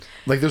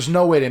Like, there's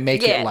no way to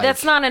make it like...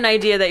 that's not an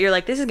idea that you're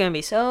like, this is going to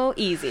be so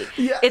easy.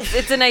 Yeah.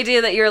 It's an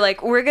idea that you're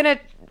like,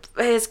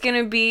 it's going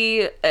to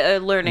be a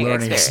learning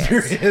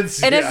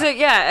experience. And it's,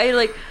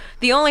 like,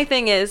 the only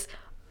thing is,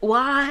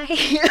 why?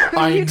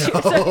 I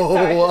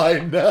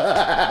know.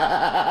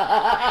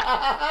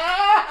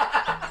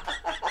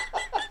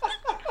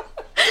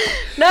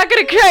 Not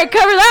gonna try and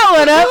cover that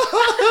one up.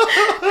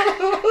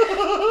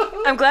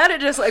 I'm glad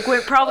it just like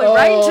went probably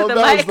right into the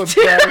mic. That was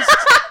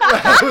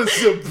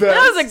the best.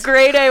 That was a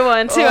grade A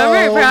one too. I'm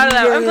very proud of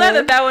that. Man. I'm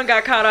glad that one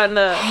got caught on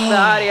the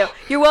audio.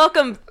 You're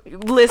welcome,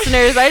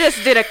 listeners. I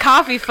just did a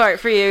coffee fart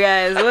for you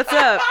guys. What's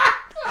up?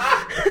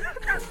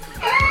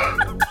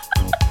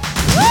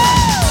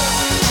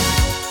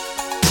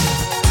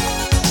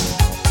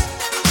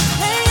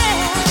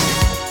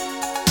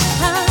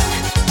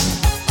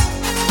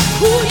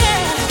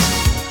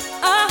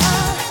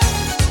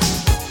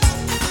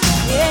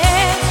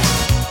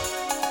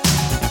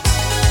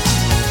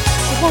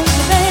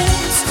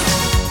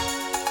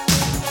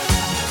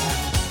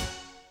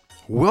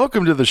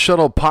 Welcome to the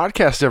Shuttle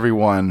podcast,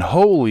 everyone.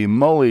 Holy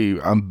moly,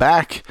 I'm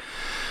back.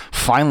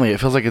 Finally, it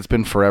feels like it's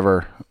been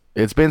forever.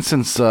 It's been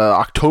since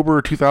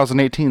October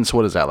 2018, so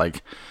what is that,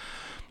 like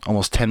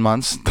almost 10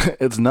 months?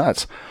 It's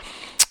nuts.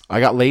 I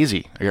got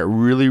lazy. I got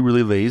really,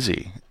 really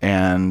lazy,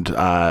 and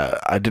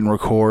I didn't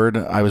record.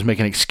 I was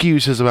making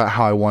excuses about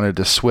how I wanted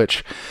to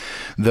switch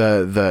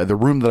the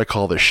room that I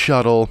call the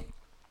Shuttle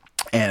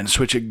and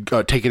switch it,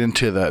 take it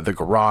into the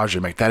garage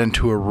and make that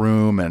into a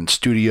room and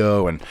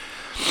studio, and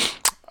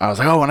I was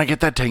like, oh, when I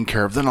get that taken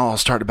care of, then I'll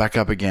start it back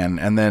up again.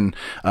 And then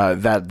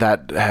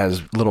that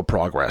has little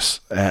progress,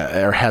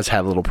 or has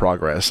had little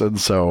progress. And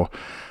so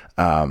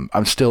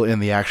I'm still in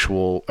the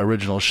actual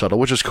original Shuttle,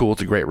 which is cool.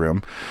 It's a great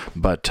room.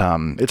 But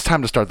it's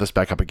time to start this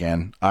back up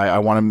again. I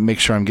want to make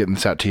sure I'm getting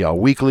this out to y'all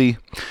weekly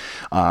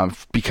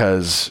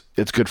because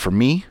it's good for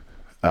me.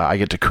 I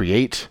get to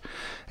create,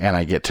 and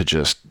I get to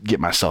just get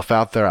myself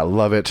out there. I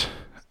love it.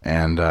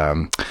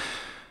 And...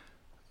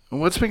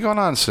 what's been going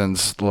on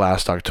since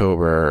last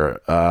October?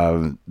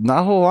 Not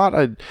a whole lot.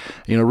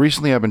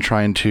 Recently I've been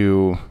trying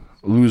to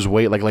lose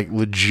weight, like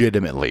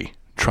legitimately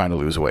trying to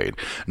lose weight.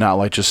 Not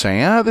like just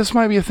saying, this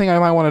might be a thing I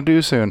might want to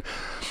do soon.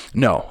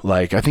 No,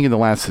 like I think in the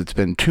last, it's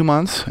been 2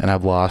 months and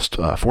I've lost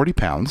 40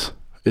 pounds.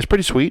 It's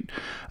pretty sweet.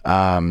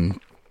 Not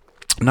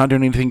doing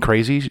anything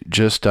crazy.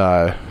 Just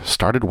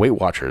started Weight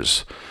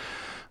Watchers.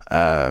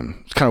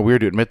 It's kind of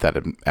weird to admit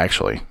that,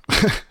 actually.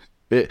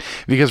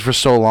 Because for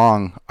so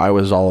long I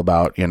was all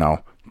about,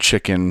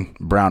 chicken,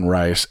 brown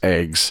rice,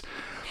 eggs,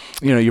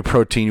 your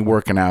protein,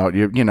 working out,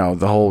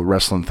 the whole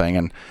wrestling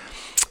thing.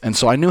 And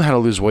so I knew how to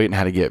lose weight and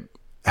how to get,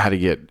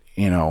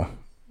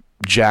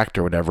 jacked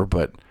or whatever,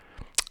 but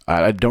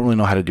I don't really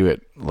know how to do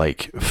it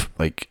like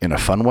in a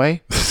fun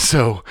way.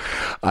 So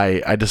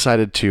I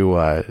decided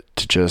to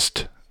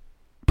just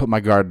put my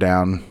guard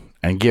down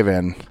and give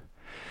in.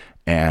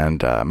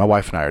 And my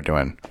wife and I are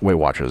doing Weight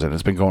Watchers, and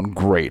it's been going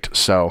great.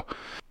 So,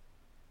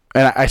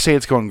 and I say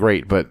it's going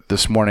great, but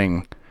this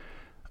morning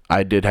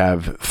I did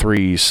have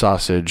 3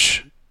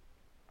 sausage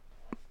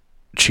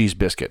cheese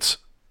biscuits.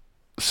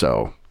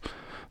 So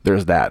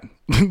there's that.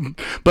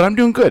 But I'm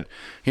doing good.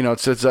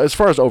 It's as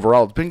far as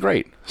overall, it's been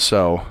great.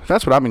 So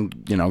that's what I've been,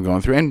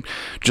 going through, and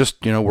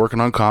just,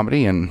 working on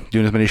comedy and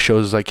doing as many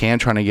shows as I can,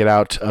 trying to get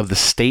out of the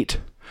state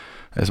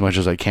as much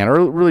as I can,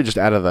 or really just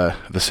out of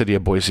the city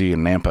of Boise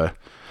and Nampa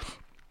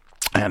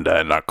and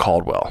not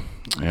Caldwell,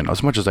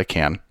 as much as I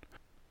can.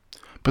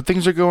 But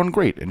things are going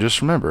great. And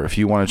just remember, if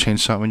you want to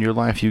change something in your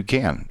life, you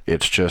can.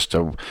 It's just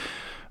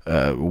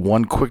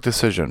one quick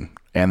decision,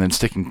 and then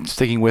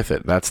sticking with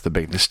it. That's the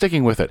big thing.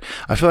 Sticking with it.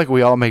 I feel like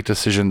we all make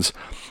decisions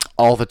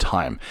all the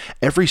time.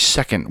 Every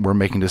second we're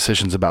making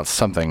decisions about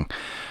something.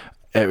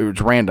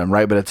 It's random,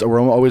 right? But we're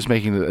always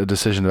making a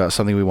decision about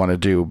something we want to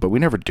do, but we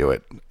never do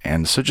it.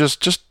 And so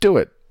just do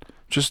it.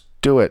 Just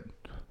do it.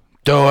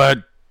 Do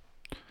it.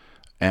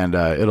 And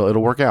it'll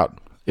work out.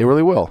 It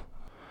really will.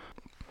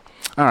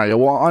 All right,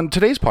 well, on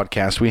today's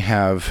podcast, we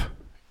have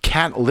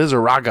Kat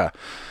Lizarraga,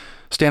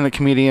 stand-up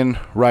comedian,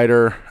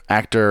 writer,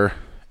 actor,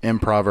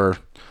 improver.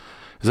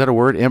 Is that a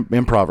word?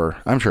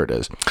 Improver. I'm sure it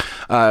is.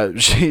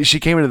 She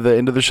came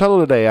into the Shuttle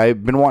today.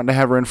 I've been wanting to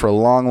have her in for a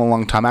long, long,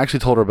 long time. I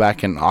actually told her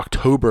back in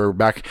October,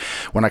 back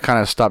when I kind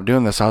of stopped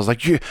doing this, I was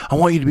like, I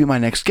want you to be my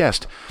next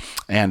guest.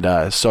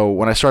 And so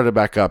when I started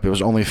back up, it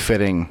was only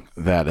fitting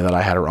that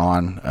I had her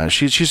on.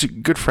 She's a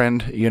good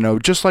friend,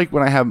 just like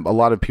when I have a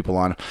lot of people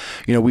on.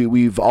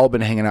 We've all been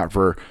hanging out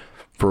for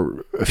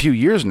a few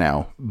years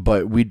now,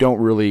 but we don't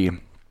really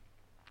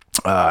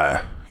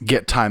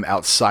get time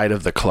outside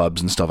of the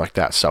clubs and stuff like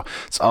that. So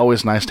it's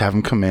always nice to have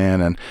them come in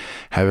and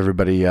have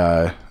everybody,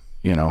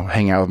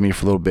 hang out with me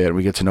for a little bit.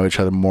 We get to know each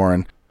other more,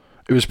 and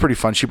it was pretty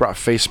fun. She brought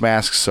face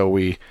masks, so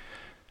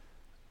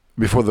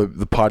before the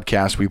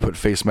podcast, we put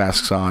face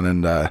masks on,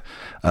 and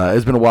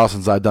it's been a while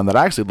since I've done that.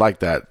 I actually like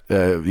that.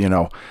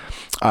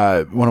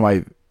 One of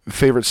my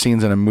favorite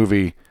scenes in a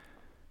movie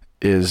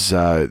is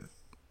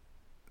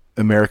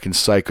American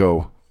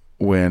Psycho,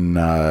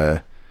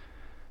 when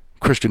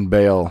Christian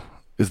Bale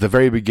is the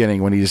very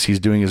beginning when he's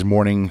doing his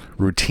morning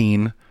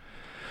routine,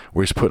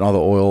 where he's putting all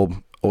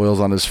the oils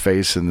on his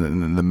face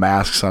and the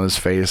masks on his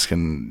face,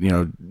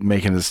 and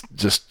making his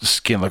just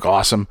skin look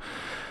awesome.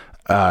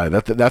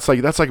 That's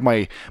like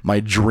my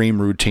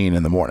dream routine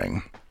in the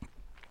morning.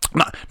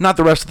 Not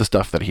the rest of the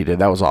stuff that he did.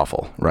 That was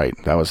awful, right?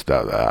 That was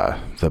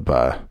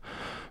the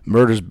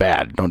murder's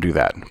bad. Don't do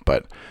that.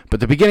 But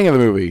the beginning of the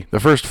movie, the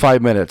first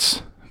 5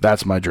 minutes,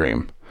 that's my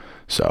dream.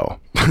 So,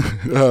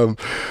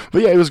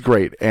 but yeah, it was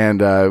great, and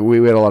we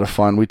had a lot of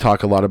fun. We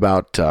talk a lot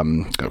about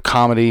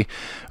comedy,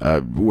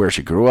 where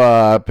she grew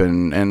up,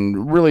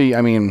 and really,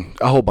 I mean,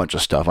 a whole bunch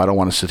of stuff. I don't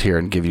want to sit here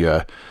and give you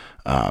a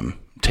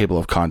table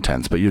of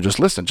contents, but you just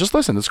listen.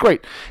 It's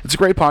great. It's a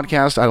great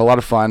podcast. I had a lot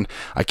of fun.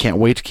 I can't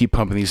wait to keep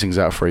pumping these things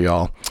out for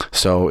y'all.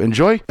 So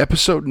enjoy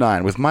episode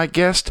 9 with my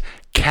guest,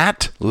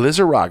 Kat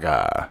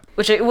Lizarraga.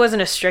 Which it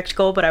wasn't a strict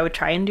goal, but I would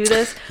try and do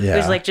this. Yeah. It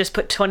was like, just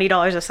put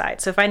 $20 aside.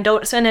 So if I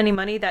don't spend any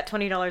money, that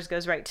 $20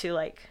 goes right to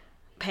like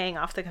paying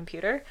off the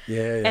computer.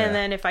 Yeah. And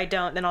then if I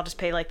don't, then I'll just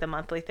pay like the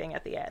monthly thing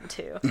at the end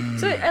too.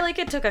 So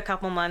it took a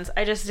couple months.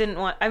 I just didn't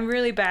want, I'm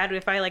really bad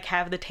if I like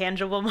have the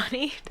tangible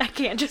money. I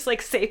can't just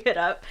like save it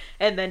up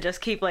and then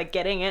just keep like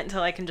getting it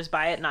until I can just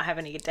buy it and not have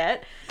any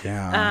debt.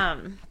 Yeah.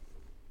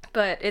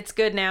 But it's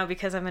good now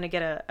because I'm going to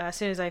get as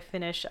soon as I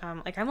finish,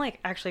 I'm like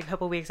actually a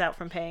couple weeks out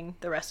from paying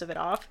the rest of it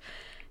off.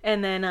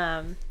 And then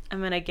I'm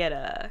going to get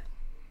a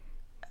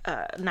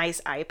nice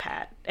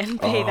iPad and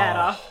pay that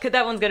off. Because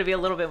that one's going to be a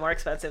little bit more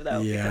expensive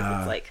though. Yeah. Because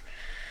it's like...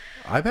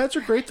 iPads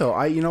are great though.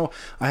 I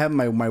have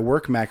my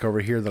work Mac over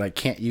here that I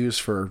can't use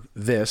for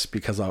this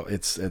because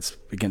it's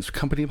against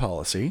company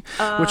policy,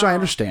 which I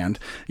understand.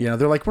 They're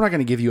like, we're not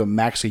going to give you a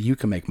Mac so you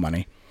can make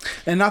money.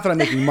 And not that I'm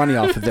making money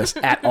off of this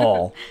at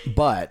all,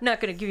 but...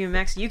 Not going to give you a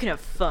Mac so you can have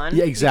fun.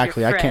 Yeah,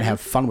 exactly. I can't have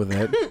fun with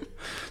it.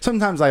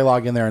 Sometimes I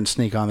log in there and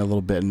sneak on a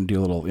little bit and do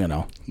a little,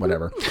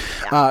 whatever.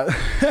 Yeah.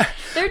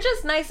 They're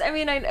just nice. I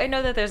mean, I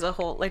know that there's a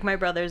whole... Like, my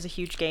brother's a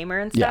huge gamer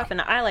and stuff, and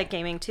I like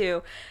gaming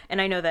too.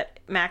 And I know that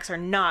Macs are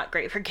not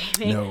great for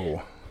gaming.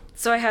 No.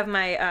 So I have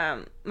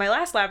my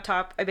last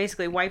laptop. I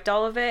basically wiped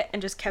all of it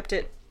and just kept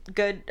it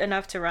good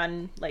enough to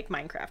run like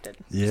Minecraft and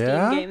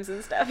Steam games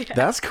and stuff. Yeah.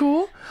 That's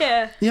cool.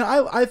 Yeah.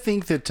 I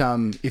think that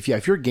if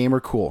you're a gamer,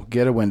 cool,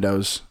 get a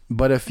Windows.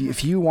 But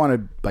if you want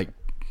to like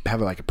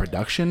have like a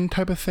production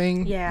type of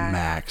thing,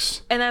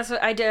 Macs. And that's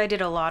what I did. I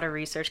did a lot of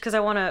research because I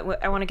want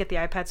to get the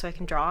iPad so I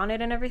can draw on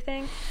it and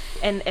everything.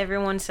 And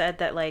everyone said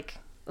that like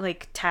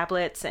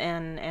tablets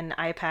and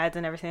iPads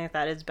and everything like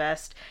that is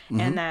best,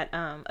 and that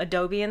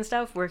Adobe and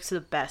stuff works the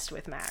best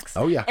with Macs.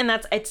 Oh yeah, and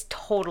it's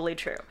totally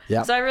true.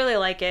 Yeah. So I really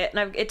like it,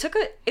 and it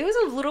was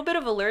a little bit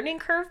of a learning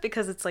curve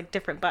because it's like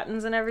different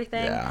buttons and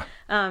everything. Yeah.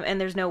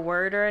 And there's no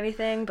Word or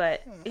anything,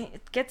 but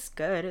it gets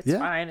good. It's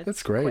fine.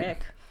 It's great.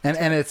 Quick.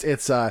 And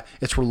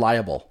it's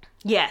reliable.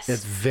 Yes.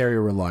 It's very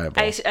reliable.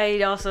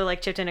 I also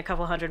like chipped in a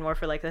couple $100 more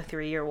for like the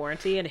 3-year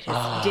warranty, and it's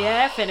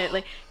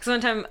definitely, because one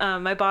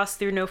time my boss,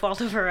 through no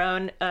fault of her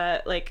own,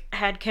 like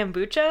had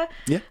kombucha.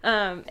 Yeah.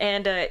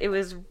 And it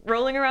was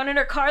rolling around in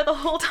her car the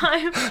whole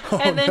time.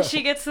 And then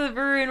she gets to the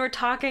brewery and we're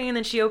talking, and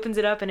then she opens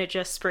it up and it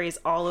just sprays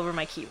all over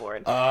my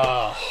keyboard.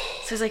 So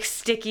it's like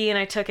sticky, and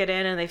I took it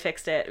in and they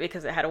fixed it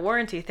because it had a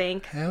warranty.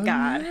 Thank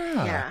God.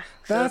 Yeah.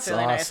 So that's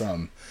really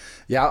awesome. Nice.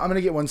 Yeah, I'm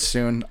gonna get one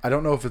soon. I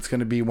don't know if it's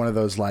gonna be one of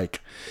those like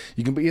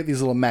you can get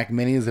these little Mac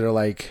Minis that are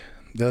like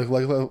they look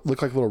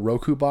like little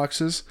Roku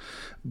boxes,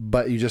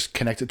 but you just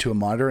connect it to a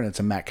monitor and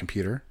it's a Mac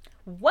computer.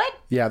 What?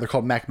 Yeah, they're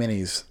called Mac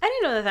Minis. I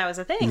didn't know that was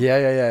a thing.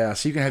 Yeah.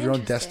 So you can have your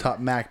own desktop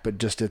Mac, but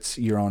just it's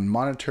your own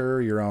monitor,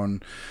 your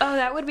own. Oh,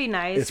 that would be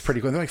nice. It's pretty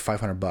cool. They're like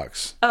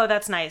 $500. Oh,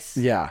 that's nice.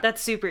 Yeah,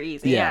 that's super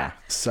easy. Yeah.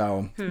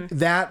 So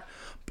that.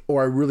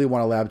 Or I really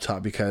want a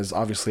laptop because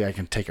obviously I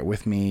can take it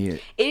with me.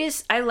 It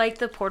is. I like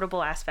the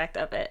portable aspect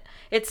of it.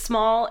 It's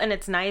small and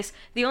it's nice.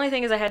 The only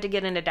thing is I had to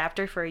get an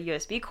adapter for a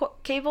USB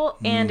cable,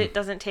 and it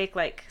doesn't take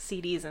like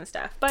CDs and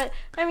stuff. But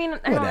I mean,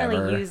 I don't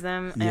really use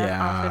them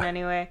often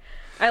anyway.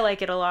 I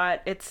like it a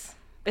lot.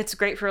 It's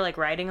great for like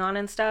writing on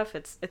and stuff.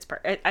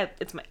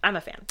 I'm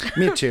a fan.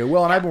 Me too.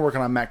 Well, and I've been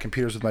working on Mac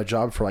computers with my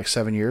job for like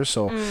 7 years,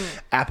 so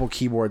Apple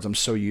keyboards, I'm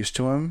so used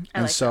to them.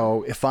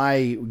 If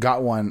I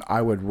got one,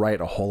 I would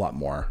write a whole lot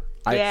more.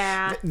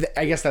 I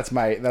guess that's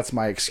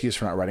my excuse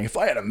for not writing. If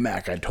I had a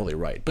Mac, I'd totally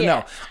write. But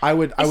no, I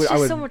would.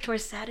 It's so much more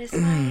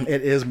satisfying.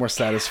 It is more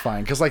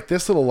satisfying because like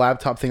this little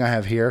laptop thing I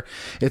have here,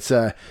 it's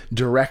a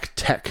Direct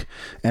Tech,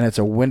 and it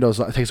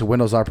takes a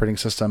Windows operating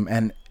system,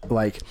 and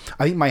like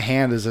I think my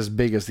hand is as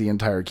big as the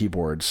entire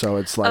keyboard, so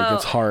it's like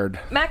it's hard.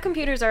 Mac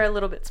computers are a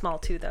little bit small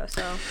too, though.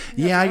 So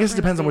I guess it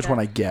depends on which one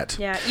I get.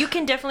 Yeah, you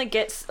can definitely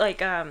get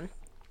like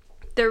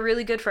They're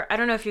really good for, I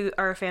don't know if you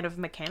are a fan of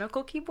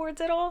mechanical keyboards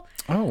at all.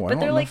 Oh, but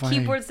they're like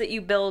keyboards that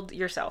you build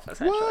yourself,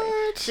 essentially.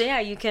 What? So yeah,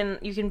 you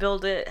can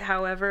build it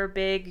however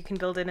big. You can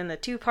build it in the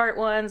 2-part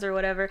ones or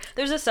whatever.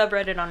 There's a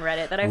subreddit on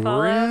Reddit that I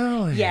follow.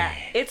 Really? Yeah,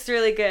 it's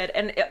really good.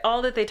 And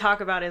all that they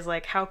talk about is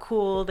like how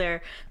cool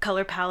their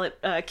color palette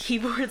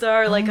keyboards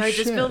are. Like, I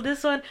just built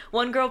this one.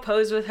 One girl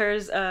posed with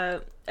hers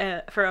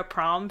for a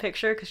prom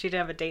picture because she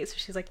didn't have a date, so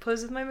she's like,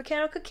 pose with my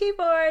mechanical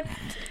keyboard.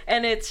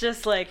 And it's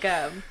just like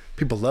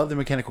people love the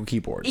mechanical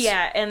keyboards.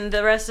 Yeah, and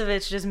the rest of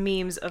it's just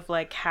memes of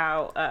like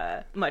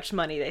how much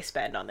money they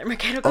spend on their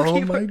mechanical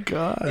keyboard. Oh my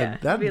god. Yeah,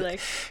 that'd be like,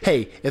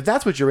 hey, if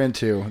that's what you're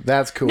into,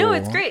 that's cool. No,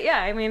 it's great. Yeah,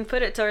 I mean,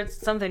 put it towards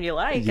something you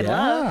like and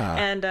love.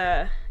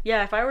 And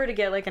yeah, if I were to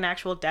get like an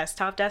actual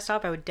desktop,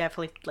 I would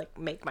definitely like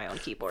make my own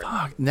keyboard.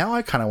 Fuck, now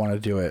I kind of want to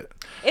do it.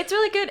 It's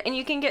really good, and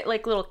you can get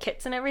like little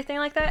kits and everything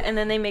like that, and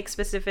then they make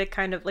specific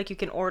kind of like, you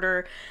can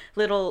order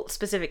little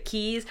specific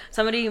keys.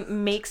 Somebody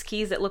makes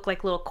keys that look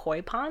like little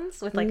koi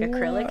ponds with like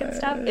acrylic and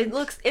stuff.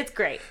 It's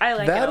great. I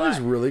like that. It a lot. Is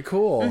really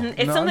cool. Mm-hmm.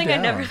 It's something I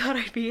never thought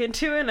I'd be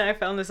into, and I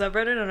found the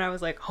subreddit, and I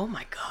was like, oh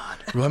my god.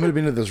 Well, I'm gonna be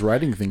into this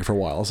writing thing for a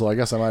while, so I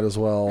guess I might as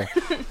well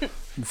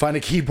find a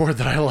keyboard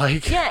that I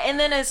like. Yeah, and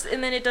then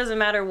it doesn't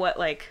matter what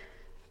like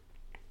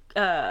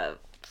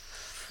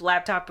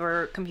laptop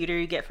or computer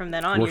you get from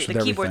then on,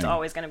 the keyboard's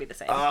always going to be the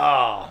same.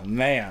 Oh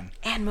man.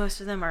 And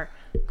most of them are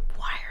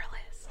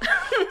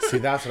wireless. See,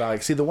 that's what I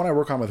like. See, the one I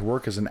work on with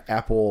work is an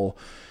Apple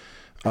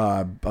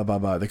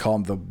they call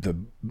them the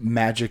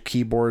Magic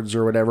keyboards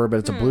or whatever, but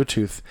it's a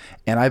Bluetooth,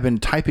 and I've been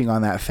typing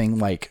on that thing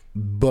like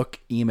book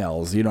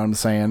emails, you know what I'm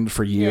saying,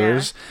 for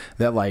years.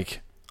 That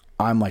like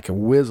I'm like a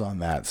whiz on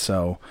that.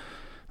 So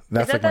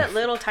that's is that like that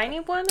little tiny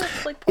one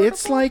that's like portable?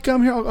 It's like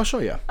here I'll show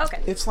you.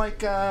 Okay. It's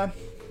like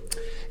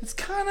it's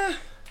kind of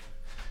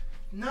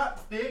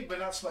not big, but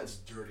not so much. It's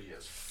dirty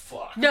as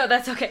fuck. No,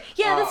 that's okay.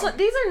 Yeah,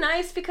 these are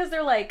nice because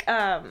they're like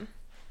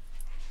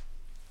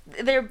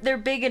they're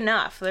big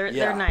enough.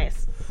 They're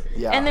nice.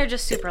 Yeah. And they're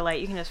just super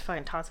light. You can just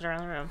fucking toss it around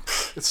the room.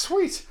 It's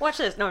sweet. Watch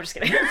this. No, I'm just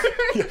kidding.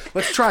 Yeah,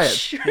 let's try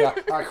it. Yeah.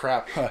 Oh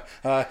crap.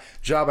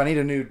 Job. I need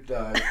a new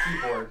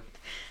keyboard.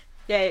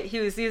 Yeah, he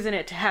was using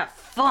it to have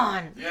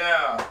fun.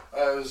 Yeah,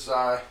 I was.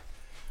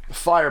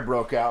 Fire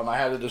broke out, and I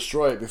had to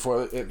destroy it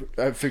before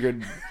I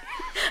figured.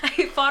 I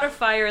fought a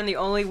fire, and the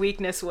only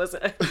weakness was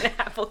an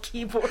Apple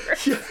keyboard.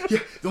 Yeah.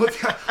 The only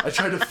thing I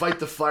tried to fight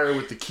the fire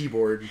with the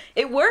keyboard.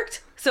 It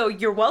worked, so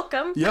you're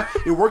welcome. Yeah,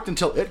 it worked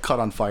until it caught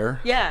on fire.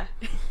 Yeah.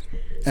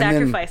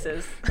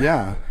 Sacrifices.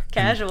 Yeah.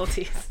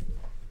 Casualties.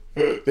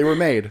 They were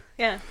made.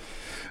 Yeah.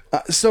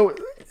 So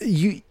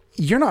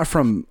you're not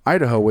from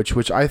Idaho,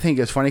 which I think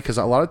is funny because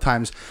a lot of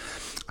times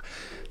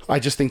I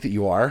just think that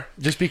you are,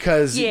 just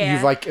because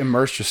you've like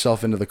immersed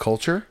yourself into the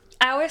culture.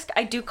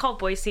 I do call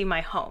Boise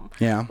my home.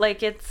 Yeah.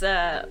 Like it's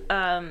a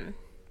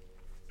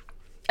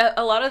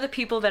lot of the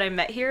people that I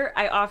met here,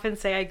 I often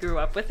say I grew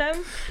up with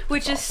them,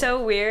 which is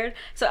so weird.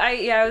 So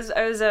I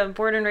was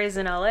born and raised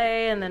in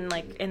LA, and then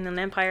like in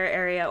the Empire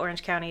area,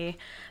 Orange County.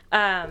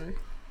 And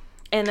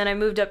then I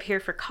moved up here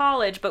for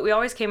college, but we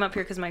always came up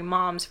here because my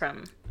mom's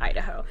from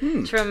Idaho.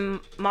 She's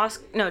from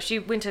Moscow. No, she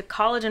went to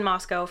college in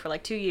Moscow for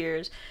like 2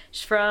 years.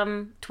 She's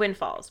from Twin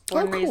Falls,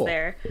 born and raised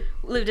there.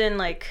 Lived in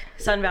like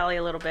Sun Valley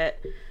a little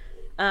bit.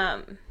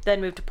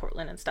 Then moved to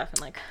Portland and stuff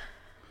in like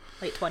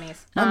late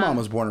 20s. My mom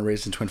was born and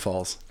raised in Twin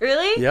Falls.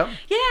 Really? Yep.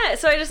 Yeah,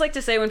 so I just like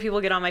to say when people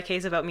get on my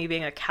case about me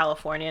being a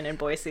Californian in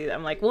Boise,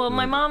 I'm like, well,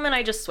 my mom and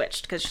I just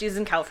switched because she's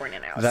in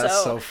California now.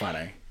 That's so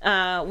funny.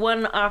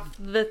 One off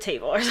the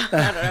table or something.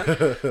 I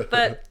don't know.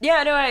 But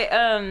yeah, no,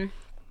 I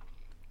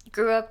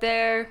grew up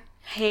there,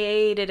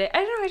 hated it. I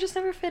don't know, I just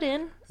never fit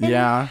in.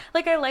 Yeah.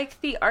 Like I like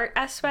the art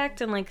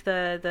aspect and like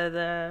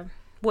the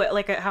what,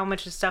 like how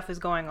much stuff is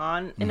going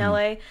on in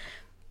LA.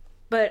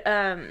 But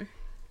I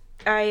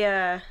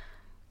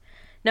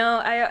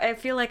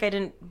feel like I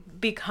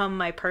didn't become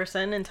my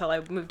person until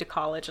I moved to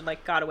college and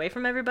like got away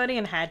from everybody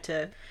and had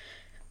to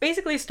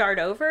basically start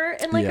over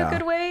in like a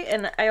good way.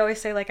 And I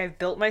always say like I've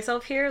built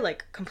myself here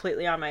like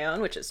completely on my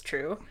own, which is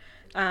true.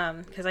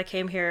 Because I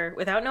came here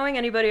without knowing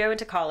anybody. I went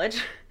to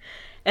college,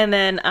 and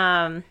then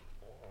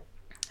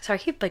so I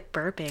keep like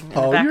burping in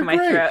the back of my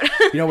throat.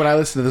 You know, when I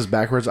listen to this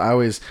when I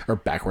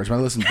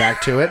listen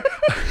back to it,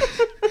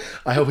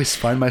 I always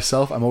find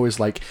myself, I'm always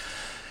like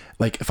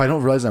if I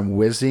don't realize I'm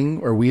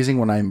wheezing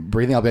when I'm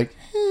breathing, I'll be like,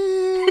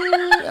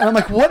 and I'm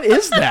like, what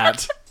is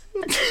that?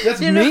 That's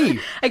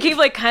me. I keep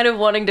like kind of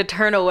wanting to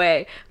turn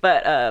away,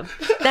 but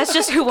that's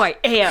just who I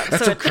am.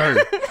 That's so okay.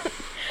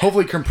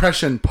 Hopefully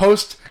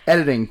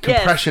post-editing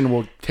compression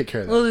will take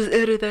care of that. We'll just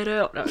edit that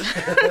out. No.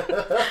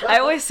 I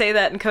always say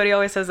that, and Cody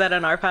always says that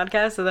on our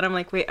podcast, so then I'm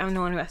like, wait, I'm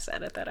the one who has to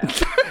edit that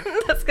out.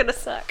 That's gonna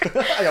suck.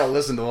 I gotta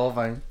listen to the whole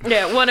thing.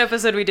 Yeah, one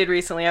episode we did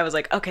recently, I was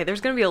like, okay,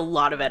 there's gonna be a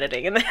lot of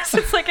editing in this.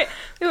 It's like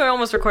we were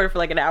almost recorded for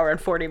like an hour and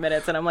 40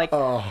 minutes, and I'm like,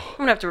 I'm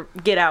gonna have to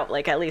get out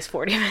like at least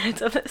 40 minutes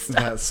of this stuff.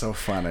 That's so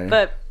funny.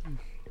 But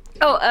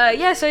so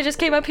I just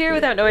came up here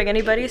without knowing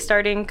anybody,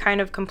 starting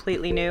kind of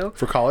completely new.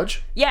 For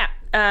college? Yeah.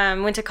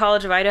 Went to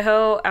College of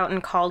Idaho out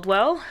in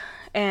Caldwell,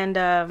 and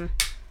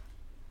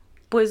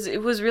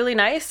it was really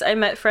nice. I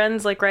met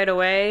friends like right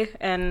away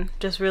and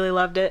just really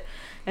loved it.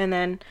 And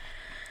then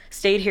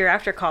stayed here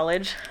after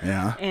college.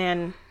 Yeah.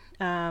 And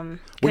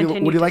what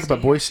do you like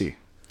about Boise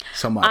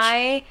so much?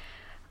 I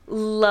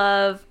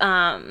love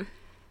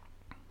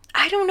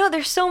I don't know,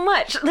 there's so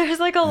much. There's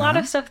like a lot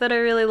of stuff that I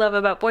really love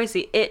about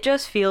Boise. It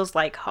just feels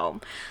like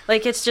home.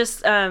 Like it's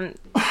just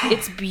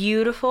it's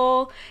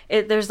beautiful.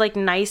 There's like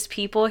nice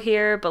people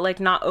here, but like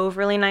not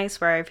overly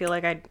nice where I feel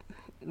like I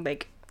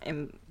like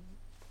am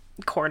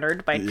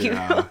cornered by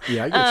people.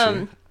 Yeah, I get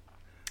you.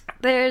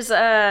 There's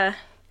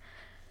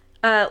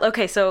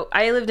okay, so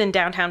I lived in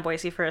downtown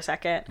Boise for a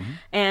second,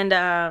 and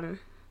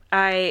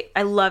I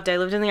loved it. I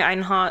lived in the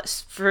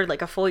Einhaus for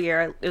like a full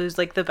year. It was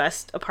like the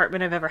best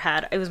apartment I've ever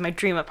had. It was my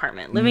dream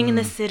apartment. Living in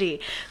the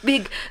city,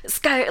 big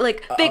sky,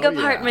 like big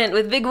apartment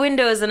with big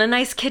windows and a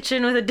nice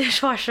kitchen with a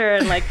dishwasher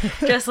and like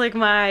just like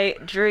my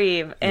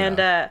dream.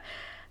 And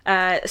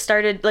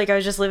started like I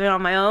was just living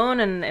on my own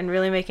and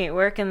really making it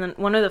work. And then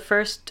one of the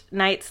first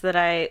nights that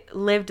I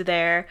lived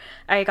there,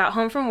 I got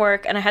home from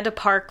work and I had to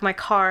park my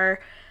car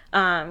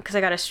because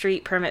I got a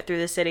street permit through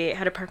the city. I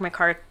had to park my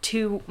car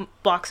 2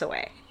 blocks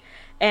away.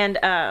 And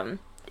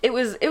it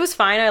was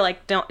fine. I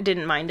like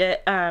didn't mind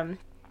it.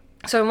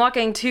 So I'm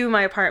walking to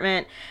my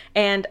apartment,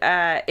 and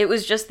it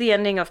was just the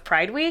ending of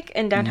Pride Week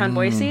in downtown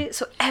Boise.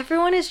 So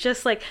everyone is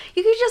just like,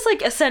 you could just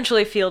like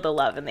essentially feel the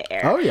love in the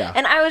air. Oh yeah.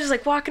 And I was just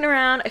like walking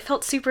around. I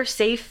felt super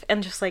safe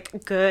and just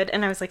like good,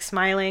 and I was like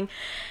smiling.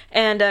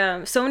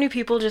 And so many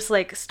people just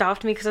like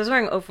stopped me because I was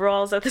wearing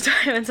overalls at the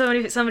time, and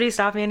somebody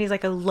stopped me and he's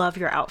like, "I love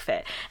your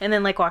outfit," and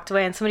then like walked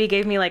away, and somebody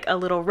gave me like a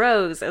little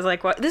rose. I was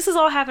like, "What?" This is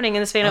all happening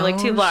in the span of like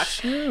 2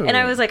 blocks, shoot. and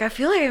I was like, "I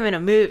feel like I'm in a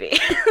movie.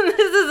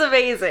 This is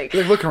amazing."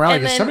 You're like looking around,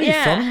 And like, is then, somebody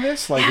filming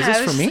this? Like, is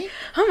this for me?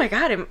 Oh my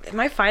god, am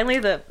I finally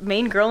the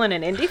main girl in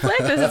an indie flick?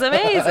 This is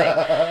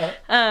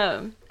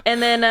amazing. And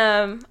then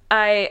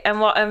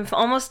I'm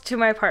almost to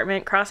my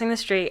apartment, crossing the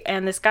street,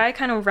 and this guy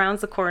kind of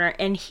rounds the corner,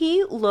 and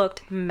he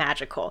looked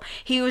magical.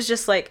 He was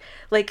just like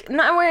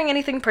not wearing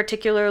anything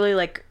particularly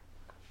like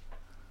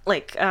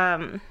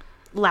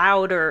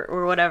loud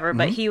or whatever,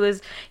 but he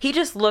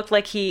just looked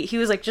like he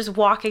was like just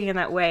walking in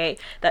that way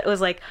that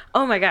was like,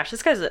 oh my gosh,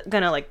 this guy's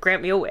gonna like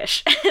grant me a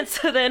wish. And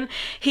so then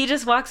he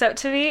just walks up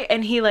to me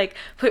and he like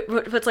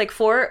puts like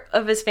 4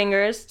 of his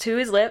fingers to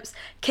his lips,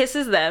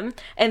 kisses them,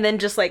 and then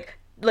just like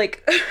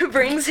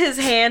brings his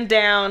hand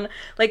down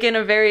like in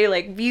a very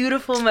like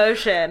beautiful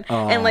motion,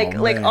 and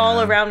like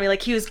all around me,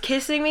 like he was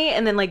kissing me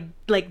and then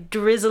like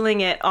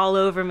drizzling it all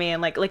over me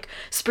and like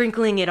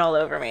sprinkling it all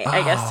over me,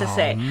 I guess to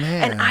say.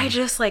 Man. And I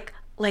just like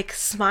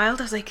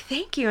smiled. I was like,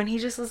 thank you. And he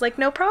just was like,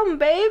 no problem,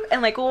 babe,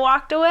 and like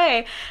walked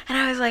away. And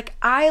I was like,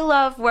 I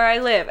love where I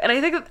live. And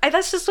I think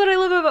that's just what I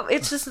love about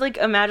it's just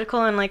like a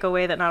magical and like a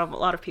way that not a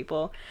lot of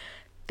people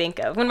think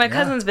of. When my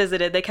cousins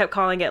visited, they kept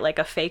calling it like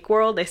a fake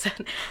world. They said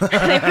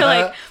they were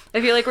like,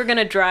 I feel like we're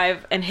gonna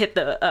drive and hit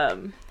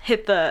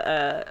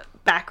the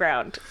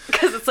background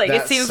because it's like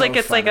it seems so like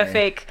it's funny. Like a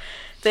fake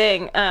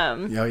thing.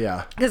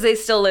 Because they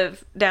still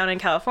live down in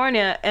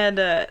California, and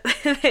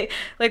they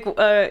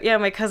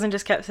my cousin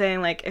just kept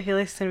saying like, I feel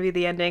like it's gonna be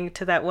the ending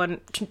to that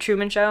one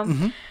Truman Show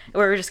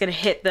where we're just gonna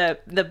hit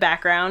the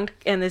background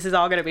and this is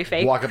all gonna be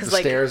fake. Walk up the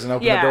stairs and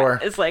open the door.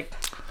 It's like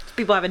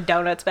people having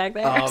donuts back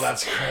there. Oh,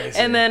 that's crazy.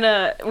 And then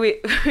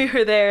we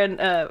were there,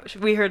 and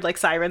we heard like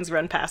sirens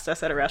run past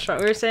us at a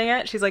restaurant we were staying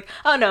at. She's like,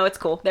 oh no, it's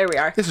cool, there we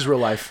are, this is real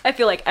life. I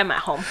feel like I'm at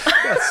home.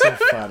 That's so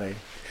funny.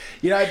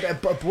 You know,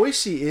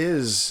 Boise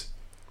is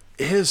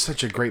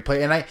such a great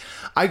place, and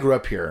I grew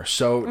up here,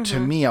 so to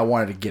me, I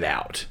wanted to get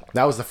out.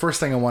 That was the first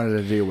thing I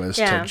wanted to do, was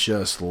to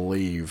just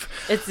leave.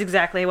 It's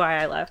exactly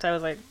why I left. I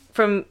was like,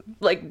 from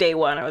like day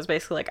one, I was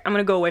basically like, I'm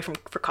gonna go away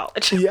for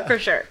college. For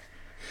sure.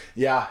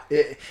 Yeah,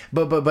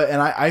 but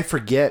I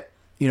forget,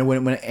 you know,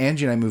 when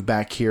Angie and I moved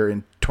back here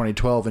in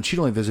 2012, and she'd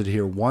only visited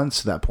here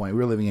once at that point. We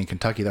were living in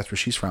Kentucky, that's where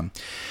she's from,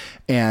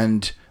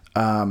 and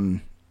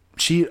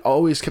she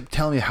always kept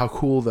telling me how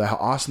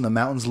awesome the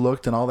mountains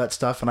looked and all that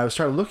stuff, and I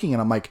started looking,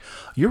 and I'm like,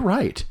 you're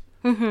right.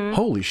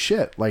 Holy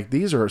shit, like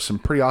these are some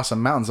pretty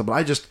awesome mountains,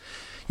 but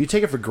you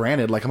take it for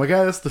granted. Like, I'm like,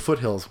 that's the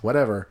foothills,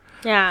 whatever.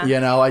 Yeah. You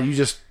know, you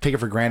just take it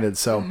for granted.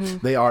 So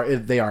they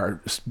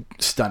are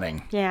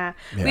stunning. Yeah.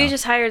 We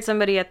just hired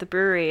somebody at the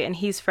brewery, and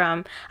he's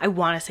from, I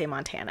want to say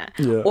Montana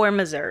or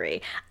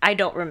Missouri. I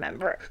don't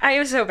remember. I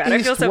am so bad.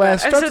 I feel so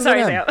bad. I'm so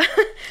sorry, Sam.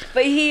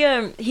 But he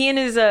and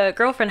his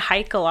girlfriend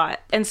hike a lot.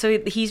 And so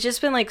he's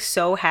just been like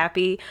so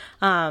happy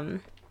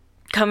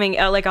coming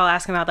out. Like, I'll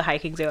ask him how the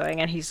hiking's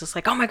going, and he's just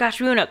like, oh my gosh,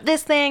 we went up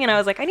this thing. And I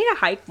was like, I need to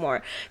hike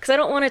more because I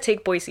don't want to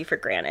take Boise for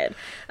granted.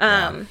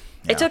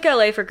 I took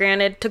LA for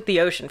granted, took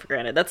the ocean for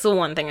granted. That's the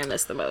one thing I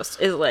miss the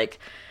most, is like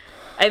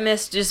I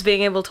miss just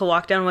being able to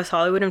walk down West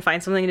Hollywood and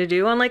find something to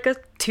do on like a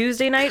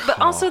Tuesday night. But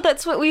also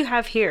that's what we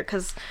have here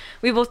because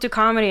we both do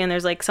comedy and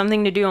there's like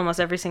something to do almost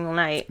every single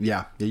night.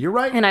 Yeah, you're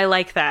right. And I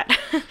like that.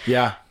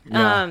 Yeah.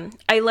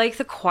 I like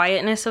the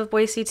quietness of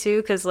Boise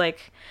too because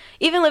like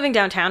even living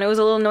downtown, it was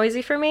a little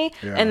noisy for me.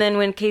 Yeah. And then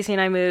when Casey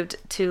and I moved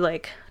to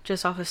like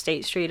just off of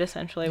State Street,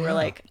 essentially, we're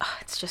like, oh,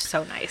 it's just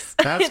so nice.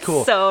 That's it's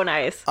cool. So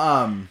nice.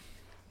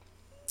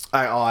 I'll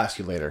ask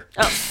you later.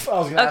 Oh. I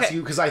was going to ask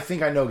you because I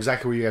think I know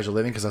exactly where you guys are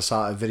living because I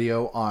saw a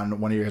video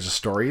on one of your guys'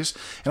 stories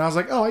and I was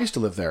like, oh, I used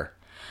to live there.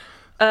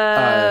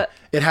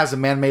 It has a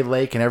man-made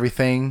lake and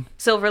everything.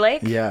 Silver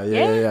Lake? Yeah.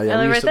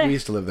 We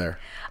used to live there.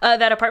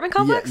 That apartment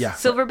complex? Yeah.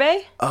 Silver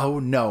Bay? Oh,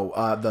 no.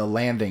 The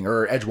Landing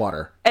or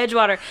Edgewater.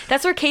 Edgewater.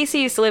 That's where Casey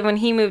used to live when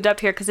he moved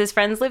up here because his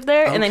friends lived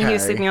there. Okay. And then he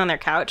was sleeping on their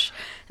couch.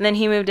 And then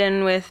he moved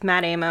in with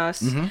Matt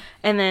Amos. Mm-hmm.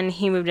 And then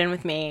he moved in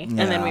with me.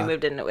 Yeah. And then we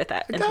moved in with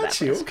that. I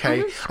got you.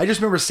 Okay. Mm-hmm. I just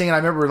remember seeing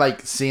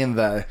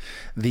the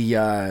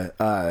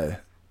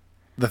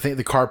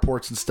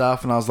carports and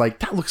stuff, and I was like,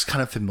 that looks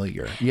kind of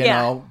familiar, you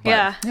know?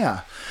 But,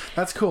 yeah.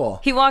 That's cool.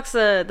 He walks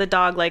the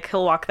dog like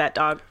he'll walk that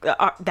dog.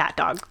 Our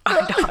dog.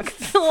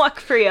 He'll walk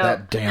Frio.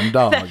 That damn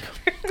dog.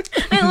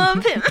 I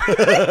love him.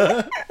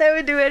 I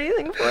would do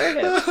anything for him.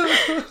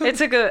 I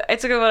took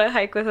a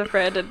hike with a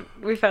friend, and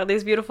we found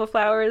these beautiful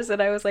flowers,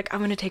 and I was like,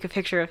 I'm gonna take a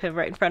picture of him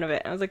right in front of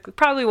it. And I was like, he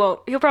probably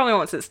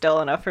won't sit still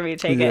enough for me to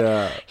take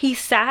it. He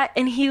sat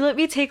and he let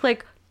me take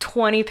like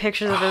 20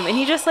 pictures of him and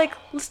he just like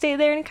stayed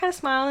there and he kind of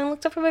smiled and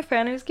looked up at my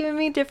friend and he was giving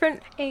me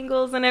different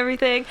angles and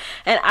everything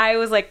and I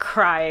was like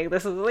crying.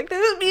 This is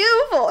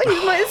beautiful.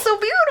 He's so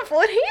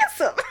beautiful and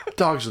handsome.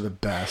 Dogs are the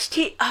best.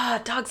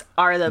 Dogs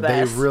are the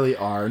best. They really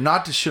are.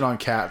 Not to shit on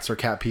cats or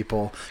cat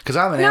people because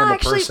I'm an animal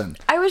person.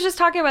 I was just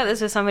talking about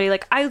this with somebody.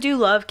 Like, I do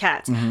love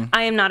cats. Mm-hmm.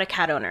 I am not a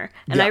cat owner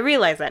and I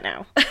realize that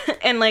now.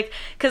 And like,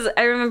 because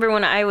I remember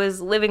when I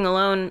was living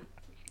alone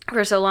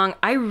for so long,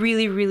 I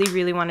really, really,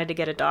 really wanted to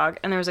get a dog.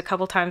 And there was a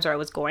couple times where I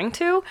was going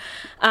to.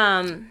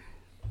 And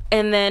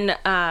then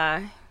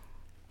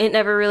it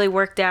never really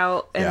worked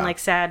out. And like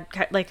sad,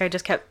 like I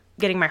just kept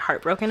getting my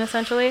heart broken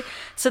essentially.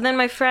 So then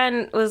my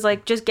friend was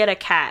like, just get a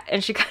cat.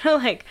 And she kind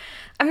of like,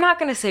 I'm not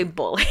going to say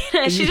bullied.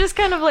 She just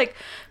kind of like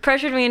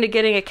pressured me into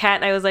getting a cat.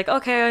 And I was like,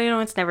 okay,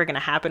 it's never going to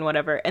happen,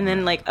 whatever. And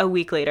then like a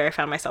week later, I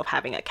found myself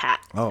having a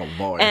cat. Oh,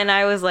 boy. And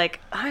I was like,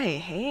 I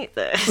hate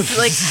this.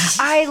 Like,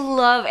 I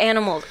love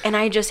animals. And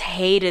I just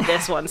hated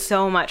this one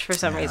so much for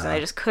some reason. I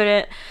just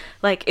couldn't.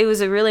 Like, it was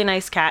a really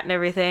nice cat and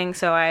everything.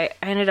 So I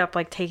ended up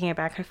like taking it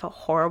back. I felt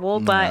horrible.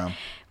 But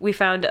we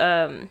found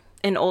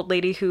an old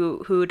lady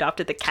who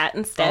adopted the cat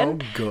instead. Oh,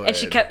 good. And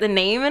she kept the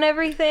name and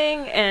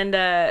everything, and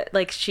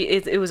like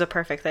it was a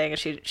perfect thing.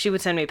 And she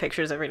would send me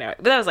pictures every night.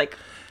 But that was like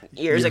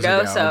years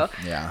ago. So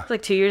yeah,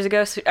 like 2 years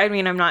ago. So, I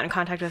mean, I'm not in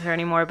contact with her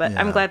anymore, but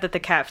I'm glad that the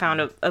cat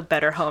found a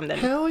better home than.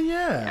 Hell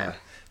yeah.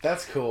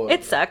 That's cool.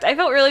 It sucked. I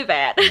felt really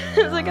bad.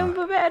 I was like, I'm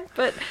so bad,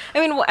 but I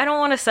mean, I don't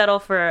want to settle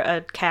for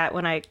a cat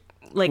when I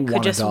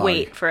could just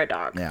wait for a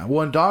dog. Yeah.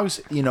 Well, and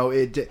dogs,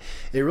 it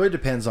really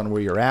depends on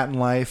where you're at in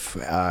life.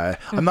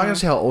 I'm not going to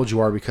say how old you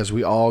are because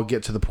we all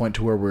get to the point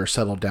to where we're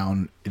settled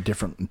down at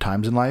different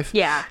times in life.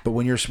 Yeah. But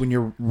when you're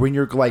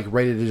like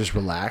ready to just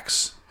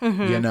relax,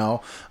 a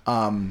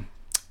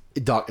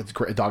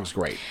dog's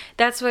great.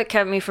 That's what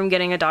kept me from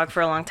getting a dog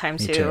for a long time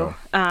too.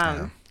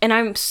 And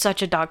I'm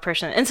such a dog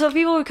person. And so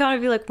people would kind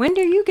of be like, when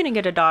are you going to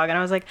get a dog? And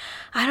I was like,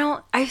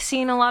 I've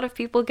seen a lot of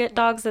people get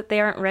dogs that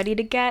they aren't ready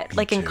to get,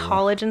 like in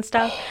college and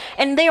stuff.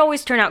 And they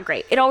always turn out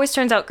great. It always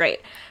turns out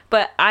great.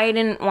 But I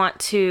didn't want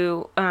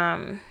to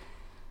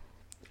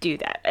do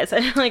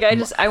that. Like,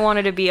 I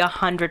wanted to be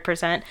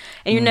 100%. And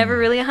you're never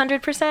really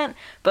 100%.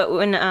 But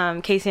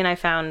when Casey and I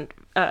found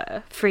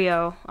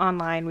Frio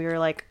online, we were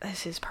like,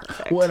 this is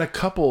perfect. Well, and a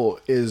couple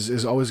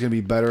is always going to be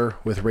better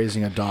with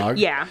raising a dog.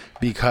 Yeah.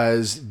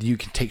 Because you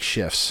can take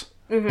shifts.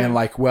 Mm-hmm. And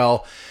like,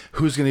 well,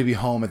 who's going to be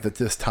home at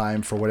this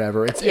time for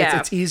whatever?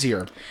 It's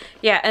easier.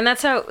 Yeah, and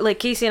that's how like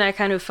Casey and I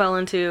kind of fell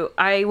into.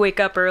 I wake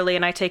up early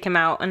and I take him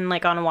out and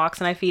like on walks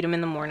and I feed him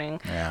in the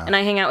morning. Yeah. And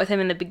I hang out with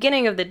him in the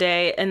beginning of the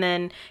day, and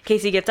then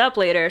Casey gets up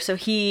later, so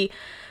he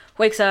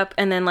wakes up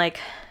and then like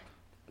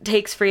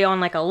takes Frio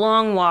on like a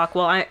long walk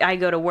while I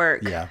go to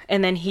work. Yeah.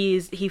 And then he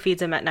feeds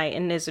him at night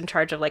and is in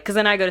charge of like, because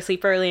then I go to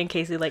sleep early and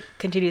Casey like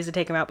continues to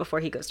take him out before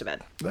he goes to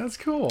bed. That's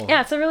cool. Yeah,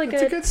 it's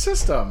a good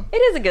system. It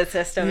is a good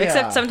system. Yeah.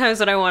 Except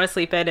sometimes when I want to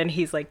sleep in and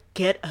he's like,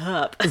 get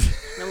up. And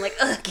I'm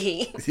like,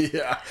 okay.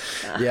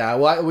 Yeah.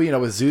 Well,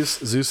 with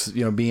Zeus,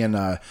 being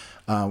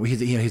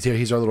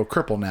he's our little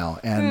cripple now,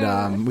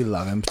 and we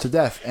love him to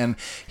death, and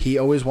he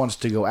always wants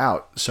to go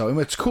out, so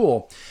it's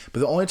cool. But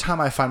the only time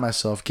I find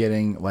myself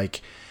getting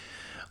like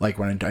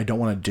when I don't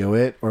want to do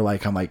it, or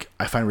like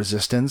I find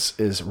resistance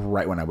is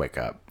right when I wake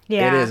up.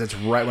 Yeah, it is. It's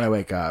right when I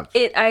wake up.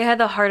 I had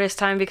the hardest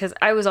time because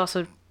I was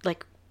also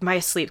like, my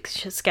sleep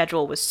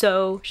schedule was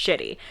so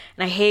shitty,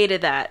 and I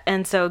hated that.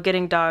 And so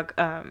getting dog,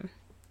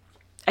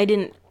 I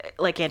didn't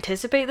like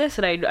anticipate this,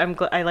 and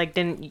I like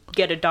didn't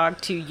get a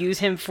dog to use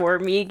him for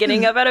me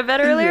getting up out of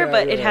bed earlier.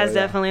 But it has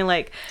definitely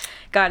like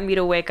gotten me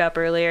to wake up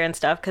earlier and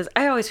stuff, because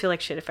I always feel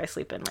like shit if I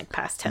sleep in like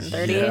past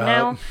 10:30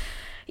 now.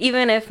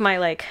 Even if my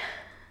like,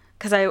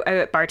 because I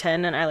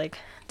bartend and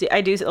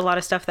I do a lot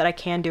of stuff that I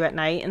can do at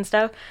night and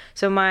stuff.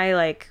 So my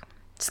like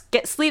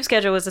sleep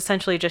schedule was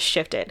essentially just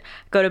shifted.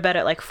 Go to bed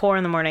at like 4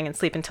 a.m. and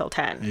sleep until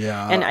 10.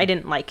 Yeah. And I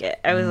didn't like it.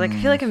 I was like,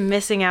 I feel like I'm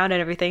missing out on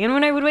everything. And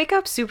when I would wake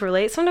up super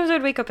late, sometimes I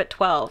would wake up at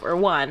 12 or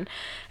 1.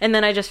 And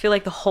then I just feel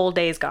like the whole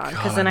day's gone,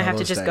 because then I have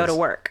to just go to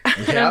work.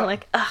 And I'm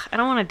like, ugh, I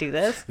don't want to do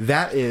this.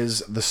 That is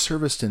the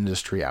service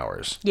industry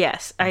hours.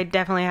 Yes, I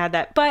definitely had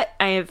that. But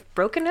I have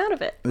broken out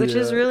of it, which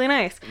is really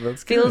nice.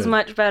 That's Feels good.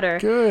 much better.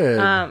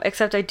 Good.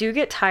 Except I do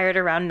get tired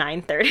around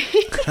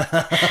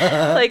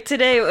 9:30. Like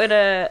today when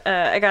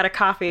I got a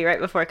coffee right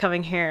before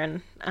coming here,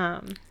 and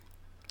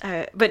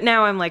but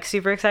now I'm like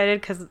super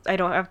excited because I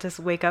don't have to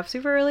wake up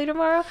super early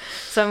tomorrow.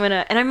 So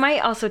and I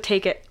might also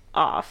take it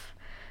off.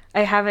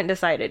 I haven't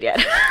decided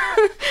yet.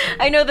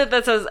 I know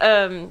that sounds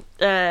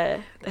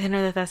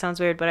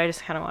sounds weird, but I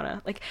just kind of want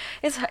to, like,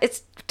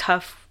 it's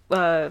tough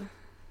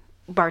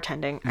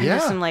bartending. I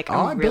just am like,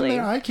 I've been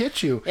there. I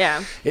get you.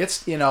 Yeah.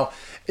 It's,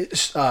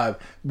 it's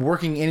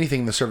working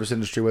anything in the service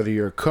industry, whether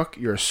you're a cook,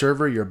 you're a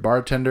server, you're a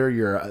bartender,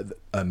 you're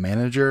a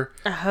manager,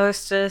 a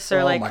hostess,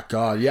 or oh my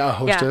God. Yeah. A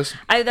hostess.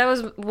 Yeah. That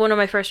was one of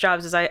my first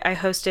jobs is I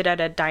hosted at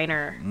a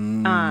diner.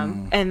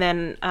 And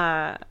then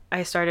I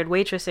started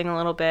waitressing a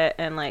little bit,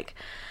 and like,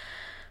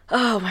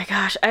 oh my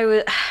gosh,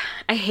 I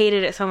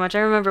hated it so much. I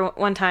remember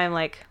one time,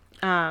 like,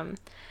 where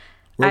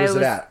was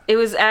it at? It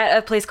was at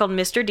a place called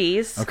Mr.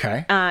 D's.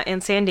 Okay.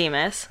 In San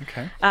Dimas.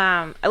 Okay.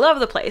 I love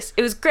the place.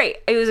 It was great.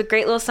 It was a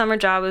great little summer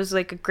job. It was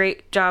like a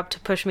great job to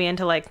push me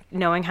into like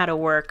knowing how to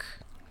work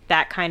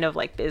that kind of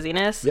like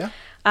busyness. Yeah.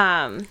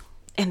 And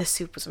the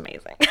soup was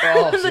amazing.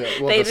 Oh,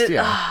 well,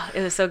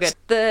 it was so good.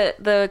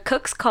 The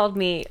cooks called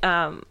me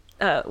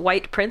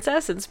white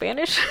princess in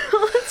Spanish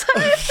all the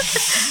time.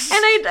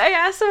 And I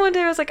asked them one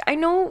day, I was like, I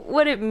know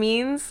what it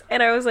means.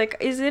 And I was like,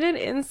 is it an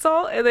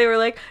insult? And they were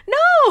like, no.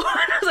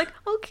 And I was like,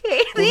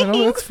 okay, thanks. Well,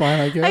 no, that's fine,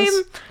 I guess.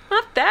 I'm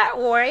not that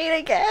white,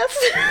 I guess.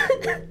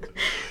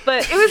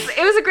 But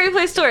it was a great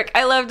place to work.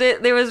 I loved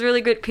it. There was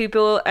really good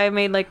people. I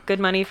made like good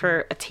money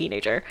for a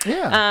teenager.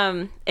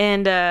 Yeah.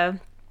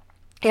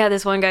 Yeah,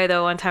 this one guy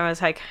though, one time I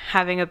was like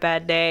having a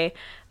bad day.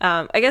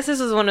 I guess this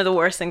was one of the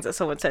worst things that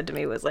someone said to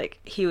me was like,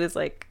 he was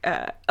like,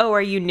 oh,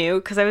 are you new?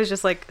 Because I was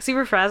just like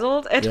super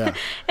frazzled. And,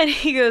 and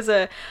he goes,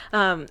 oh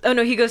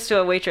no, he goes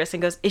to a waitress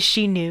and goes, is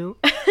she new?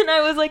 And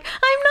I was like,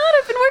 I'm not,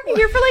 I've been working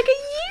here for like a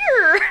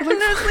year.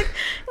 And I was like,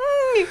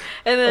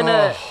 and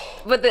then,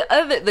 but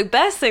the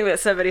best thing that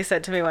somebody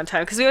said to me one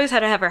time, because we always had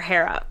to have our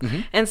hair up.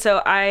 And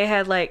so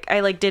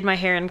I did my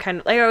hair and kind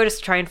of like, I would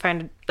just try and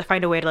find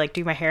a way to like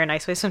do my hair a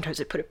nice way. Sometimes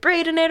I put a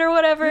braid in it or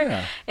whatever.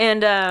 Yeah.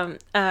 And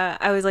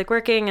I was like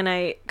working, and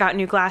I got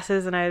new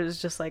glasses, and I was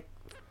just like,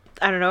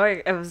 I don't know,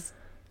 I was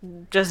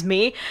just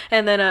me.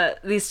 And then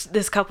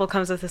this couple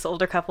comes with this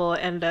older couple,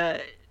 and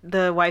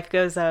the wife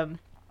goes, oh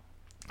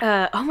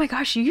my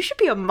gosh, you should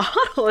be a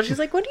model. And she's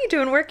like, what are you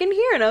doing working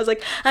here? And I was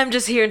like, I'm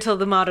just here until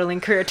the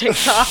modeling career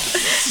takes off.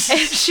 And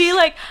she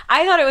like,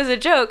 I thought it was a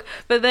joke,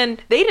 but then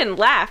they didn't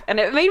laugh, and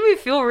it made me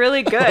feel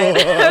really good.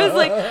 I was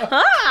like,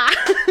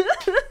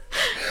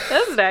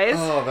 that's nice.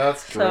 Oh,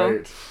 that's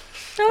great.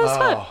 So, that was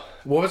fun.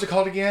 What was it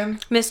called again?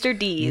 Mr.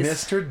 D's.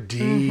 Mr.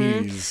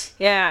 D's.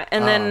 Yeah,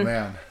 and then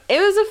man. It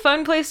was a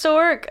fun place to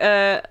work.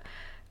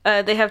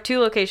 They have 2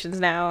 locations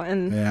now,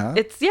 and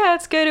it's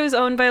good. It was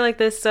owned by like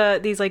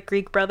these like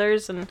Greek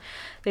brothers, and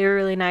they were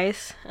really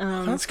nice.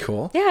 That's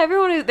cool. Yeah,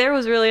 everyone there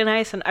was really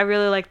nice, and I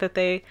really liked that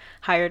they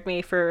hired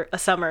me for a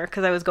summer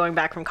because I was going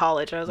back from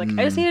college. I was like,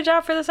 I just need a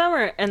job for the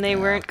summer, and they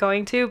weren't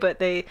going to, but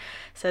they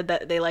said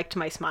that they liked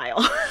my smile.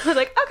 I was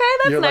like, okay,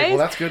 that's You're nice. Like, well,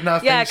 that's good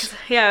enough. Yeah,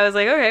 I was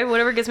like, okay,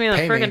 whatever gets me in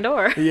the friggin'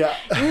 door. Yeah,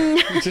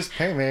 just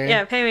pay me.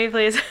 Yeah, pay me,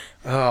 please.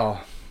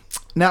 Oh.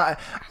 Now,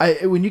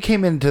 when you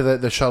came into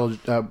the shuttle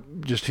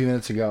just a few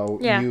minutes ago,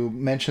 you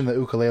mentioned the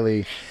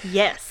ukulele.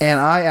 Yes. And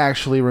I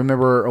actually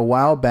remember a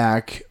while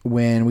back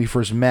when we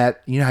first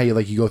met, you know how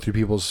you go through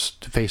people's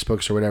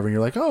Facebooks or whatever, and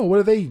you're like, oh, what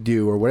do they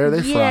do? Or where are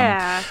they from?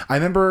 I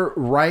remember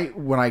right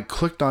when I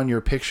clicked on your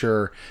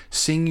picture,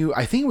 seeing you,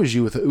 I think it was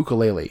you with the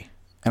ukulele.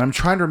 And I'm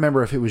trying to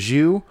remember if it was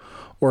you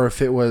or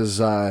if it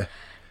was...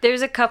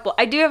 There's a couple.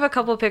 I do have a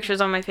couple pictures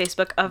on my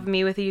Facebook of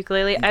me with a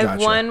ukulele. I have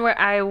one where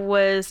I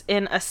was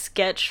in a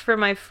sketch for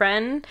my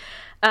friend,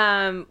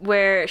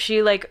 where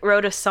she like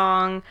wrote a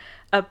song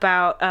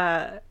about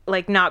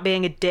like not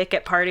being a dick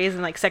at parties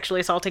and like sexually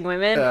assaulting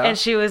women. And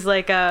she was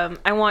like,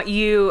 I want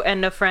you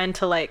and a friend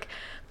to like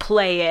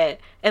play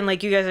it, and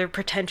like you guys are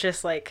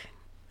pretentious like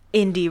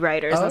indie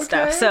writers and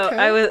stuff. So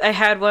I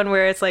had one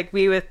where it's like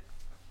me with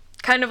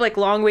kind of like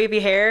long wavy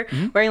hair,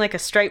 wearing like a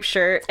striped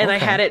shirt, and I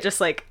had it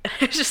just like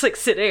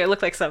sitting. I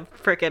looked like some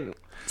freaking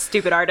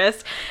stupid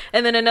artist.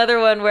 And then another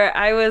one where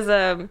I was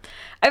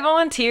I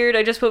volunteered.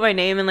 I just put my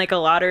name in like a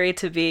lottery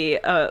to be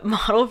a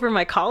model for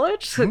my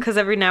college, because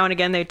every now and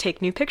again they'd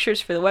take new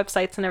pictures for the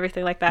websites and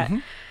everything like that.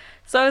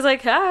 So I was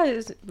like,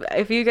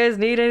 if you guys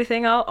need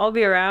anything, I'll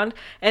be around.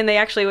 And they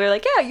actually were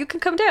like, yeah, you can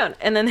come down.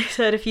 And then they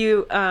said, if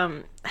you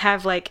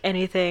have like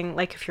anything,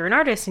 like if you're an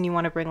artist and you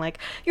want to bring like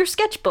your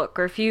sketchbook,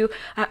 or if you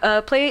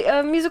play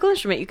a musical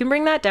instrument, you can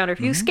bring that down, or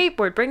if you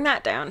skateboard, bring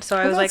that down. So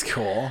I was like,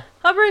 cool.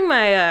 I'll bring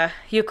my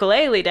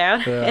ukulele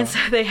down. Yeah. And so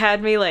they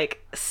had me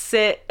like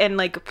sit and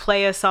like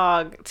play a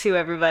song to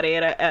everybody,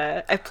 and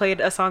I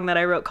played a song that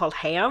I wrote called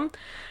Ham.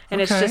 And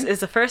it's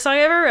the first song I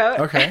ever wrote.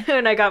 Okay.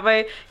 And I got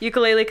my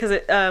ukulele because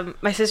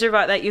my sister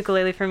bought that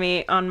ukulele for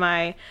me on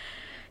my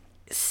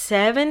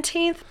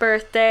 17th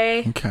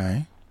birthday.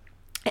 Okay.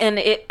 And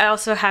it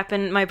also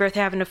my birthday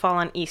happened to fall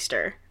on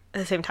Easter at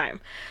the same time.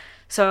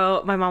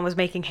 So my mom was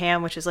making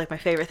ham, which is like my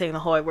favorite thing in the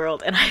whole wide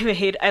world. And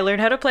I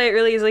learned how to play it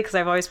really easily because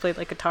I've always played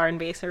like guitar and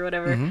bass or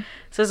whatever. Mm-hmm.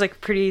 So it was like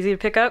pretty easy to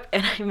pick up.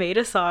 And I made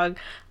a song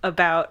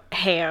about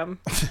ham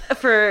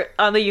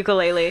on the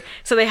ukulele.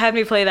 So they had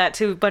me play that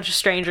to a bunch of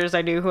strangers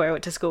I knew who I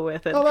went to school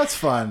with. And that's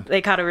fun. They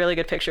caught a really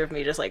good picture of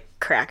me just like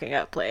cracking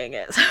up playing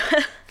it.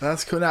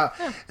 That's cool. Now,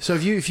 so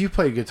if you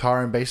play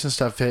guitar and bass and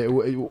stuff, did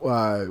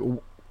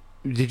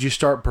you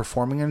start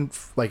performing in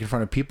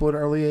front of people at an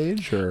early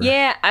age? Or?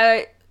 Yeah,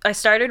 I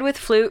started with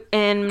flute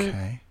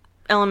in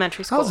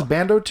elementary school. I was a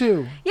bando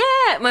too.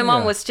 Yeah, my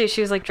mom was too.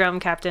 She was like drum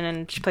captain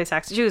and she played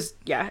sax. She was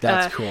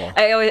That's cool.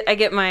 I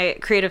get my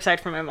creative side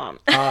from my mom.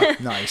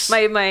 Nice.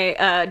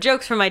 my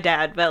jokes from my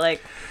dad, but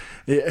like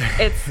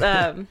it's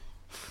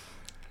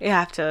you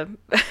have to.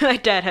 My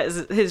dad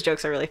his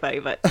jokes are really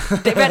funny, but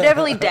they're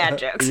definitely dad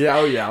jokes.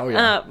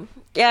 Yeah.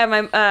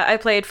 I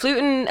played flute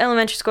in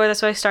elementary school.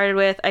 That's what I started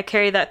with. I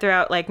carried that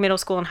throughout like middle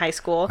school and high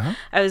school. Uh-huh.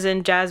 I was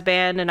in jazz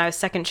band and I was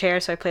second chair,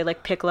 so I played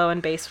like piccolo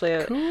and bass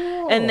flute.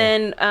 Cool. And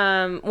then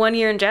 1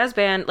 year in jazz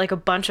band, like a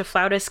bunch of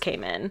flautists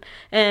came in,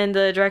 and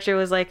the director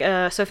was like,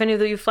 "So if any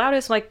of you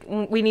flautists, like,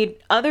 we need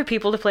other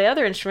people to play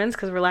other instruments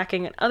because we're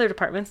lacking in other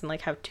departments and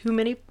like have too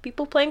many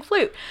people playing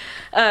flute.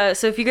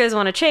 So if you guys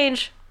want to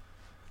change,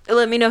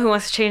 let me know who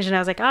wants to change." And I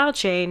was like, I'll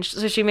change.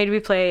 So she made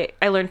me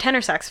I learned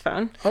tenor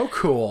saxophone. Oh,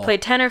 cool.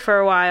 Played tenor for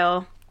a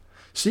while.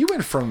 So you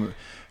went from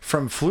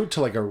flute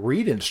to like a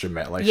reed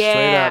instrument, like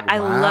straight up. I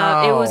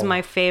loved it. Was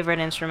my favorite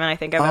instrument I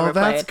think I've ever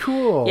played. Oh, that's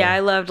cool. Yeah,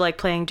 I loved like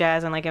playing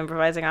jazz and like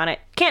improvising on it.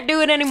 Can't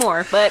do it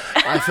anymore, but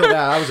I feel that.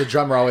 I was a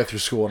drummer all the way through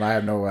school and I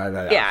have no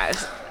idea. Yeah,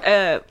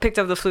 I picked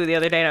up the flute the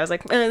other day and I was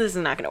like, this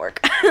is not going to work.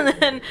 And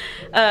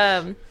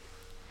then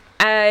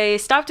I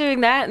stopped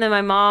doing that, and then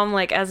my mom,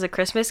 like, as a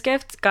Christmas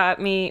gift,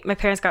 my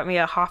parents got me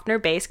a Hofner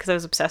bass because I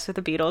was obsessed with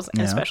the Beatles,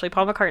 and especially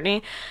Paul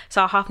McCartney.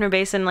 Saw a Hofner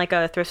bass in, like,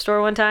 a thrift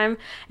store one time,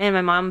 and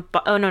my mom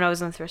it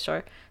was in the thrift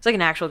store. It's like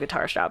an actual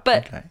guitar shop,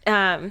 but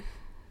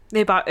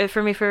they bought it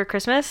for me for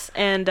Christmas,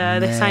 and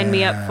they signed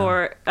me up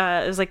for,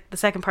 it was like the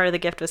second part of the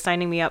gift was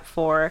signing me up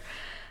for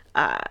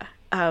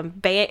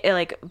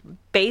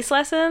bass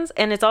lessons,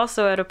 and it's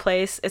also at a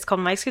place, it's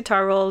called Mike's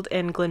Guitar World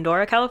in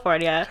Glendora,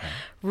 California.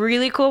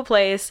 Really cool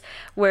place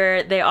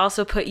where they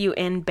also put you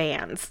in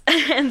bands.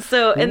 And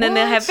then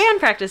they'll have band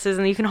practices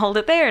and you can hold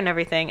it there and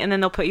everything, and then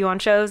they'll put you on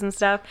shows and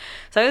stuff.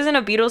 So I was in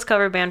a Beatles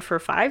cover band for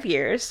 5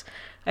 years.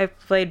 I've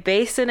played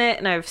bass in it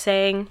and I've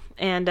sang,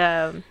 and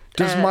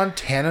does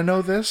Montana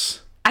know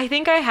this? I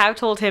think I have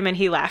told him and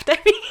he laughed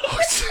at me.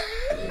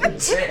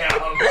 Damn.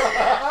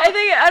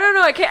 I don't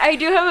know. I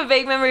do have a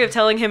vague memory of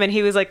telling him, and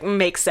he was like,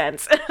 "Makes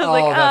sense." I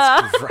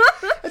was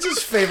that's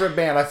his favorite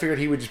band. I figured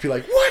he would just be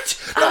like,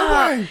 "What? No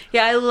way!"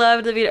 Yeah, I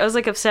loved the Beatles. I was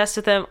like obsessed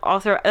with them all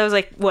through. That was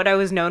like what I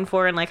was known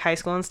for in like high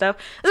school and stuff.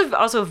 I was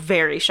also a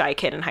very shy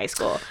kid in high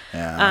school.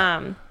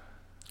 Yeah.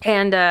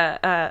 And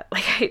a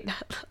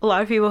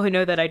lot of people who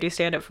know that I do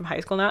stand up from high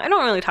school now, I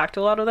don't really talk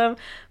to a lot of them,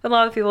 but a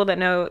lot of people that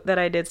know that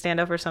I did stand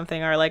up or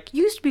something are like,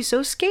 "You used to be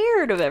so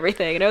scared of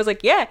everything." And I was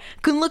like, yeah,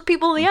 couldn't look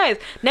people in the eyes.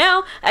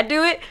 Now I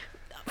do it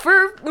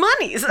for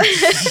monies.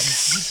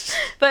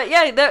 But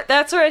yeah,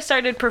 that's where I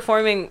started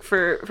performing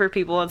for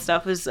people and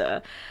stuff, was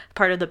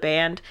part of the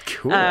band.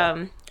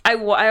 Cool.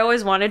 I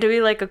always wanted to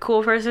be like a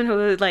cool person who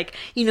would like,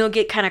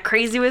 get kind of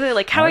crazy with it,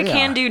 like how I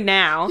can do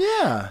now.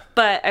 Yeah.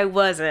 But I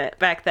wasn't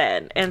back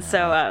then, and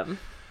so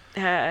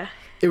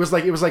it was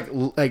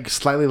like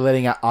slightly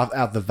letting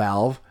out the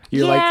valve.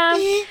 You're like,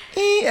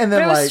 and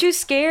then but I was too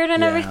scared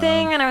and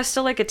everything, and I was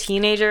still like a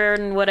teenager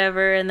and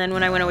whatever. And then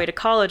when I went away to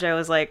college, I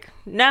was like,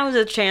 now is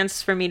a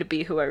chance for me to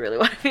be who I really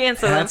want to be. And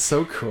so that's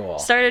so cool.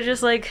 Started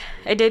just like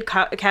I did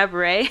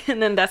cabaret,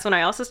 and then that's when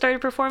I also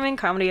started performing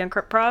comedy and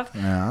improv.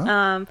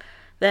 Yeah.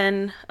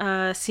 Then,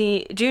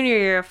 junior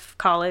year of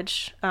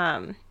college,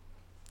 a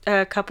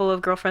couple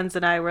of girlfriends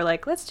and I were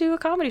like, let's do a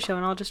comedy show,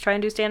 and I'll just try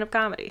and do stand-up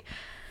comedy.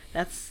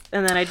 And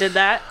then I did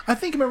that. I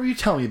think I remember you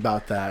telling me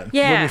about that.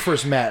 Yeah. When we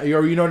first met.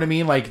 Or you know what I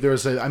mean? Like, I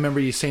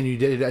remember you saying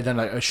you done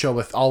a show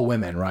with all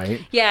women,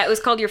 right? Yeah, it was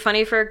called You're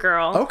Funny for a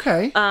Girl.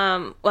 Okay.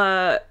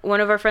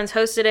 One of our friends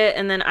hosted it,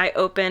 and then I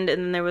opened,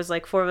 and then there was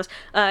like 4 of us.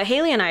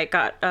 Haley and I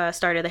got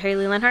started, the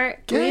Haley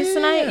Lenhart.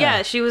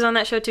 Yeah, she was on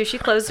that show too. She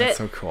closed it. That's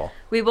so cool.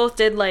 we both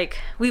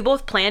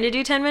planned to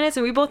do 10 minutes,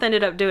 and we both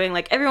ended up doing,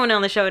 like, everyone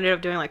on the show ended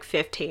up doing, like,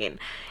 15.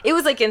 It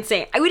was, like,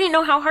 insane. We didn't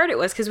know how hard it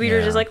was, because we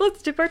were just like,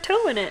 let's dip our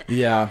toe in it.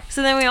 Yeah.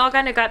 So then we all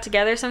kind of got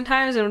together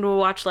sometimes, and we'll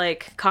watch,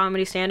 like,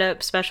 comedy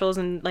stand-up specials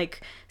and,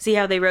 like, see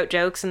how they wrote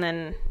jokes, and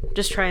then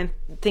just try and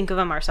think of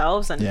them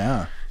ourselves. And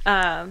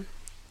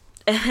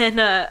and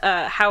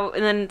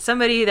then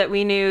somebody that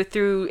we knew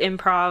through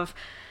improv,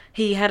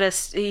 he had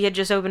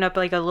just opened up,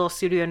 like, a little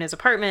studio in his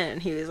apartment,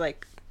 and he was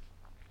like,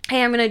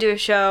 hey, I'm gonna do a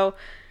show,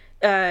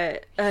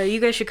 you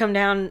guys should come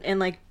down and,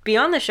 like, be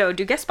on the show,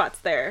 do guest spots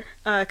there,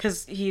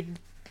 because he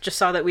just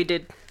saw that we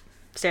did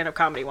stand-up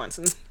comedy once,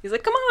 and he's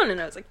like, come on, and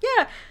I was like,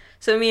 yeah.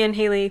 So me and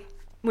Haley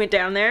went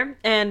down there,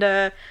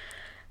 and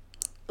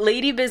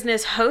Lady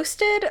Business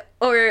hosted,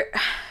 or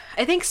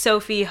I think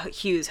Sophie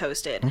Hughes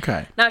hosted.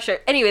 Okay. Not sure.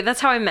 Anyway,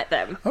 that's how I met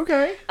them.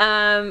 Okay.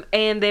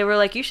 And they were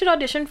like, you should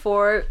audition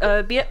for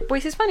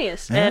Boise's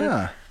Funniest. Yeah.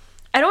 And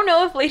I don't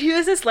know if Lady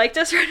Business liked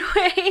us right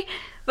away,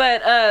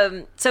 but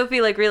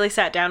Sophie, like, really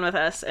sat down with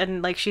us,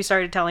 and, like, she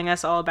started telling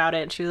us all about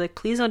it, and she was like,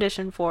 please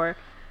audition for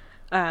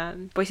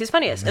Boise's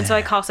Funniest. And so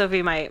I call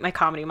Sophie my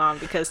comedy mom,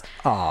 because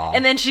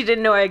and then she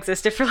didn't know I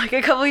existed for, like,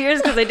 a couple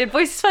years, because I did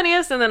Boise's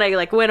Funniest, and then I,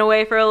 like, went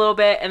away for a little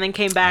bit and then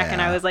came back,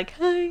 and I was like,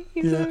 hi.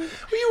 Well,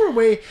 you were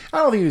away, I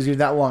don't think it was even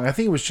that long. I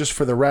think it was just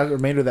for the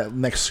remainder of that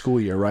next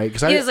school year, right?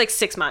 Because it was like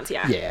 6 months.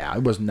 Yeah,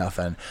 it was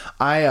nothing.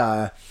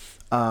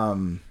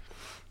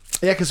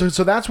 Because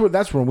so that's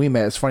when we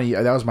met. It's funny,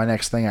 that was my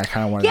next thing I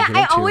kind of wanted to get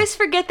into. I always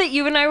forget that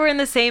you and I were in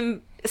the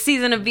same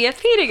season of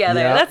BFP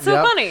together. That's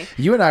so funny.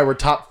 You and I were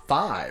top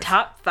 5.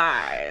 Top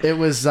 5. It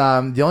was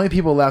the only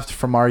people left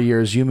from our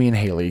years, you, me, and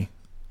Haley.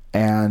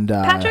 And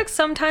Patrick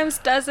sometimes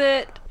does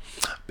it.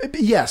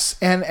 Yes,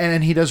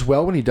 and he does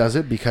well when he does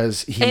it,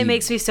 because it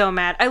makes me so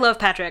mad. I love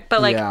Patrick,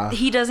 but, like,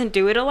 he doesn't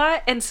do it a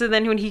lot, and so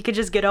then when he could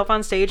just get up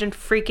on stage and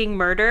freaking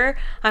murder,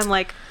 I'm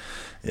like,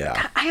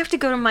 yeah, I have to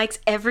go to Mike's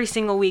every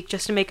single week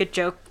just to make a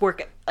joke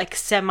work, like,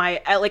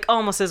 like,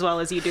 almost as well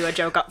as you do a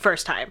joke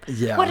first time.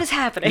 Yeah. What is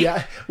happening?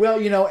 Yeah.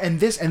 Well, and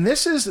this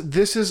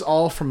is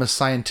all from a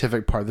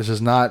scientific part. This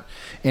is not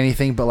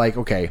anything but, like,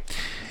 okay,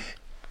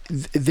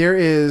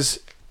 there's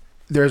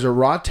a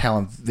raw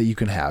talent that you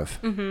can have.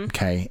 Mm-hmm.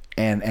 Okay.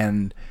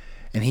 And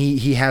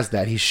he has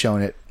that. He's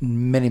shown it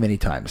many, many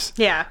times.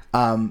 Yeah.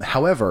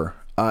 However,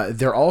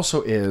 there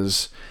also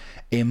is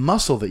a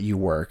muscle that you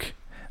work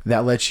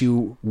that lets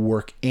you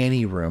work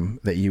any room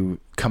that you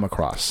come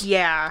across.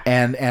 Yeah.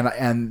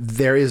 And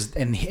there is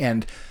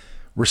and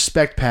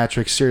respect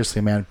Patrick, seriously,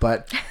 man,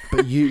 but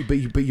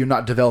you're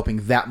not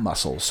developing that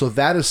muscle. So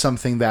that is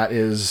something that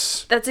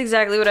is. That's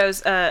exactly what I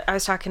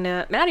was talking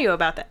to Matteo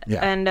about that.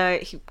 Yeah. And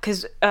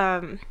because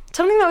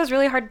something that was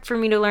really hard for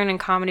me to learn in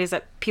comedy is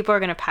that people are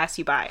going to pass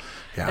you by.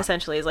 Yeah.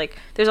 Essentially, is like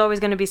there's always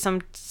going to be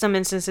some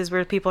instances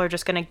where people are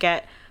just going to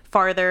get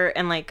farther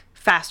and, like,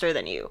 faster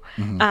than you,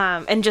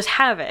 and just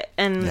have it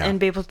and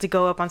be able to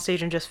go up on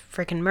stage and just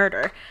freaking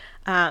murder.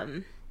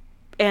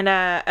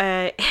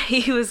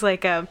 He was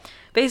like,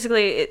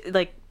 basically,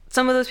 like,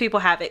 some of those people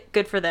have it,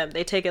 good for them.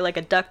 They take it like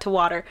a duck to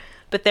water,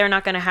 but they're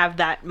not going to have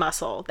that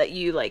muscle that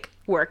you, like,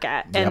 work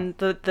at, and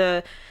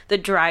the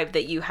drive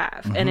that you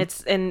have. And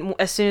as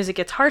soon as it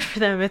gets hard for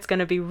them, it's going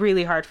to be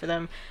really hard for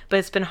them, but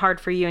it's been hard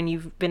for you, and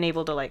you've been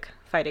able to, like,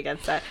 fight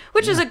against that,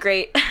 which is a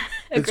great thing.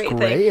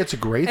 It's a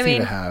great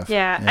thing to have.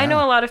 Yeah. I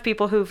know a lot of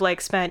people who've, like,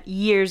 spent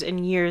years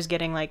and years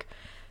getting, like,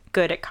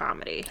 good at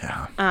comedy.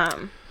 Yeah.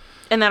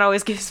 And that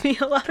always gives me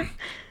a lot of.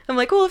 I'm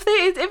like, well, if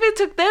it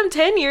took them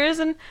 10 years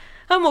and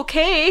I'm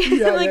okay,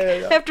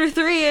 after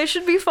 3, I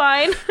should be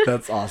fine.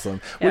 That's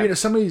awesome. Well,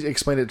 somebody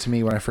explained it to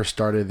me when I first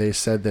started. They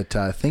said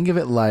that think of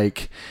it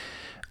like.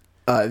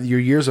 Your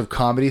years of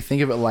comedy,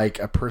 think of it like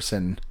a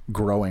person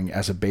growing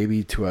as a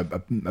baby to a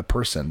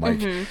person. Like,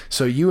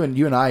 so you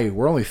and I,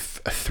 we're only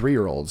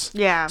 3-year-olds.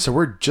 Yeah. So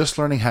we're just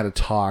learning how to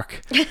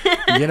talk. You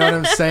know what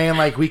I'm saying?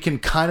 Like, we can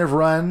kind of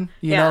run,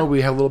 you know,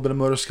 we have a little bit of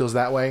motor skills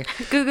that way.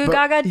 Goo goo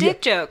gaga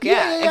dick joke.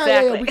 Yeah,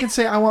 exactly. Yeah. We can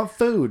say, I want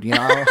food,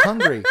 I'm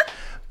hungry.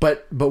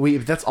 But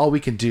that's all we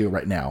can do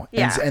right now.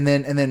 Yeah. And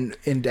then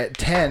at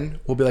 10,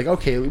 we'll be like,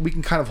 okay, we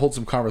can kind of hold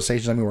some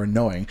conversations. I mean, we're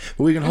annoying,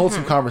 but we can hold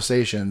some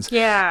conversations.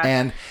 Yeah.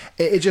 And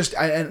it just,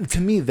 and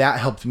to me, that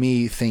helped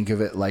me think of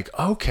it like,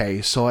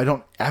 okay,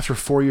 so after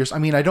 4 years, I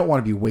mean, I don't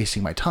want to be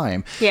wasting my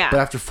time. Yeah.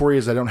 But after 4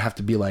 years, I don't have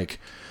to be like,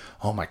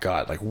 oh my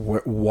God, like,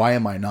 why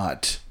am I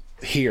not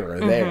here or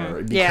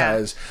there?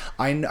 Because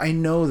I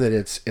know that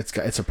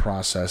it's a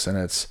process, and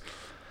it's,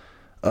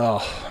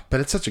 but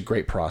it's such a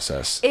great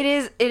process. It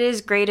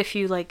is great if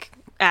you, like,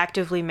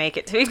 actively make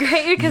it to be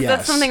great, because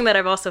that's something that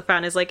I've also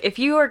found is, like, if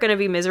you are going to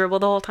be miserable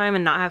the whole time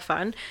and not have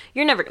fun,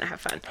 you're never going to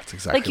have fun. That's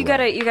exactly like,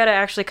 you gotta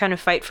actually kind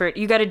of fight for it.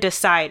 You gotta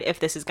decide if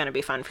this is going to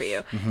be fun for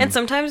you. And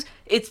sometimes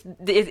it's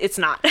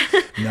not.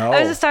 No.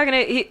 I was just talking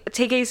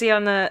to Casey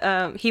on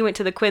the he went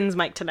to the Quinn's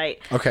mic tonight.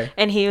 Okay.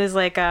 And he was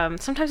like,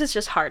 sometimes it's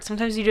just hard.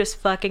 Sometimes you just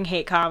fucking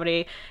hate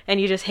comedy, and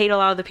you just hate a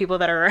lot of the people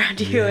that are around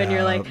you, and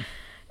you're like,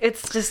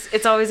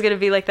 it's always going to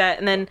be like that.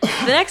 And then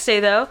the next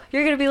day, though,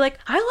 you're going to be like,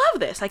 I love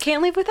this. I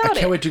can't live without it. I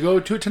can't wait to go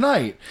to it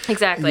tonight.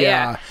 Exactly,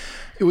 yeah.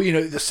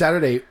 The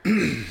Saturday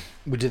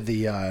we did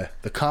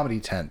the comedy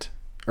tent.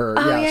 Or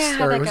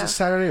was it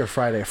Saturday or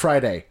Friday?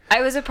 Friday.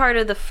 I was a part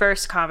of the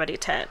first comedy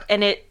tent,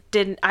 and it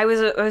didn't. I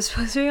was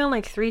supposed to be on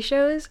like 3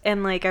 shows,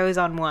 and like I was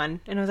on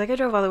 1, and I was like, I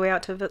drove all the way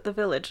out to the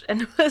village,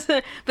 and it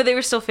wasn't. But they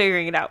were still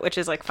figuring it out, which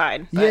is like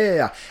fine. But.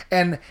 Yeah,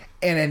 and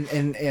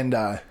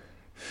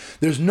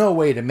there's no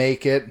way to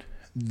make it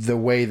the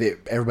way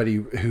that everybody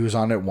who's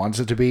on it wants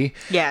it to be.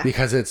 Yeah.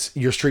 Because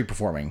you're street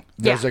performing.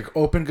 There's like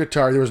open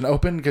guitar. There was an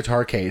open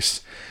guitar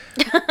case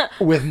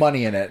with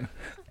money in it.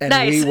 And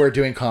nice. We were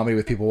doing comedy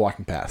with people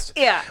walking past.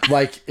 Yeah.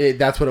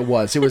 That's what it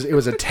was. It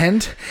was a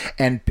tent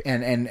and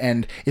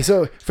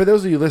so for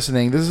those of you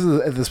listening, this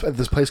is at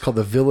this place called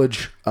the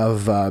Village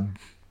of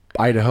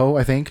Idaho,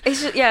 I think.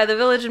 The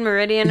Village in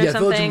Meridian or something. Yeah,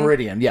 Village in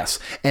Meridian, yes.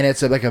 And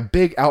it's like a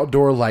big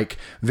outdoor, like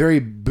very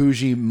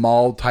bougie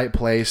mall type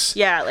place.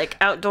 Yeah, like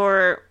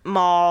outdoor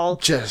mall.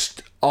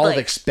 Just all the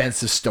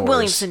expensive stores.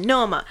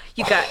 Williams-Sonoma.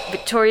 You got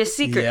Victoria's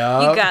Secret.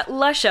 Yep. You got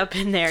Lush up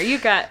in there. You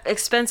got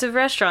expensive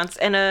restaurants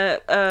and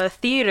a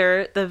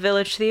theater, the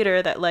Village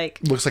Theater that like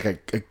looks like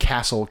a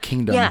castle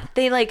kingdom. Yeah,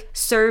 they like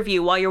serve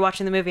you while you're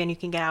watching the movie and you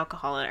can get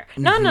alcohol in there.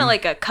 Not in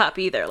like a cup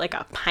either, like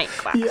a pint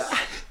glass. Yeah,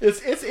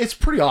 it's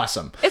pretty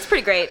awesome. It's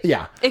pretty great.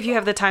 Yeah, if you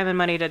have the time and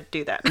money to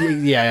do that.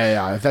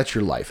 Yeah. If that's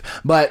your life,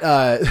 but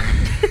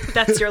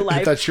that's your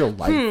life. That's your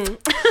life.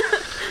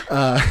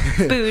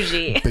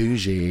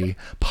 Bougie,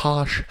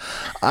 posh. So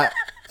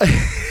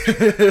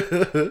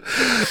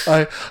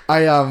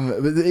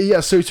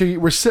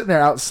we're sitting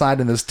there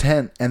outside in this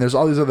tent, and there's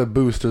all these other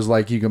booths. There's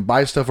like you can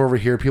buy stuff over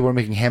here. People are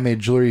making handmade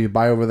jewelry you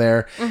buy over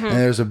there, and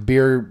there's a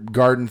beer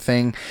garden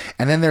thing,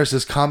 and then there's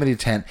this comedy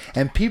tent,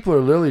 and people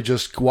are literally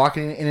just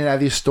walking in and out of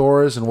these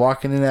stores and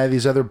walking in and out of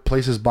these other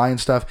places buying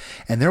stuff,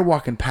 and they're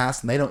walking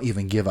past and they don't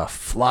even give a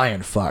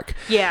flying fuck.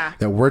 Yeah,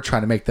 that we're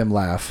trying to make them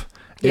laugh.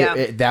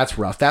 Yeah, that's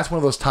rough. That's one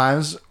of those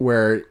times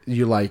where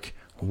you're like,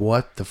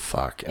 what the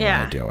fuck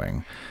am I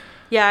doing?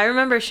 Yeah, I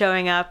remember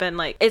showing up and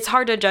like it's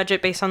hard to judge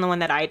it based on the one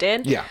that I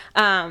did. Yeah.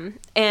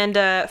 And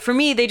for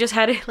me, they just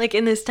had it like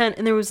in this tent,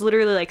 and there was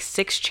literally like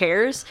 6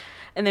 chairs,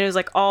 and there was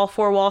like all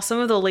 4 walls. Some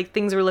of the like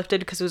things were lifted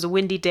because it was a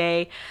windy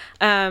day.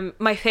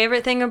 My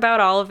favorite thing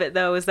about all of it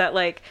though is that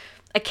like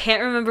I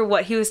can't remember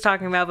what he was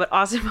talking about, but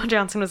Austin Bo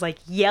Johnson was like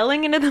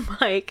yelling into the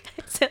mic.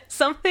 It said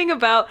something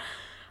about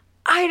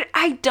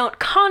I don't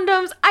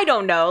condoms. I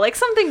don't know, like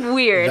something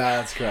weird.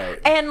 That's great.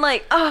 And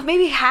like,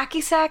 maybe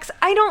hacky sacks.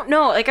 I don't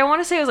know. Like I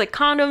want to say it was like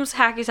condoms,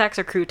 hacky sacks,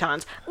 or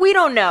croutons. We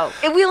don't know.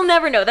 We'll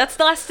never know. That's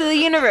the last of the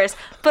universe.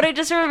 But I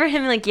just remember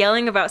him like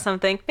yelling about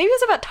something. Maybe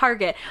it was about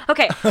Target.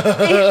 Okay,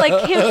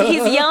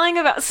 he's yelling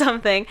about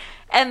something,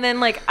 and then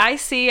like I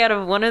see out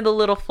of one of the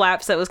little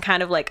flaps that was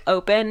kind of like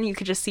open, you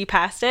could just see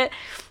past it,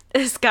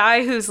 this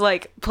guy who's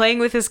like playing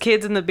with his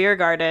kids in the beer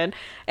garden,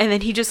 and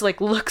then he just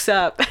like looks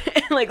up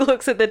and like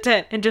looks at the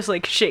tent and just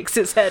like shakes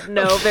his head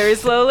no very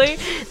slowly.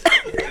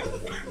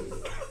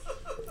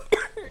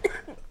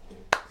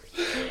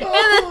 And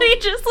then he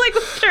just like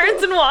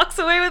turns and walks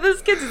away with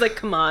his kids. He's like,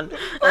 come on.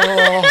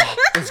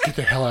 Let's get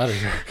the hell out of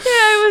here.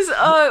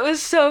 Yeah, it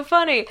was so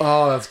funny.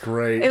 Oh, that's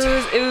great. It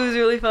was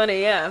really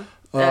funny, yeah.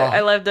 I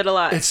loved it a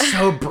lot. It's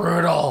so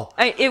brutal.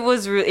 It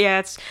was really,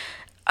 yeah,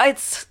 I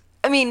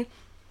mean,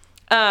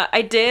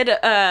 I did,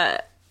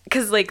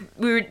 cause like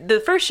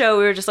the first show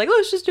we were just like,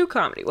 let's just do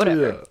comedy,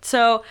 whatever. Yeah.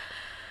 So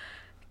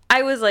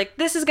I was like,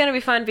 this is going to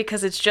be fun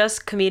because it's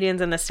just comedians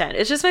in this tent.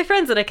 It's just my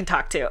friends that I can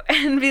talk to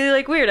and be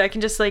like weird. I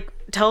can just like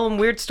tell them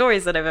weird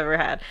stories that I've ever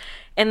had.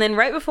 And then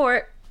right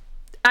before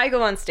I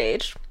go on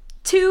stage,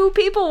 2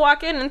 people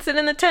walk in and sit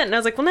in the tent, and I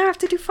was like, well, now I have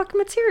to do fucking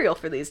material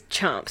for these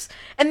chumps,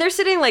 and they're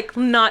sitting like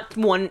not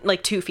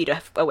 2 feet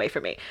away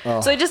from me.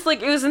 So I just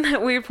like, it was in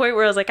that weird point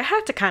where I was like, I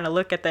have to kind of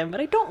look at them, but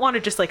I don't want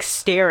to just like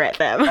stare at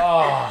them.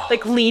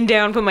 Like lean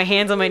down, put my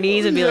hands on my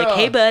knees and be like,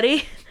 hey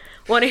buddy,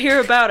 want to hear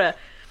about a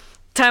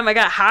time I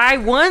got high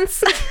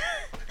once?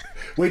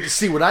 Wait to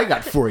see what I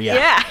got for you.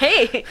 Yeah,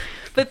 hey.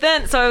 But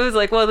then, so I was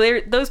like, well,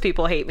 those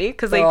people hate me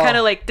because they kind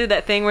of like did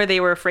that thing where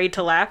they were afraid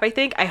to laugh, I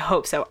think. I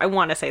hope so. I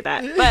want to say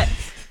that. But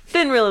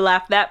didn't really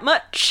laugh that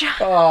much.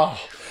 Oh,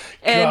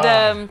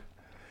 God.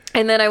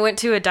 And then I went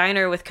to a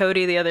diner with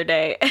Cody the other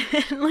day,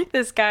 and like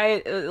this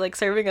guy like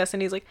serving us,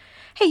 and he's like,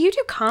 hey, you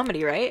do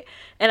comedy, right?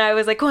 And I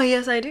was like, well,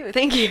 yes, I do.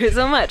 Thank you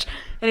so much.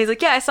 And he's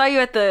like, yeah, I saw you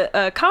at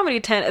the comedy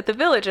tent at the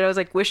Village. And I was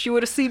like, wish you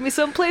would have seen me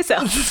someplace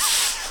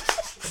else.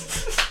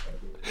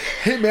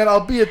 Hey man,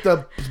 I'll be at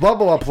the blah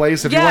blah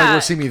place if you want to go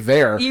see me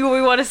there.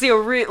 We want to see do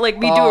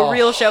a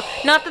real show.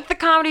 Not that the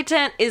comedy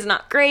tent is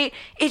not great.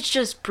 It's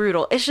just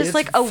brutal. It's just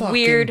like a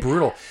weird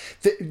brutal.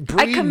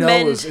 Brie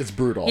knows it's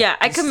brutal. Yeah,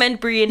 I commend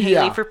Brie and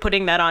Haley for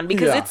putting that on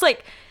because it's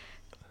like,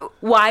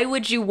 why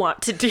would you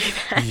want to do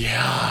that?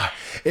 Yeah.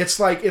 It's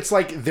like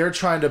they're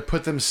trying to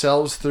put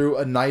themselves through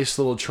a nice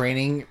little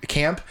training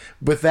camp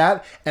with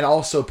that, and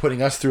also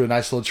putting us through a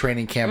nice little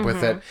training camp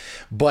with it.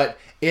 But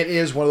it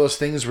is one of those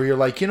things where you're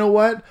like, you know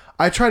what?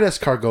 I tried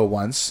escargot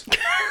once.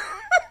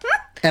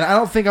 And I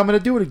don't think I'm going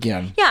to do it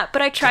again. Yeah,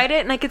 but I tried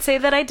it and I could say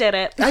that I did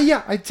it.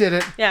 Yeah, I did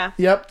it. Yeah.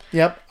 Yep.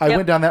 I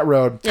went down that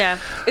road. Yeah.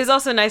 It was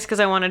also nice because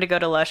I wanted to go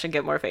to Lush and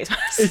get more face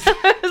masks.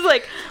 I was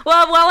like,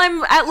 well, while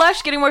I'm at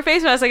Lush getting more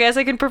face masks, I guess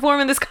I can perform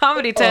in this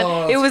comedy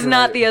tent. It was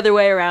not the other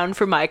way around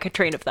for my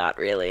train of thought,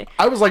 really.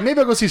 I was like, maybe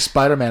I'll go see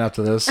Spider-Man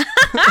after this.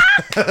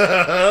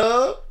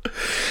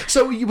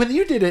 So when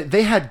you did it,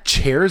 they had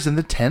chairs in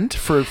the tent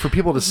for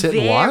people to sit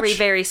and watch? Very,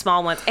 very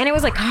small ones. And it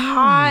was like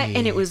hot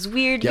and it was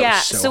weird. Yeah.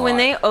 So when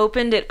they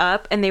opened it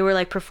up and they were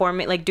like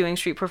performing, like doing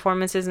street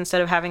performances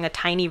instead of having a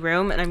tiny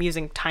room, and I'm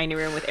using tiny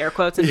room with air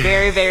quotes and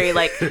very, very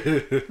like,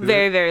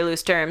 very, very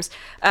loose terms.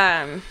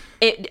 I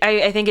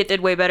think it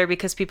did way better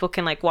because people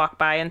can like walk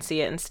by and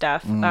see it and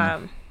stuff.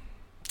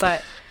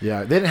 But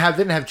yeah, they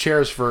didn't have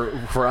chairs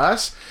for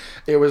us.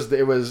 It was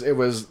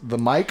the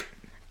mic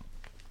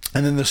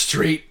and then the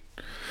street.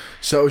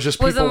 So it was just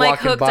people walking by. Was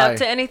the mic hooked up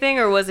to anything,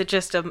 or was it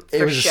just a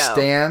a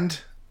stand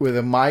with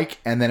a mic,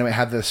 and then it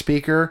had the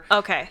speaker.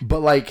 Okay.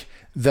 But like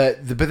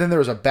but then there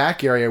was a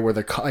back area where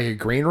like a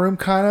green room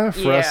kind of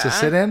for us to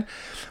sit in,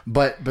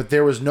 but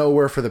there was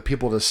nowhere for the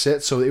people to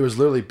sit. So it was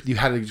literally you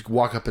had to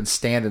walk up and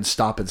stand and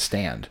stop and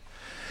stand.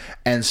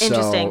 And so,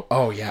 interesting.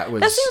 Oh yeah, it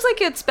was. That seems like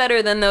it's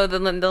better than the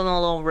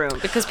little room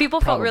because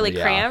people felt really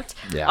cramped.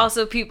 Yeah.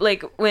 Also, people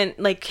like when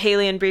like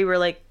Haley and Bree were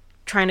like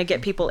trying to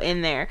get people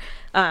in there.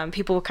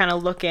 People would kind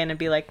of look in and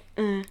be like,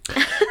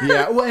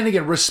 Yeah, well, and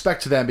again,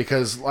 respect to them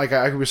because, like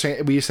I was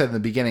saying, we said in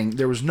the beginning,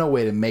 there was no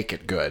way to make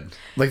it good.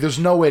 Like, there's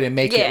no way to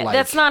make it like.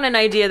 That's not an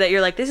idea that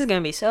you're like, this is gonna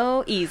be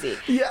so easy.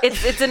 Yeah.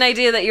 It's an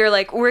idea that you're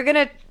like,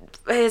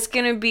 it's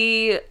gonna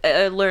be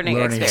a learning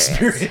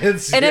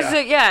experience. And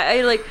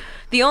I like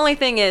the only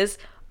thing is.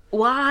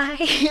 Why?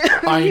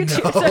 I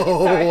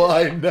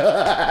know.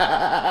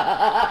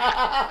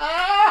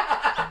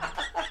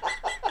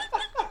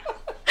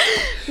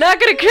 Not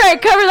gonna try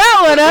and cover that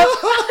one up.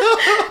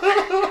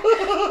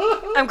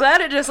 I'm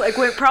glad it just like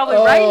went probably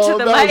right into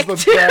the mic.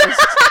 Was the best.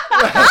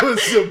 That was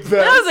the best.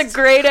 That was a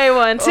grade A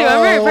one too.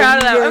 I'm very proud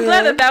of that. Man. I'm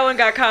glad that one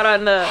got caught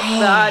on the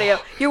audio.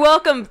 You're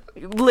welcome,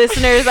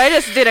 listeners. I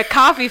just did a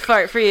coffee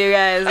fart for you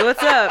guys.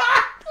 What's up?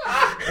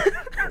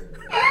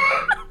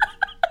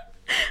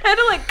 I had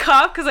to like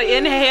cough because I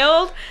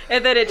inhaled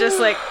and then it just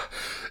like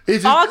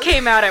all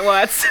came out at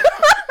once.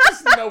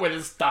 There's no way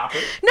to stop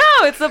it. No,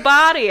 it's the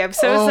body. I'm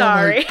so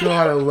sorry. Oh my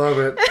god, I love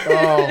it.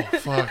 Oh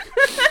fuck.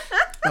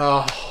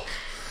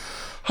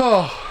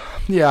 Oh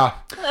yeah.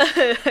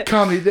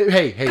 Comedy.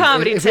 Hey.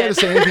 Comedy if you had to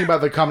say anything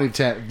about the comedy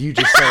tent, you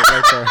just said it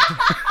right there.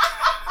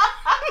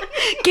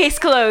 Case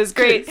closed.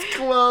 Great. Case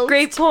closed.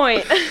 Great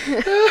point.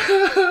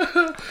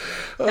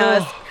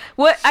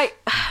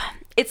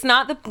 It's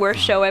not the worst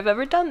show I've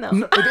ever done, though.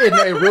 No,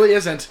 it really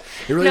isn't.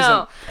 It really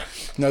isn't.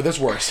 No, there's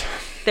worse.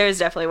 There's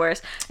definitely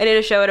worse. I did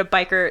a show at a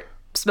biker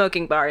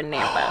smoking bar in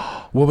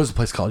Nampa. What was the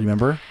place called? You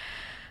remember?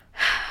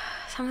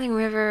 Something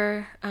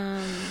River,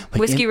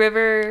 Whiskey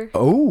River.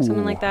 Oh,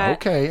 something like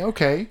that.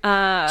 Okay.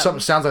 Something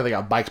sounds like they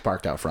got bikes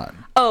parked out front.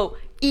 Oh,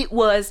 it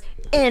was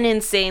an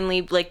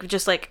insanely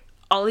just like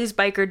all these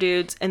biker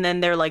dudes, and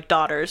then their like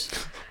daughters.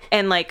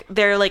 And, like,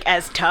 they're, like,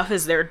 as tough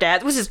as their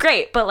dad, which is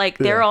great. But, like,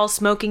 they're all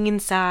smoking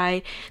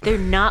inside. They're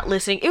not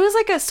listening. It was,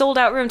 like, a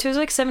sold-out room, too. It was,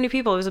 like, 70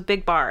 people. It was a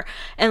big bar.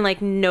 And,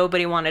 like,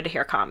 nobody wanted to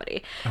hear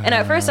comedy. And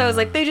at first I was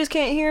like, they just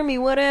can't hear me,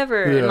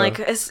 whatever. Yeah. And, like,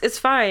 it's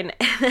fine.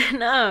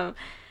 And then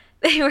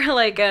they were,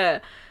 like,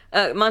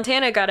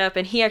 Montana got up,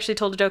 and he actually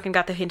told a joke and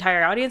got the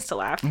entire audience to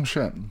laugh. Oh,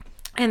 shit.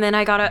 And then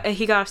he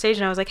got off stage,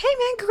 and I was like, hey,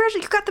 man,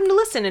 congratulations, you got them to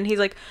listen. And he's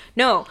like,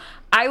 no,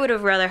 I would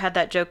have rather had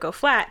that joke go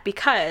flat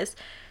because...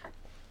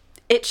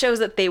 it shows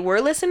that they were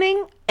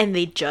listening and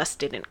they just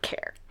didn't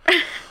care.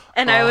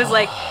 And I was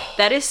like,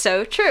 that is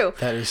so true.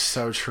 That is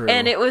so true.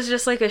 And it was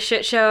just like a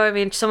shit show. I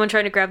mean, someone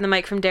tried to grab the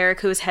mic from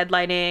Derek, who was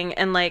headlining,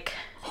 and like,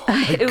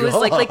 was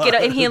like, get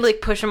up, and he had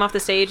like push him off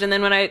the stage. And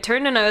then when I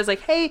turned and I was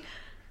like, hey,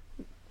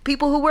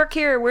 people who work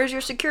here, where's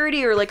your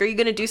security? Or like, are you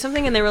going to do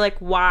something? And they were like,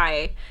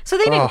 why? So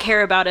they didn't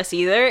care about us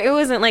either. It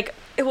wasn't like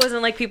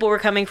people were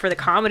coming for the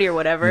comedy or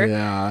whatever.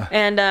 Yeah.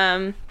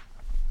 And,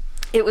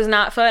 it was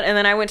not fun. And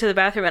then I went to the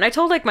bathroom and I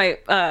told like my,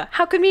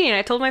 how convenient,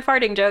 I told my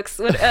farting jokes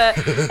on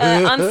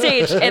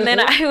stage. And then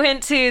I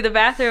went to the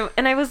bathroom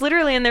and I was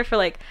literally in there for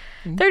like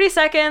 30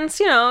 seconds,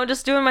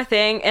 just doing my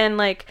thing. And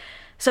like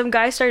some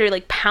guys started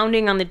like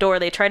pounding on the door.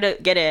 They tried to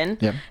get in,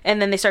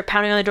 and then they started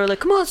pounding on the door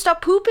like, come on,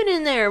 stop pooping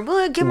in there.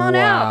 Well, come on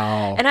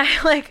out. And I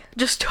like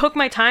just took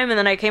my time, and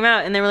then I came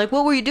out, and they were like,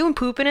 what were you doing,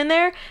 pooping in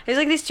there? It's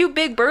like these two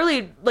big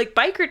burly like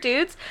biker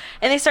dudes,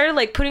 and they started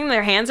like putting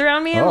their hands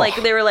around me, and like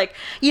they were like,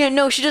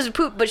 no, she doesn't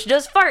poop, but she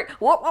does fart.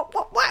 What?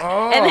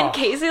 And then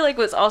Casey like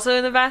was also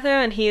in the bathroom,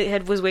 and he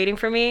was waiting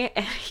for me,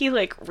 and he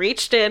like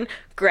reached in,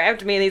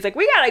 grabbed me, and he's like,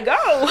 we gotta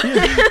go.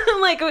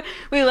 Like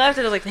we left,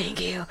 and I was like,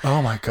 thank you.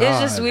 Oh my god, it's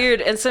just weird.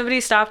 And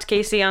somebody stopped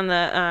Casey on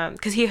the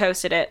because he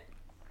hosted it.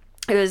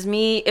 It was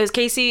me, it was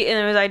Casey,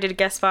 and I did a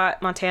guest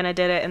spot. Montana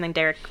did it, and then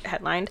Derek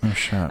headlined. Oh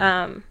shit.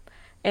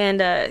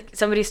 And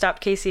somebody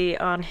stopped Casey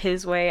on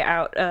his way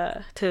out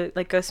to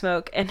like go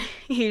smoke, and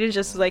he was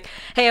just like,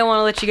 "Hey, I want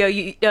to let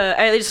you go.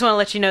 I just want to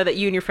let you know that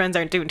you and your friends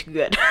aren't doing too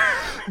good."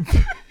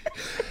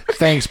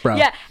 Thanks, bro.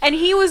 Yeah, and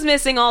he was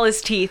missing all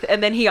his teeth,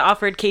 and then he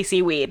offered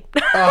Casey weed.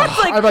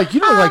 I'm like, you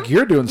don't like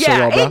you're doing so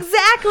well, bro.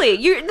 Exactly.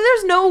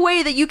 There's no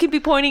way that you can be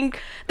pointing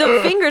the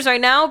fingers right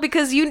now,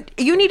 because you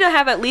need to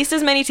have at least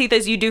as many teeth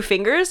as you do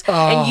fingers,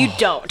 and you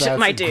don't,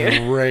 my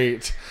dude.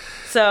 Great.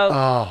 So,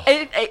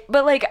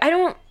 but like, I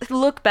don't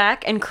look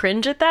back and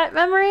cringe at that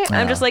memory.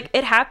 I'm just like,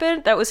 it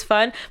happened. That was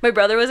fun. My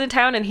brother was in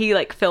town, and he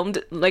like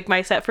filmed like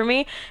my set for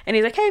me, and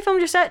he's like, "Hey, I filmed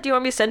your set. Do you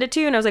want me to send it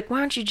to you?" And I was like, "Why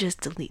don't you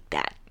just delete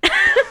that?"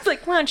 It's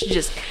like, why don't you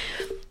just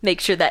make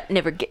sure that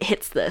never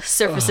hits the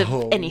surface of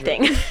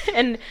anything?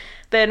 And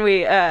then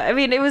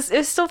it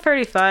was still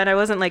pretty fun. I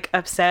wasn't like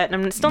upset,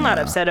 and I'm still not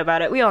upset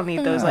about it. We all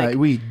need those like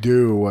we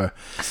do.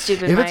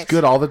 Stupid. If mics. It's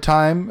good all the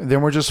time,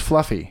 then we're just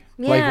fluffy.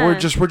 Yeah. Like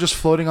we're just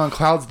floating on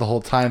clouds the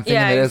whole time, thinking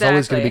that it's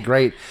always going to be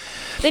great.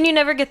 Then you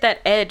never get that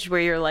edge where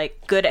you're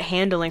like good at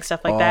handling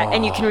stuff like that,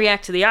 and you can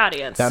react to the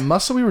audience. That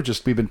muscle we've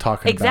been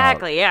talking about.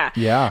 Exactly, yeah.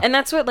 Yeah. And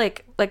that's what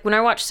like when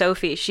I watch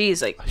Sophie,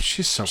 she's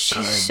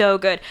so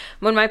good.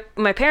 When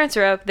my parents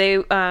were up,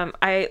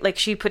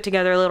 she put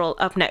together a little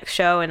Up Next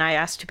show, and I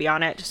asked to be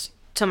on it just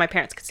so my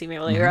parents could see me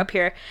while they were up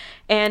here.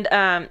 And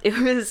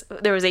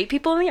there was 8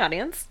 people in the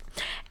audience.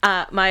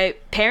 My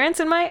parents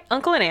and my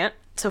uncle and aunt.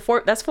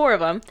 So that's 4 of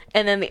them,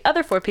 and then the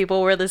other 4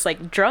 people were this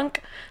like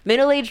drunk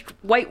middle-aged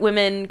white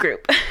women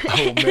group.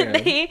 Oh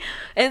man!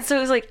 and so it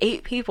was like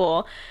 8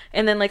 people,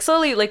 and then like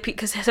slowly, like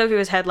because Sophie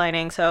was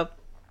headlining, so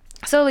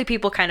slowly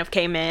people kind of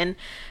came in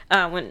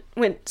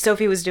when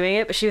Sophie was doing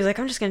it, but she was like,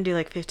 "I'm just gonna do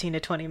like 15 to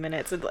 20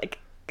 minutes," and like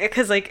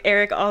because like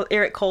Eric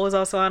Cole was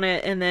also on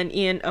it, and then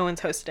Ian Owens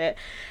hosted it,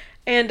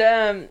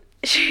 and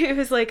she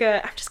was like,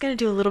 "I'm just gonna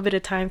do a little bit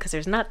of time because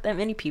there's not that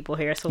many people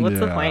here, so what's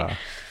the point?"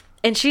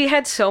 And she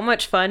had so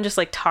much fun just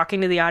like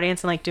talking to the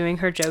audience and like doing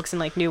her jokes in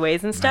like new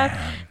ways and stuff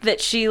that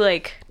she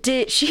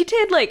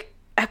did like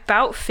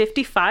about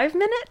 55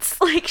 minutes.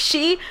 Like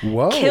she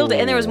killed it.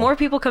 And there was more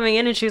people coming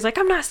in, and she was like,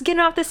 "I'm not getting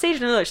off this stage,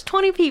 and there's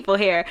 20 people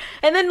here."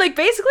 And then like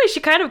basically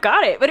she kind of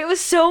got it, but it was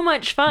so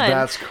much fun.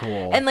 That's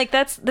cool. And like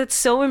that's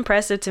so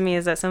impressive to me,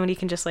 is that somebody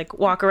can just like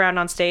walk around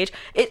on stage.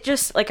 It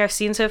just like, I've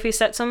seen Sophie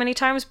set so many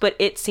times, but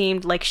it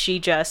seemed like she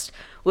just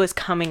was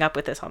coming up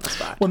with this on the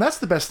spot. Well, that's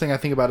the best thing I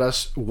think about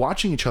us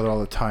watching each other all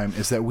the time,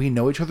 is that we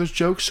know each other's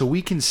jokes, so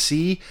we can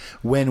see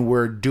when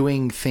we're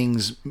doing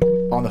things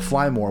on the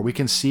fly more. We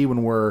can see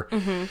when we're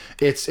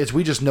it's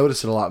we just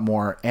notice it a lot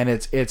more, and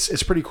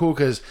it's pretty cool,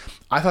 because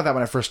I thought that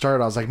when I first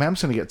started, I was like, man, I'm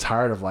just gonna get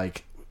tired of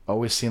like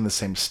always seeing the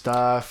same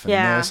stuff and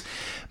this.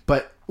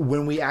 But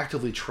when we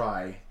actively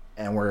try,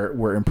 and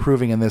we're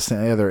improving in this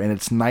and the other, and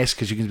it's nice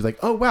because you can be like,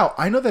 "Oh wow,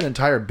 I know that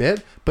entire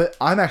bit, but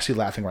I'm actually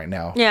laughing right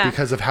now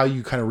because of how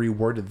you kind of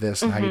reworded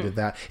this and how you did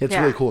that." It's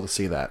really cool to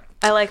see that.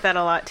 I like that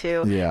a lot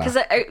too. Yeah. Because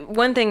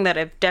one thing that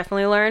I've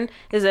definitely learned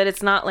is that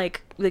it's not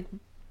like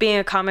being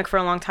a comic for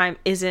a long time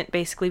isn't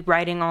basically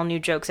writing all new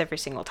jokes every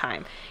single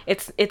time.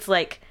 It's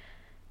like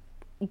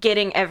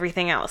getting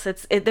everything else.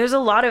 There's a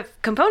lot of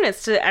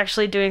components to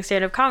actually doing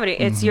stand-up comedy.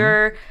 It's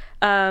your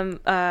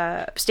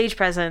stage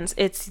presence,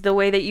 it's the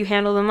way that you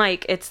handle the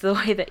mic, it's the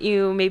way that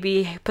you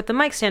maybe put the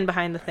mic stand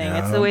behind the thing,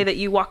 it's the way that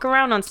you walk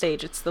around on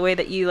stage, it's the way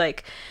that you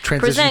like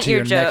present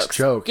your jokes. Next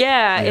joke.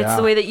 It's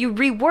the way that you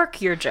rework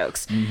your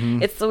jokes,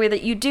 it's the way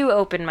that you do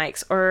open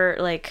mics, or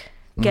like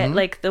get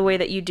like the way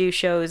that you do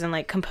shows and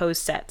like compose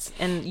sets,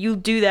 and you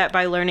do that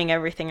by learning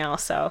everything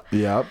else. So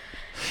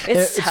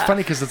it's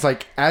funny because it's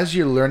like, as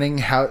you're learning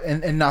how,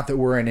 and not that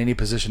we're in any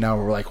position now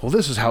where we're like, well,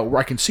 this is how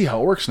I can see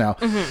how it works now,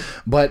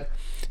 but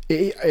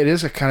it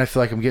is, I kind of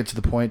feel like I'm getting to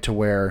the point to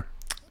where,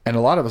 and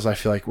a lot of us, I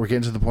feel like we're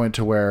getting to the point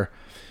to where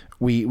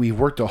we've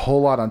worked a whole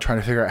lot on trying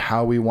to figure out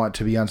how we want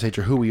to be on stage,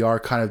 or who we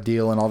are kind of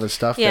deal, and all this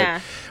stuff.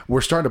 That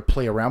we're starting to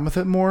play around with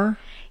it more.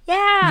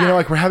 Yeah. You know,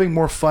 like we're having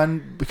more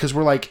fun because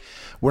we're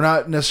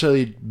not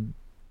necessarily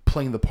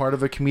playing the part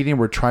of a comedian,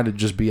 we're trying to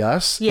just be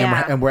us.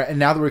 And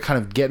now that we're kind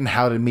of getting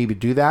how to maybe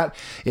do that,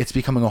 it's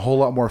becoming a whole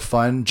lot more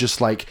fun,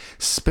 just like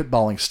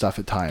spitballing stuff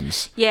at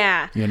times.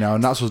 Yeah. You know,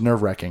 not so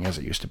nerve-wracking as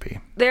it used to be.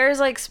 There's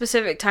like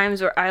specific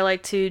times where I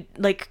like to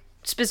like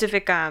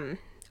specific open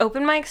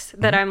mics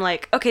that I'm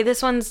like, okay,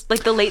 this one's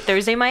like the late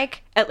Thursday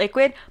mic at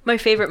Liquid, my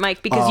favorite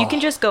mic, because you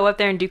can just go up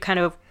there and do kind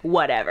of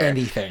whatever.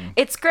 Anything.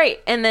 It's great.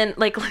 And then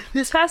like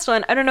this past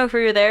one, I don't know if you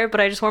were there, but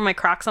I just wore my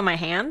Crocs on my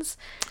hands.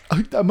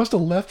 I must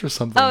have left or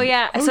something. Oh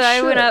yeah. So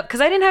I went up because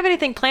I didn't have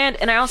anything planned,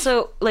 and I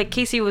also like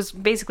Casey was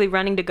basically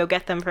running to go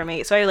get them for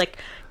me. So I like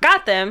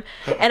got them,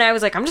 and I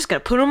was like, I'm just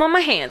gonna put them on my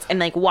hands, and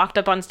like walked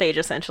up on stage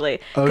essentially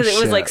because it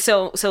was like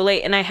so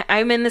late, and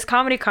I'm in this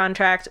comedy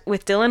contract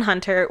with Dylan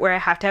Hunter where I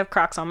have to have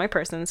Crocs on my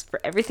persons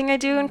for everything I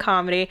do in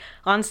comedy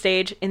on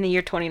stage in the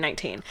year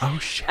 2019. Oh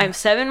shit. I'm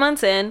 7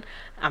 months in.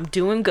 I'm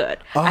doing good.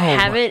 I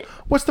haven't.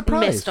 What's the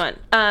prize? Missed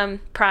one.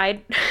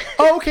 Pride.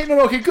 Oh, okay. No,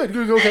 okay, good.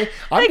 Okay,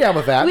 I'm down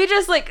with that. We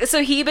just like,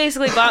 so he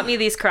basically bought me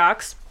these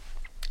Crocs,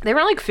 They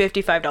were like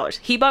 $55.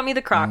 He bought me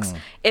the Crocs.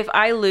 If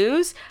I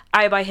lose,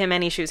 I buy him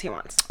any shoes he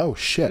wants. Oh,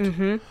 shit.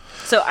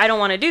 So I don't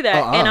want to do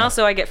that. And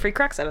also, I get free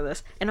Crocs out of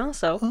this. And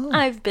also,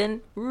 I've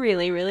been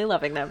really, really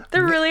loving them.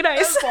 They're really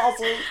nice.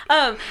 That's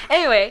awesome.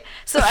 Anyway,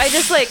 so I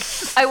just like,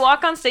 I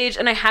walk on stage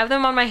and I have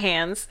them on my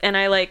hands. And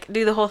I like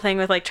do the whole thing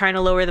with like trying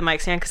to lower the mic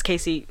stand because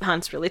Casey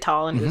Hunt's really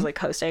tall and he was like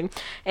hosting.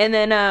 And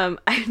then I'm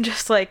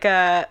just like,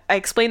 I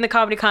explain the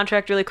comedy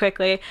contract really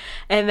quickly.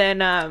 And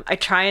then I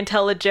try and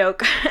tell a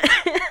joke.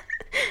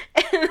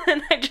 And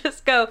then I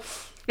just go,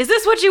 "Is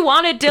this what you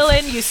wanted,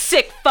 Dylan? You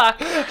sick fuck."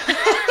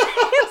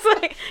 It's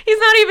like, he's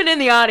not even in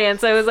the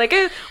audience. I was like,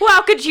 "Well,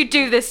 how could you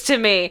do this to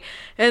me?"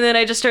 And then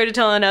I just started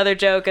telling another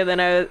joke, and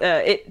then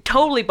it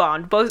totally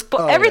bombed.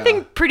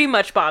 Everything pretty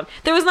much bombed.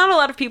 There was not a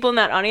lot of people in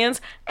that audience,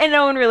 and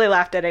no one really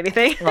laughed at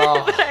anything.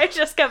 But I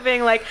just kept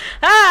being like,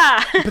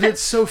 "Ah!" But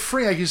it's so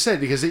free, like you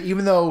said, because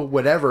even though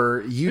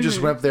whatever, you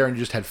just went up there and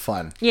you just had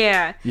fun.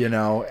 Yeah. You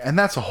know, and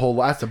that's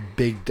a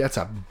big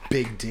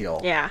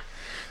deal. Yeah.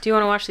 Do you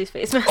want to watch these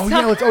face masks?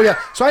 Oh yeah.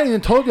 So I hadn't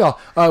even told y'all.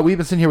 We've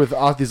been sitting here with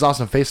these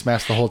awesome face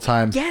masks the whole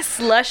time. Yes,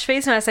 Lush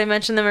face masks. I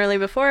mentioned them earlier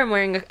before. I'm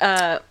wearing.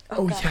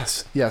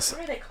 Yes. What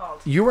are they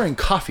called? You're wearing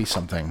coffee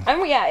something.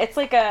 It's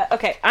like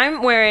okay.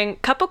 I'm wearing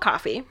cup of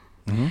coffee,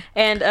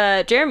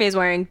 and Jeremy is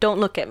wearing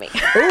 "Don't Look at Me."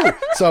 Ooh,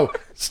 so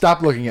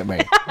stop looking at me.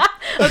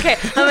 Okay,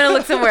 I'm gonna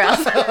look somewhere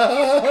else.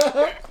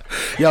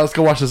 Yeah, let's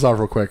go watch this off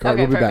real quick. All right,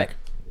 Okay, we'll be perfect. back.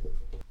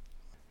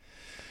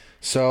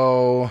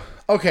 So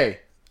okay.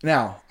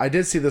 Now, I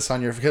did see this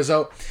on your... Because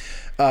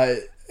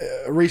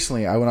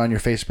recently I went on your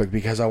Facebook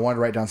because I wanted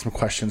to write down some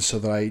questions so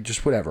that I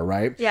just... Whatever,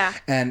 right? Yeah.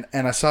 And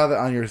I saw that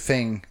on your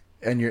thing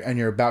and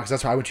your about... Because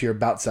that's why I went to your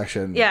about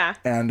section. Yeah.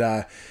 And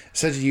it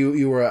said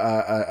you were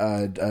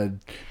a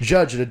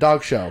judge at a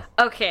dog show.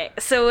 Okay,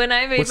 so when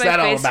I made What's my that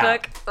all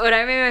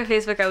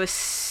Facebook, I was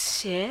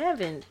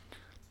 7.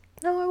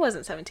 No, I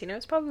wasn't 17. I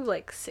was probably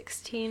like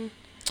 16.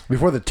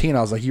 Before the teen,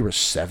 I was like, you were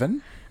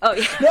 7? Oh,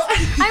 yeah.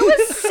 I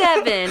was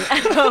 7.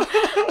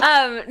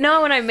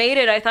 No, when I made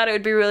it, I thought it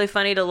would be really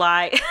funny to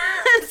lie.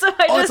 So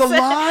I just it's a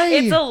lie.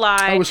 It's a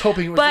lie. I was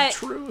hoping it was the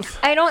truth.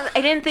 I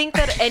didn't think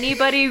that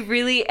anybody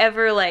really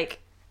ever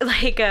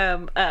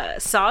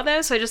saw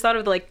them. So I just thought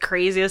of the like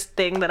craziest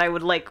thing that I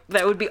would like,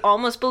 that would be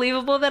almost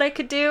believable that I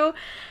could do.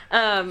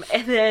 And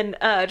then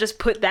just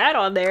put that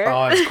on there.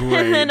 Oh, that's great.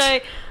 And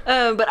then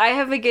but I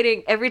have been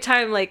getting, every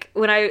time, like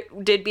when I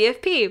did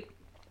BFP,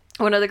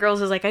 one of the girls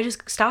was like, "I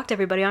just stalked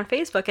everybody on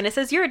Facebook, and it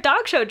says you're a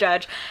dog show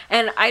judge."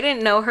 And I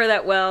didn't know her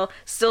that well.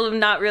 Still have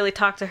not really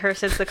talked to her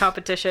since the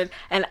competition.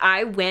 And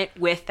I went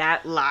with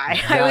that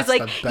lie. I was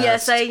like,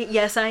 "Yes, I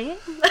am."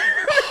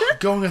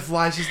 Going with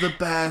lies is the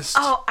best.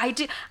 Oh, I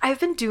do.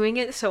 I've been doing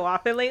it so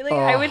often lately.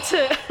 I went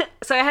to,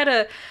 so I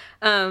had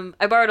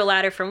I borrowed a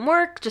ladder from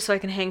work just so I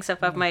can hang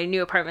stuff up. My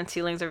new apartment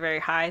ceilings are very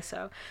high,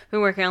 so I've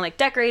been working on like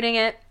decorating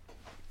it.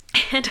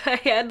 And I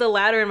had the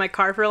ladder in my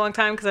car for a long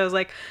time because I was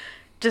like,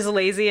 just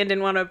lazy and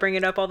didn't want to bring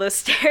it up all those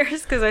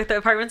stairs because the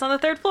apartment's on the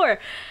 3rd floor.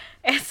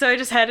 And so I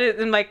just had it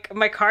in my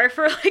car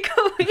for like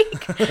a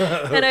week.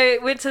 And I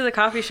went to the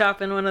coffee shop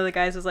and one of the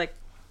guys was like,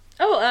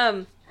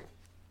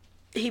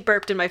 he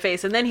burped in my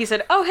face. And then he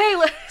said, "Oh, hey,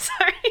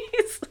 sorry."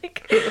 He's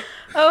like,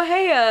 "Oh,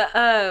 hey,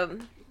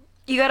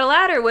 you got a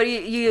ladder. What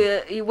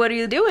are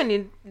you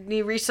doing?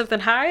 You reach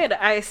something high?" And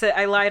I said,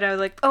 I lied. I was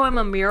like, "Oh, I'm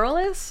a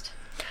muralist.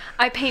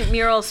 I paint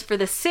murals for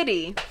the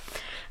city."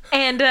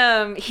 And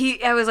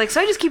I was like,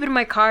 "So I just keep it in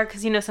my car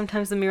because,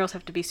 sometimes the murals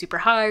have to be super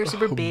high or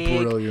super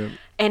big." Brilliant.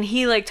 And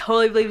he like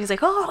totally believed. He's like,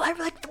 "Oh, I'm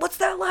like, what's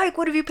that like?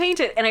 What have you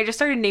painted?" And I just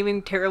started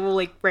naming terrible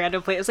like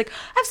random places. Like,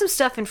 I have some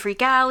stuff in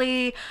Freak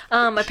Alley.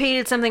 I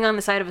painted something on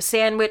the side of a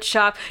sandwich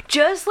shop.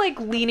 Just like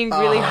leaning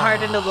really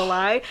hard into the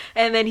lie.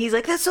 And then he's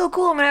like, "That's so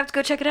cool. I'm gonna have to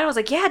go check it out." I was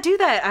like, "Yeah, do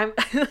that." I'm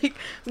like,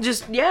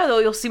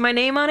 you'll see my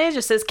name on it. It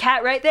just says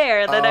cat right there.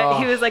 And then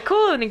he was like,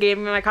 "Cool," and he gave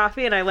me my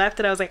coffee, and I left.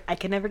 And I was like, I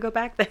can never go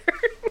back there.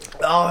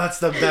 Oh, that's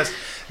the best.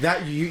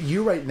 That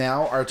you right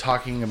now are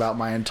talking about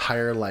my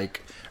entire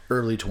like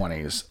early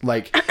 20s,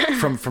 like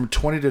from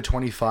 20 to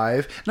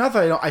 25. Not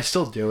that I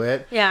still do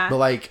it, yeah, but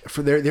like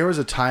there was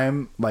a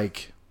time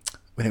like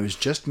when it was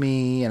just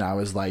me and I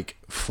was like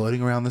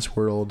floating around this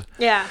world.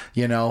 Yeah,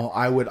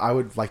 I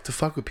would like to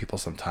fuck with people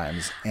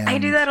sometimes, and I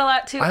do that a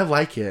lot too. I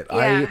like it.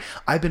 Yeah.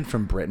 I've been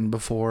from Britain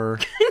before.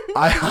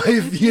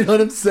 I've you know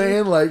what I'm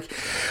saying? Like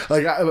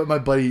my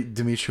buddy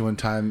Dimitri one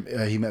time,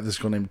 he met this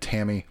girl named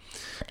Tammy.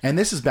 And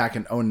this is back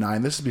in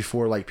 2009. This is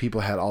before like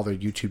people had all their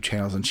YouTube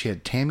channels, and she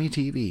had Tammy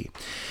TV,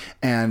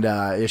 and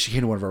she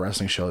came to one of our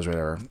wrestling shows or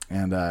whatever.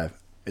 And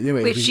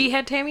anyway, wait, she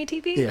had Tammy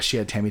TV? Yeah, she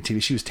had Tammy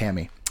TV. She was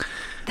Tammy.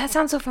 That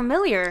sounds so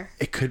familiar.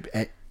 It could,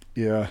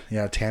 yeah,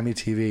 Tammy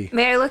TV.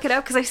 May I look it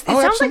up because it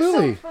sounds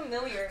absolutely. like so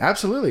familiar.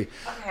 Absolutely.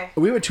 Okay.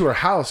 We went to her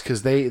house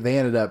because they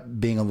ended up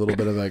being a little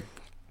bit of a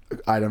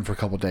item for a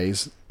couple of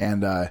days,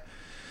 and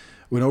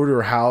went over to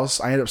her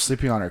house. I ended up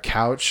sleeping on her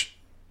couch,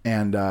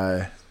 and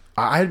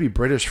I had to be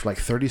British for like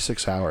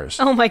 36 hours.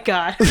 Oh my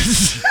God.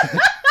 That's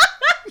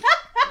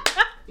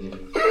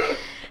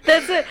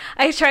it.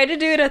 I tried to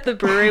do it at the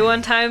brewery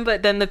one time,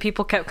 but then the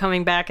people kept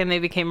coming back and they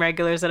became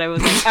regulars, and I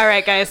was like, all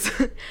right, guys,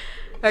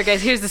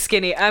 here's the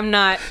skinny. I'm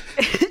not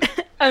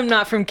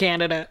from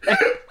Canada.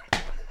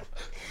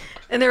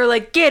 And they were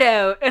like, get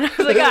out. And I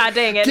was like,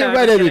 dang it. Get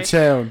right out of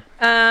town.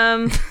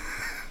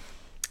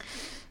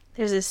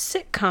 There's a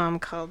sitcom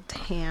called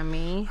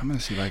Tammy. I'm going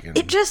to see if I can.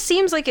 It just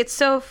seems like it's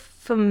so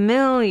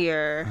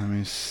familiar. Let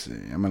me see.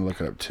 I'm going to look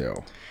it up too.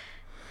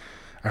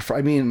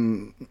 I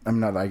mean,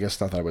 I guess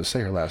not that I would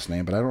say her last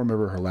name, but I don't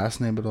remember her last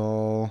name at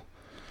all.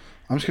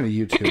 I'm just going to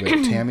YouTube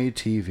it. Tammy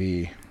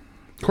TV.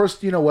 Of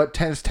course, you know what?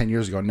 10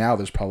 years ago. Now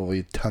there's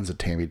probably tons of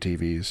Tammy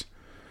TVs.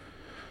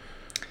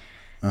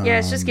 Yeah,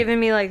 it's just giving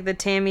me like the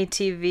Tammy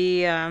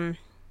TV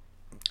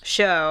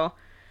show.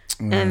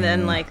 And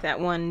then like that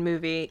one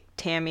movie,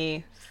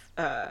 Tammy,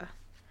 on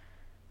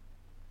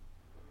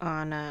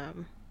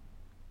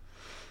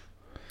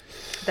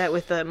that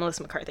with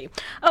Melissa McCarthy.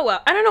 Oh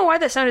well, I don't know why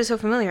that sounded so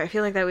familiar. I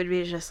feel like that would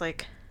be just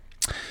like.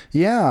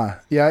 Yeah,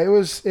 it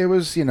was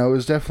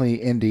definitely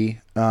indie.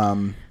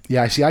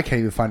 Yeah, I see. I can't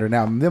even find her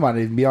now. They might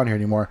not even be on here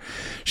anymore.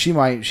 She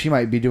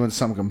might be doing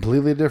something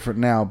completely different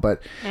now.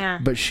 But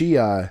she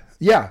So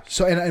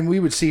and we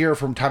would see her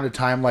from time to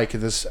time, like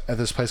at this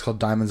place called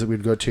Diamonds that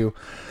we'd go to.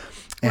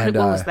 And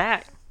what was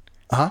that?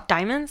 Huh?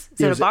 Diamonds?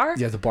 Is it a bar?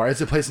 Yeah, the bar.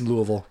 It's a place in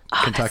Louisville,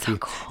 Kentucky. That's so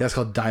cool. Yeah, it's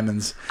called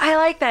Diamonds. I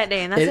like that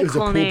name. That's a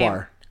cool name. It was a pool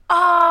bar.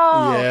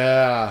 Oh.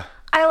 Yeah.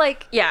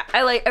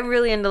 I'm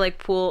really into like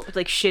pool,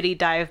 like shitty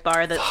dive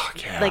bar that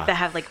like that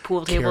have like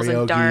pool tables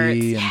and darts.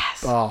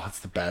 Yes. It's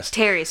the best.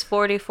 Terry's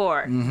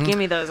 44. Mm-hmm. Give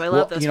me those. I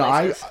love those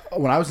places.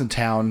 When I was in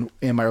town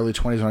in my early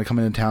 20s, when I come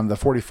into town, the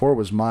 44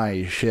 was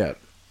my shit.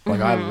 Like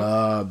I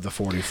love the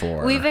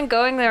 44. We've been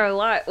going there a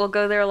lot. We'll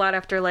go there a lot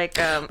after like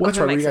what's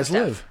right where you guys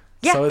live?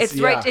 Yeah, so it's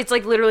right. It's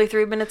like literally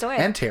 3 minutes away.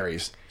 And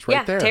Terry's. It's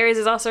right there. Terry's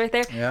is also right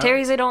there. Yeah.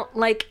 Terry's I don't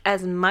like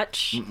as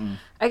much.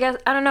 I guess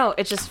I don't know.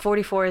 It's just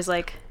 44 is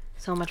like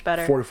so much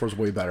better. 44 is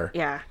way better.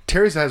 Yeah.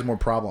 Terry's has more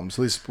problems,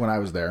 at least when I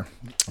was there.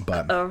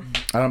 But I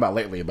don't know about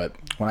lately, but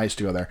when I used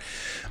to go there.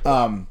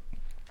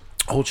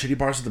 Old shitty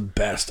bars are the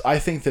best. I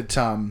think that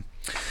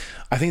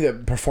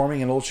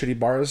performing in old shitty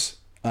bars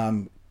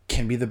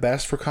can be the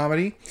best for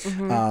comedy.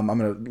 I'm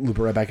gonna loop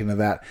it right back into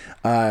that.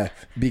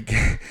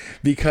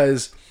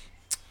 Because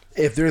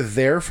if they're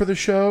there for the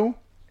show,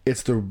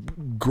 it's the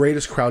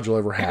greatest crowd you'll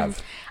ever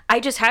have. I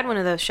just had one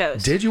of those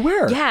shows. Did you?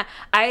 Where? Yeah,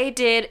 I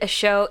did a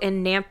show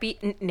in Nampi.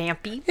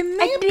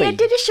 I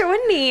did a show in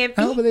Nampi.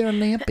 Oh, over there in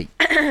Nampi.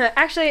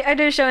 Actually, I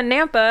did a show in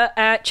Nampa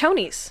at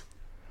Choney's.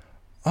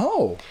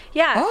 Oh.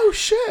 Yeah. Oh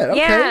shit.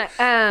 Okay.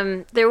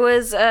 Yeah.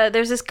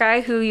 There's this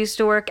guy who used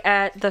to work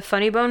at the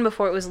Funny Bone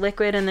before it was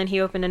Liquid, and then he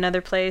opened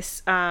another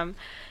place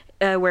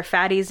where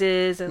Fatty's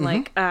is,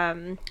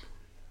 and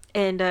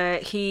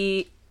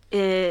he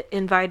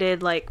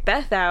invited like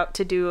Beth out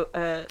to do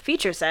a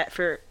feature set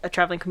for a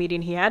traveling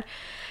comedian he had,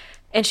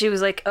 and she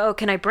was like, oh,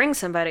 can I bring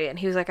somebody? And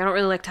he was like, I don't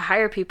really like to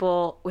hire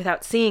people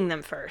without seeing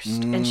them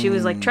first. And she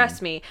was like,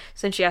 trust me.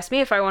 So then she asked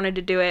me if I wanted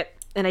to do it,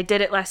 and I did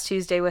it last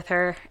Tuesday with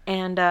her,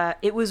 and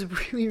it was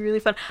really,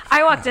 really fun.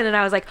 I walked in and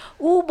I was like,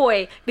 oh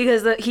boy,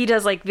 because he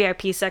does like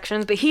VIP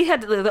sections, but he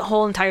had the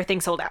whole entire thing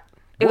sold out.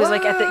 It was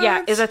like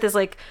it was at this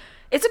like,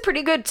 it's a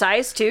pretty good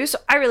size too, so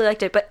I really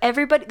liked it. But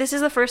this is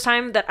the first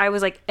time that I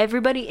was like,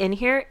 everybody in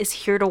here is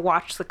here to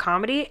watch the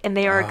comedy, and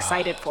they are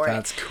excited for it.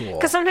 That's cool.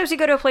 Because sometimes you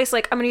go to a place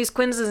like, I'm going to use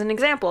Quinn's as an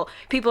example.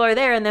 People are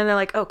there, and then they're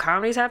like, oh,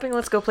 comedy's happening?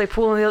 Let's go play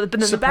pool in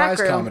the back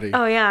room. Comedy.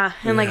 Oh, yeah.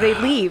 And like they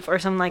leave or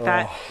something like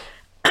that.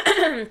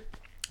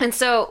 And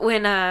so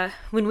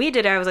when we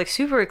did it, I was like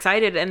super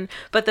excited,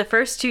 but the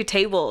first 2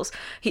 tables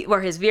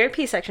were his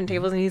VIP section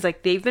tables, and he's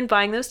like, they've been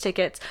buying those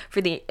tickets for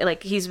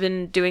he's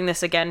been doing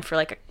this again for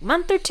like a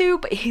month or 2,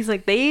 but he's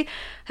like, they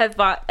have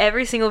bought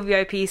every single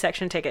VIP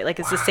section ticket,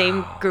 like it's the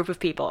same group of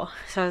people.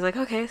 So I was like,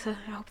 okay, so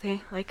I hope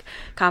they like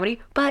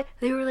comedy, but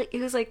they were like, it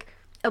was like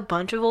a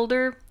bunch of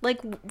older like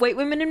white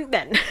women and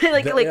men,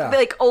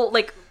 like old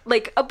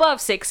like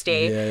above 60.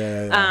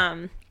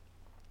 Yeah.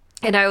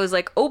 And I was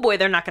like, oh boy,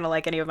 they're not going to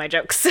like any of my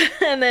jokes.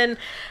 And then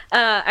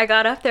I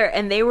got up there,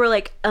 and they were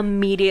like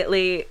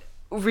immediately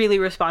really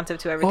responsive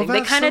to everything.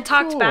 They kind of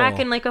talked back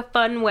in like a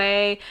fun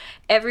way.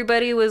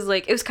 Everybody was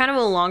like, it was kind of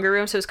a longer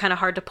room, so it was kind of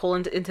hard to pull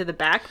into the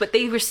back, but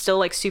they were still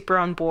like super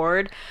on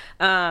board.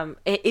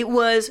 It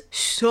was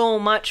so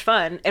much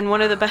fun, and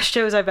one of the best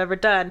shows I've ever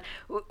done,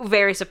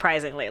 very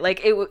surprisingly. Like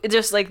it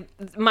just like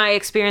my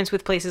experience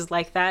with places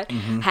like that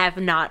have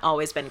not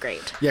always been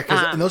great. Yeah,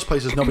 because in those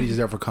places, nobody's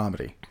there for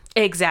comedy.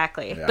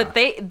 Exactly. Yeah. But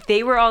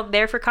they were all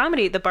there for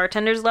comedy. The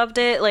bartenders loved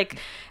it. Like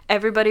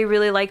everybody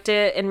really liked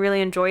it and really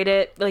enjoyed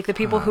it. Like the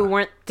people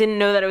who didn't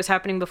know that it was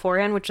happening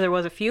beforehand, which there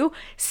was a few,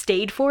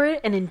 stayed for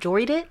it and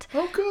enjoyed it.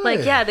 Oh, good.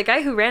 Like, yeah, the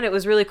guy who ran it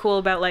was really cool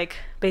about like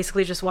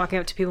basically just walking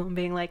up to people and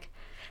being like,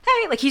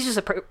 hey, like he's just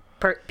a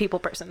people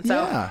person. So,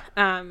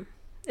 yeah.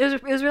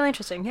 It was really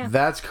interesting. Yeah.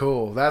 That's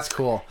cool.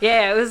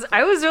 Yeah,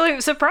 I was really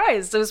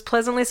surprised. I was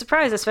pleasantly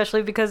surprised,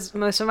 especially because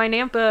most of my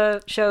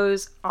Nampa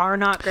shows are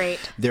not great.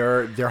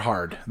 They're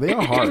hard. They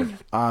are hard.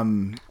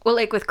 Well,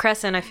 like with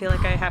Crescent, I feel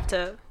like I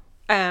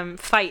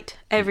fight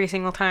every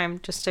single time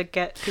just to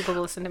get people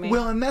to listen to me.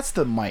 Well, and that's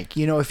the mic.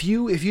 You know, if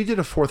you did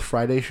a Fourth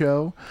Friday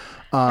show,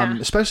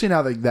 especially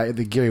now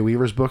that Gary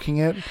Weaver's booking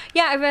it.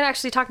 Yeah, I've been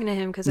actually talking to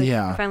him because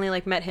I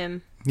finally met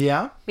him.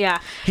 Yeah? Yeah.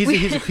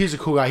 He's a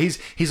cool guy.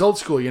 He's old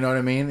school, you know what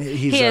I mean?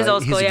 He is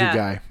old school, he's a good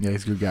guy. Yeah,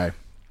 he's a good guy.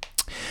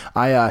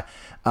 I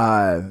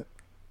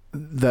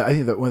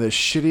think that one of the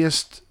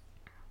shittiest,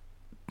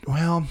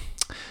 well,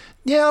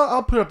 yeah,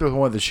 I'll put up with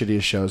one of the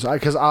shittiest shows.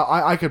 Because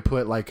I could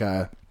put like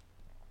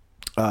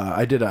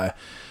I did a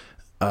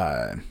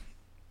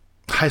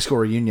high school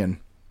reunion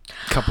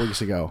a couple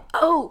weeks ago.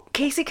 Oh,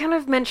 Casey kind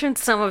of mentioned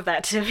some of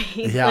that to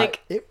me. Yeah,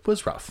 it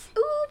was rough.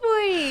 Oh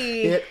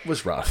boy, it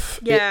was rough.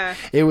 Yeah,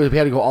 it was. We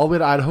had to go all the way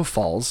to Idaho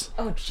Falls.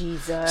 Oh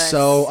Jesus.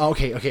 So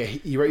okay,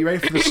 you ready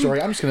for the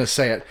story? I'm just gonna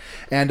say it.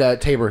 And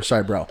Tabor,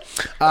 sorry, bro.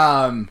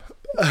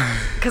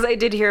 Because I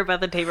did hear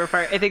about the Tabor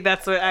part. I think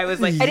that's what I was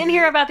like. I didn't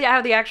hear about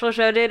how the actual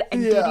show did. I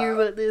did hear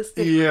about this.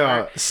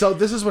 Part. So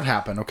this is what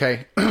happened,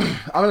 okay? I'm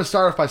going to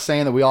start off by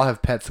saying that we all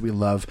have pets that we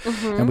love.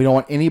 And we don't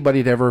want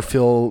anybody to ever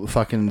feel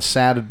fucking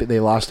sad that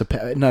they lost a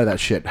pet. None of that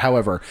shit.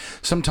 However,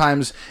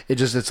 sometimes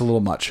it's a little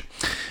much.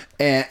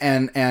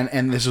 And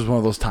this was one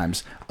of those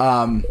times.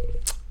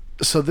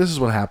 So this is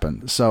what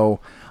happened. So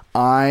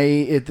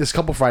this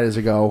couple Fridays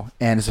ago,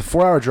 and it's a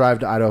 4-hour drive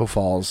to Idaho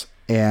Falls.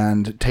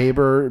 And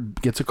Tabor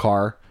rents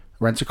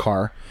a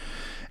car,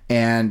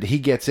 and he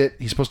gets it.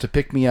 He's supposed to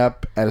pick me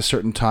up at a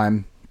certain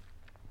time,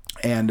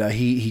 and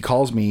he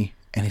calls me,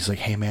 and he's like,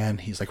 "Hey man,"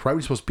 he's like, "Right when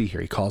you're supposed to be here."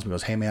 He calls me,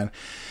 goes, "Hey man,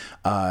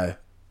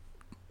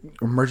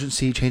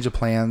 emergency, change of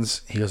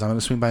plans." He goes, "I'm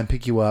gonna swing by and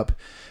pick you up.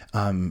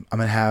 We're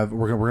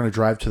gonna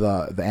drive to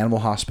the animal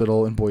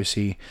hospital in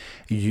Boise,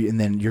 and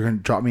then you're gonna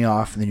drop me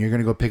off, and then you're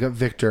gonna go pick up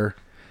Victor."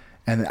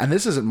 And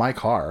this isn't my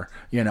car,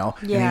 you know?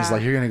 Yeah. And he's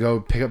like, "You're going to go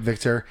pick up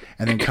Victor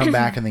and then come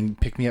back and then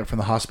pick me up from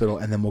the hospital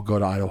and then we'll go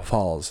to Idaho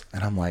Falls."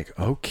 And I'm like,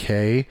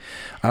 okay.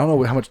 I don't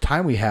know how much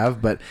time we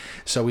have, but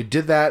so we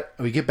did that.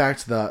 We get back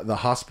to the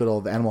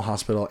hospital, the animal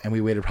hospital, and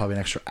we waited probably an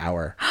extra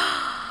hour.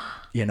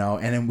 You know?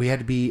 And then we had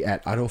to be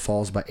at Idaho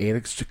Falls by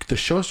 8. The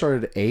show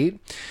started at 8.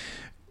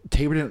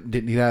 Tabor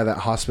didn't get out of that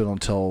hospital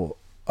until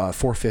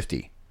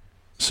 4:50.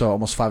 So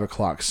almost 5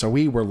 o'clock. So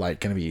we were like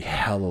going to be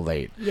hella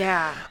late.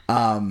 Yeah.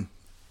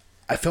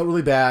 I felt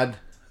really bad,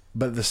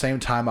 but at the same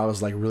time, I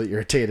was like really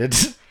irritated.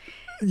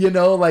 You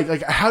know,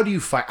 like how do you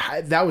fight?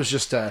 That was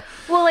just a...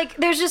 Well, like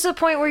there's just a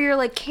point where you're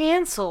like,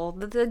 cancel.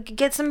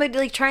 Get somebody,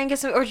 like try and get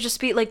some, or just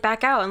be like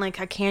back out and like,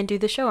 I can't do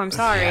the show. I'm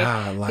sorry.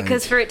 Yeah, like,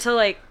 because for it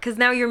to because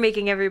now you're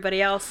making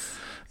everybody else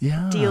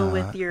deal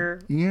with your...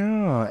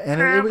 Yeah, and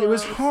it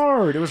was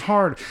hard. It was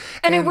hard.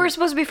 And we're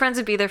supposed to be friends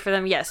and be there for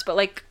them, yes. But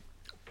like,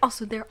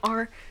 also there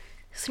are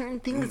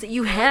certain things that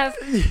you have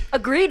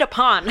agreed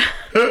upon.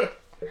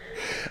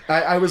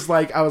 I was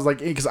like,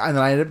 because and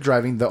then I ended up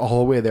driving the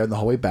whole way there and the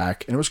whole way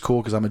back, and it was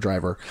cool because I'm a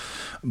driver.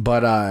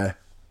 But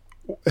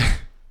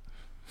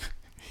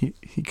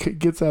he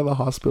gets out of the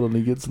hospital and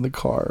he gets in the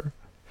car,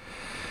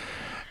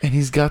 and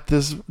he's got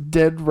this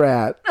dead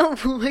rat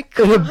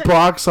in a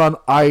box on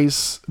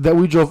ice that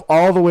we drove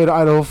all the way to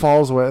Idaho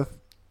Falls with.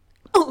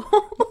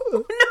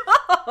 Oh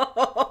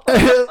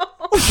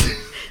no!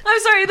 I'm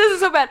sorry, this is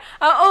so bad.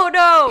 Oh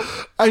no!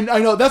 I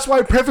know. That's why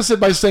I preface it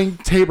by saying,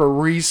 Tabor,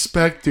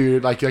 respect,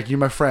 dude. Like you're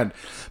my friend.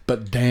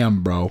 But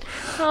damn, bro.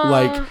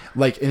 And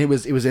it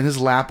was in his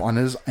lap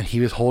and he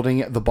was holding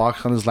the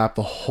box on his lap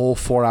the whole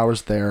 4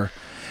 hours there.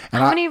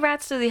 And how many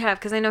rats do they have?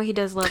 Because I know he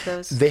does love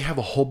those. They have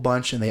a whole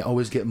bunch, and they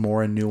always get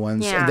more and new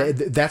ones. Yeah.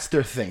 That's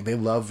their thing. They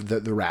love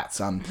the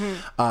rats.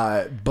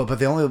 But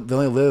they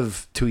only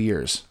live 2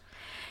 years.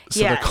 So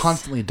they're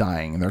constantly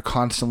dying, and they're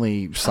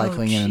constantly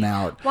cycling in and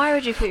out. Why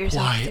would you put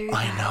yourself through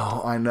that?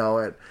 I know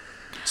it.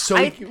 So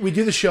we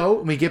do the show,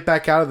 and we get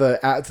back out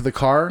to the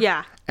car.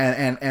 Yeah.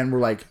 And we're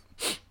like,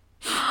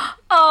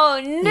 oh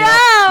no! You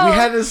know, we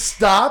had to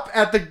stop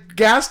at the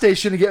gas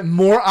station to get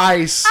more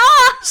ice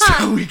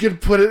so we could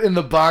put it in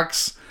the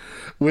box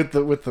with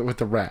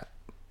the rat.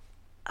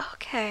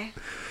 Okay.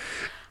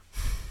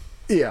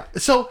 Yeah,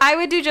 so I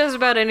would do just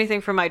about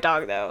anything for my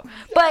dog, though.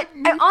 But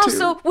I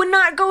also would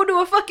not go to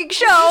a fucking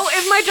show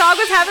if my dog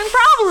was having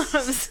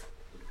problems.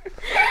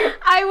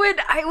 I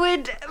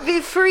would be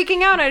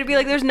freaking out. I'd be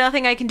like, "There's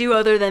nothing I can do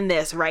other than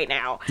this right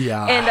now."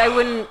 Yeah, and I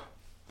wouldn't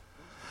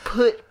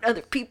put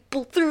other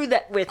people through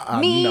that with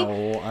me.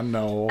 I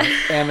know,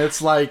 and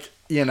it's like,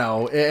 you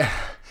know, it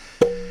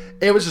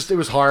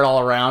was hard all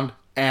around.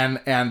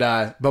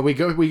 But we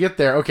get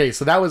there. Okay,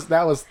 so that was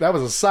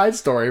a side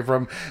story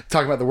from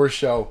talking about the worst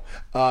show.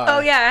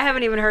 I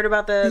haven't even heard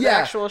about the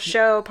actual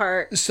show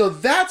part. So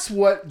that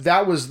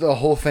was the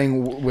whole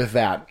thing with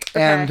that.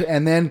 Okay.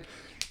 And then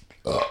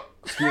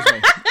excuse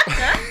me.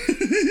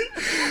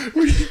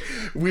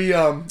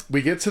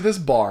 we get to this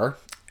bar,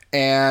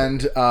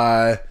 and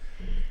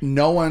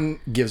no one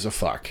gives a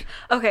fuck.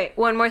 Okay,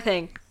 one more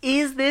thing.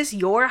 Is this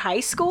your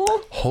high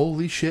school?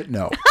 Holy shit,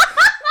 no.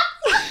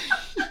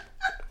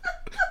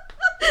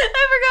 I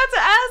forgot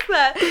to ask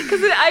that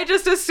because I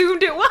just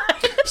assumed it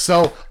was.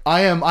 So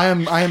I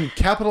am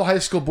Capitol High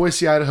School,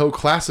 Boise, Idaho,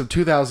 class of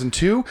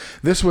 2002.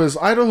 This was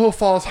Idaho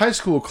Falls High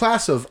School,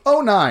 class of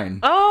 09.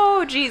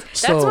 Oh, geez.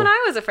 That's when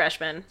I was a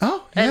freshman.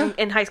 Oh, yeah.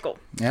 In high school.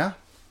 Yeah.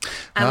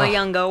 I'm a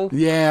youngo.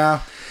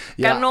 Yeah.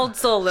 Got an old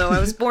soul, though. I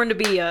was born to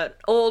be an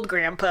old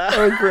grandpa.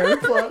 Old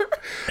grandpa.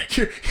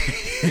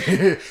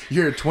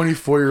 You're a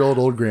 24-year-old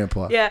old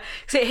grandpa. Yeah.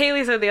 So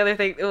Haley said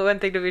one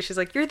thing to me. She's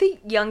like, "You're the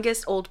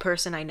youngest old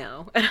person I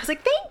know." And I was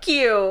like, "Thank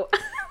you."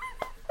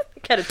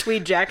 Had a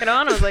tweed jacket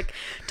on. I was like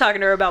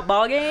talking to her about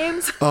ball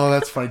games. Oh,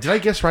 that's funny. Did I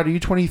guess right? Are you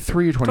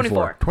 23 or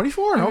 24?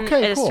 24?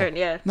 Okay, cool. Turned,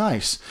 yeah.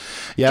 Nice.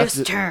 Yeah.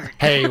 Just turned.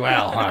 Hey,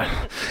 well,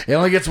 it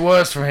only gets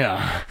worse from here.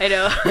 I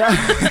know.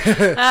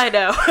 I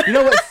know. You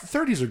know what?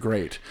 30s are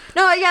great.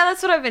 No, yeah,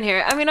 that's what I've been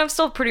hearing. I mean, I'm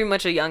still pretty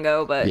much a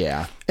youngo, but...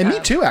 Yeah. And me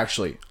too,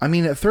 actually. I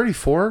mean, at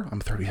 34, I'm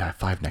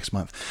 35 next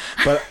month.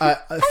 But...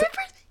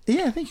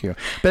 yeah, thank you.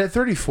 But at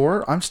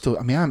 34, I'm still.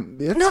 I mean,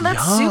 that's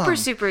young. Super,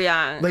 super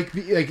young. Like,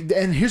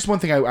 and here's one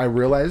thing I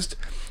realized.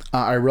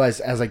 I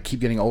realized as I keep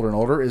getting older and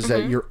older is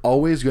that you're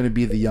always going to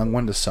be the young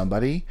one to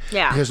somebody.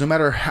 Yeah. Because no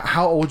matter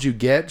how old you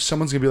get,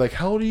 someone's gonna be like,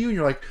 "How old are you?" And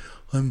you're like,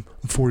 "I'm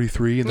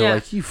 43," and they're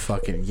like, "You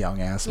fucking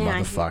young ass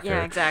motherfucker."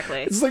 Yeah,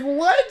 exactly. It's like,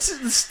 what?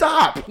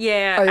 Stop.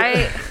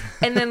 Yeah,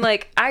 and then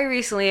I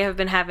recently have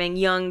been having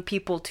young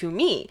people to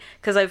me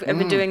because I've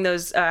been doing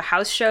those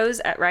house shows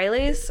at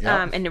Riley's,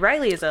 and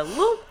Riley is a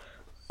little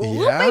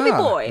baby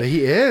boy.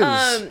 He is.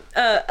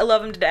 I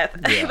love him to death.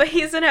 Yeah. But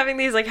he's been having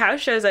these like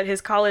house shows at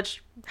his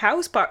college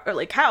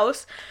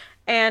house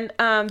and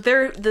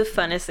they're the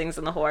funnest things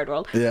in the whole wide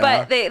world. Yeah.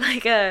 But they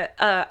like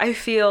I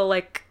feel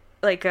like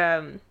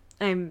I'm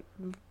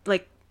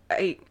like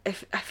I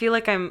feel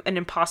like I'm an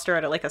imposter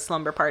at a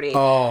slumber party.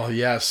 Oh,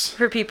 yes.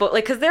 For people,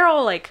 like, because they're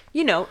all,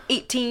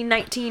 18,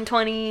 19,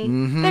 20.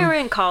 Mm-hmm. They're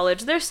in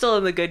college. They're still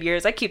in the good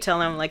years. I keep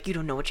telling them, you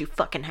don't know what you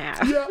fucking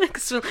have. Yeah.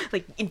 So,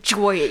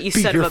 enjoy it, you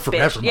Be son here of a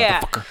forever,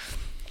 bitch.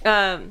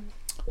 Yeah.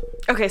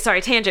 Okay,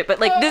 sorry, tangent, but,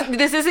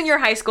 this isn't your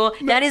high school.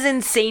 That is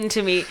insane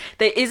to me.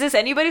 Is this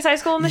anybody's high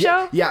school in the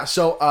show? Yeah,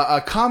 so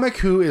a comic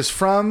who is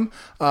from,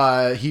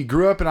 he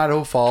grew up in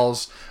Idaho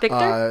Falls.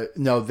 Victor?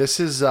 No, this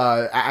is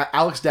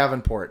Alex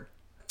Davenport.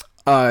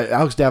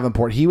 Alex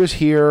Davenport, he was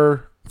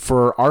here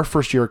for our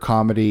first year of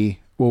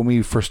comedy when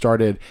we first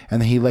started,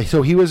 and then he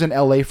was in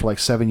LA for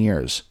 7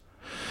 years.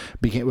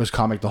 Was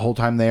comic the whole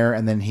time there,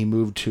 and then he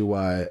moved to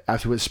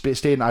after he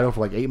stayed in Idaho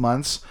for 8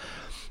 months,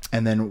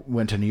 and then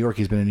went to New York.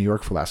 He's been in New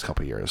York for the last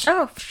couple of years.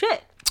 Oh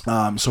shit!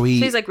 So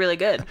he's really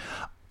good.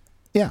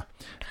 Yeah,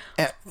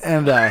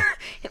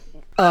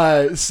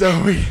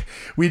 so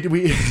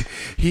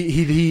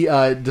he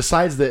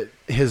decides that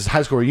his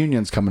high school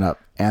reunion's coming up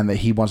and that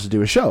he wants to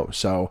do a show.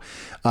 So,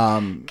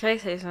 can I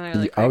say something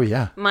really quick? Oh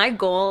yeah. My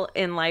goal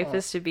in life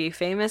is to be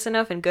famous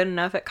enough and good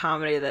enough at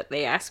comedy that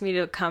they ask me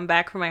to come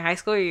back for my high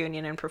school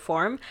reunion and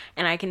perform,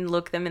 and I can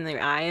look them in the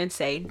eye and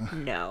say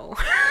no.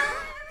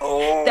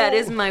 Oh. That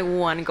is my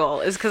one goal.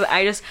 Is because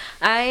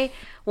I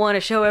want to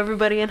show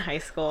everybody in high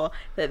school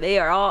that they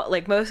are all,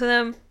 most of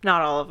them,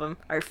 not all of them,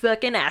 are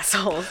fucking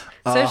assholes.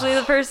 Especially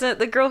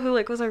the girl who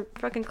was our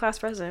fucking class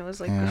president was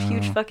a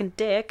huge fucking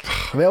dick.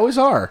 They always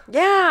are.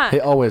 Yeah. They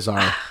always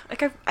are.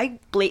 I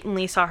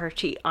blatantly saw her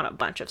cheat on a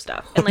bunch of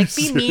stuff and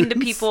be mean to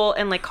people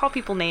and call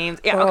people names.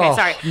 Yeah. Okay.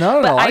 Sorry.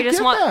 No. But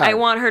I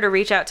want her to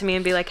reach out to me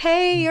and be like,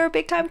 "Hey, you're a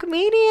big time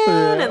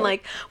comedian," and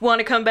want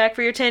to come back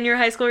for your 10-year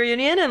high school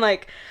reunion and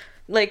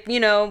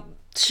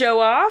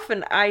show off,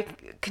 and I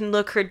can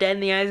look her dead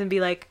in the eyes and be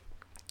like,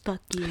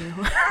 "Fuck you."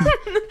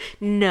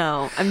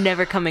 No, I'm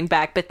never coming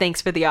back, but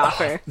thanks for the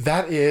offer.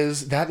 That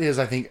is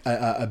I think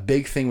a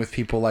big thing with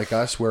people like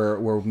us where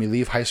when we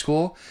leave high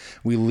school,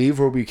 we leave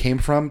where we came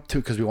from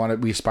because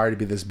we aspire to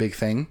be this big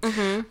thing.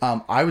 Mm-hmm.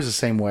 I was the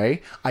same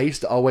way. I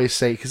used to always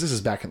say, because this is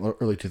back in the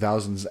early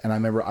 2000s, and I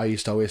remember I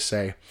used to always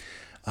say,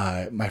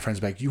 my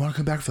friends like, "You want to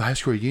come back for the high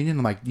school reunion?"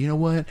 I'm like, you know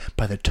what?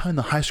 By the time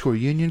the high school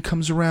reunion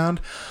comes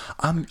around,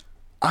 I'm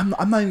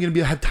not even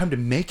gonna have time to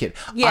make it.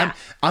 Yeah.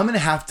 I'm gonna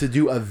have to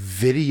do a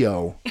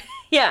video.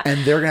 Yeah.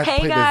 And they're gonna have to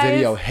play the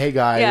video. Hey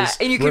guys, yeah.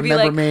 And you could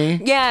remember be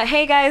me? Yeah.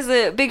 Hey guys,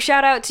 a big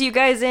shout out to you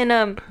guys in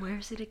where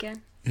is it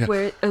again? Yeah.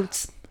 Where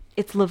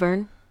it's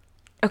Laverne.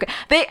 Okay.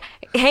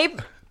 Hey,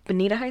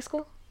 Bonita High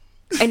School.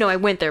 I know I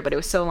went there, but it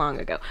was so long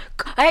ago.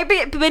 Hey,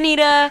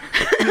 Bonita.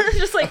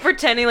 Just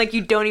pretending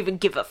you don't even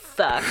give a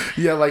fuck.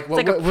 Yeah,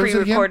 it's a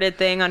pre-recorded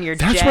thing on your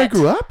jet. That's where I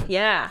grew up?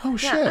 Yeah. Oh,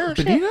 shit. Yeah. Oh,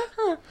 Bonita? Shit.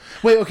 Huh.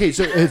 Wait, okay,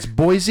 so it's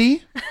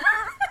Boise?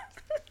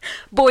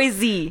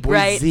 Boise,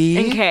 right?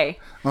 And K.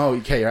 Oh,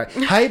 okay, right.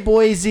 Hi,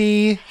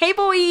 Boise. Hey,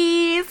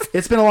 boys.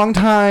 It's been a long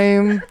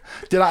time.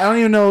 I don't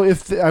even know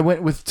if I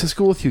went to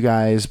school with you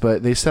guys,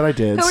 but they said I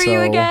did. Who are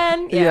you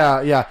again?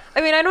 Yeah.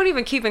 I mean, I don't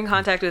even keep in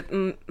contact with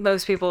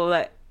most people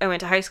that I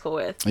went to high school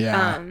with.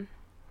 Yeah.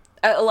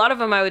 A lot of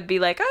them I would be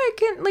like, I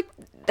can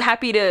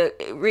happy to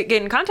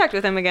get in contact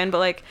with them again,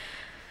 but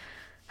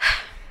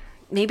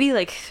maybe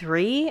like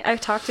 3 I've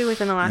talked to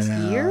within the last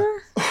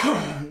year.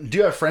 Do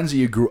you have friends that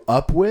you grew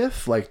up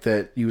with, like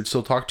that you would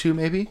still talk to,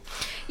 maybe?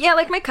 Yeah,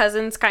 like my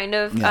cousins, kind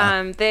of.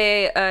 Yeah.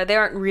 They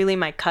aren't really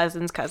my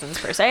cousins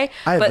per se.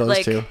 I have but those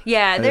like, too.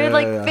 Yeah, they're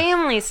like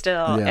family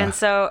still, Yeah. and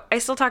so I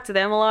still talk to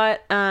them a lot.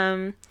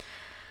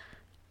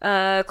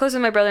 Close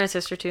with my brother and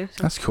sister too.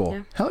 So, That's cool.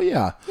 Yeah. Hell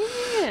yeah.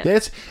 Yeah.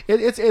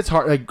 It's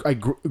hard. Like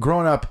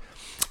growing up,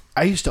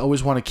 I used to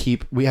always want to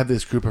keep. We had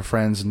this group of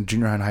friends in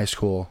junior high and high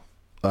school.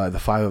 The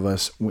 5 of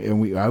us,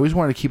 and I always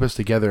wanted to keep us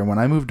together. And when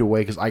I moved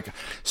away, because as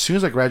soon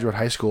as I graduated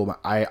high school,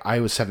 I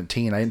was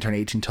 17. I didn't turn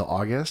 18 until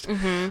August.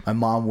 Mm-hmm. My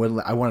mom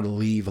wouldn't. I wanted to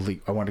leave.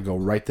 I wanted to go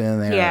right then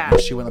and there. Yeah. And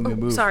she wouldn't let me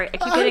move. Sorry, I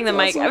keep hitting the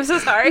mic. I'm so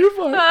sorry. You're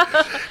fine.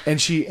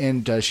 and she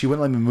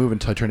wouldn't let me move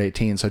until I turned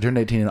 18. So I turned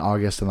 18 in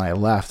August, and I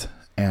left.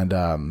 And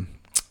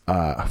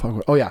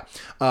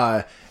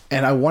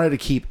and I wanted to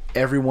keep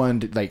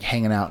everyone like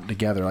hanging out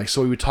together. Like,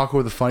 so we would talk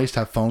over the phone. I used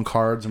to have phone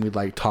cards, and we'd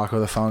like talk over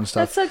the phone and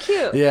stuff. That's so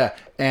cute. Yeah,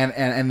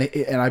 and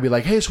I'd be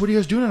like, hey, so what are you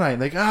guys doing tonight?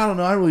 And like, I don't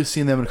know. I haven't really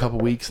seen them in a couple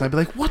weeks. And I'd be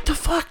like, what the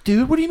fuck,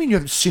 dude? What do you mean you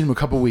haven't seen them in a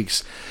couple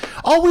weeks?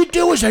 All we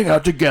do is hang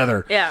out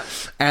together. Yeah.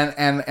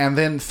 And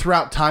then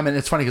throughout time, and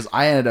it's funny because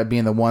I ended up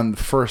being the one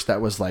first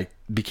that was like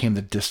became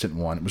the distant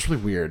one. It was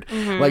really weird.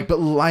 Mm-hmm. Like, but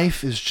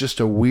life is just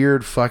a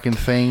weird fucking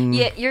thing.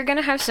 Yeah, you're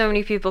gonna have so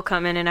many people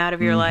come in and out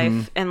of your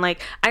life, and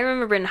like I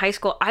remember in high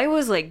school, I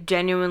was like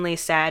genuinely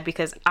sad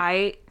because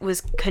I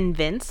was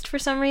convinced for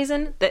some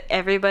reason that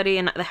everybody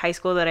in the high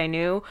school that I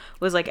knew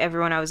was like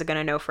everyone I was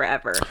gonna know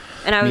forever,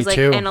 and I was like,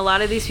 and a lot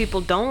of these people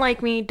don't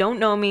like me, don't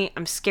know me.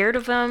 I'm scared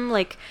of them.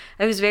 Like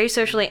I was very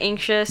socially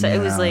anxious. I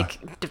was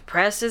like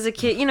depressed as a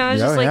kid. You know, I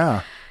was just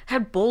like.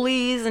 Had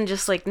bullies and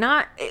just like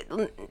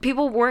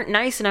people weren't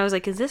nice, and I was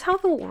like, is this how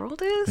the world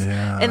is?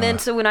 Yeah. And then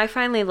so when I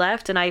finally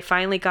left and I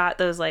finally got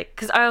those, like,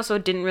 because I also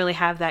didn't really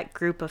have that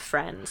group of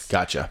friends.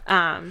 Gotcha.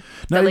 Not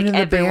even like in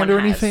the band or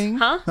anything?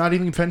 Huh? Not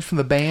even friends from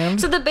the band?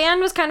 So the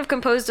band was kind of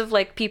composed of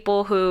like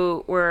people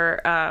who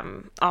were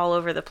all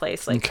over the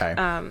place. Like,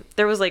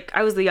 there was like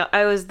I was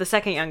the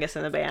second youngest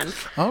in the band.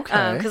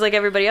 Okay. Because like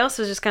everybody else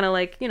was just kind of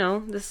like, you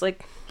know, this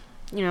like,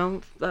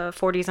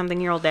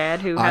 40-something-year-old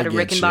dad who had a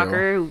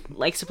Rickenbacker who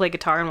likes to play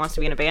guitar and wants to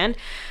be in a band.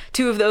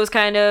 2 of those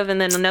kind of,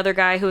 and then another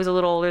guy who was a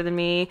little older than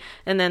me,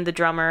 and then the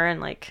drummer, and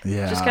like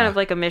just kind of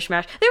like a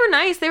mishmash. They were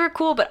nice, they were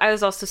cool, but I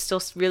was also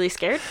still really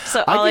scared.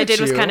 So all I did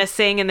was kind of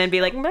sing and then be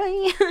like,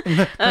 bye.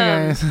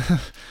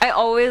 I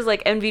always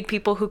like envied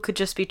people who could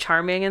just be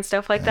charming and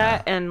stuff like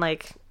that, and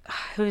like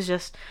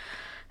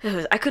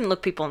I couldn't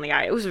look people in the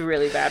eye. It was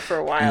really bad for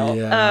a while.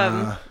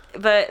 Yeah.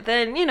 But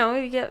then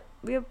we get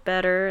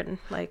better, and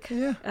like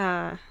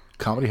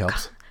comedy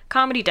helps.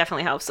 Comedy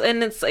definitely helps,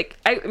 and it's like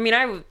I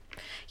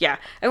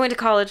went to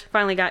college,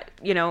 finally got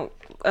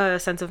a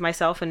sense of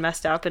myself and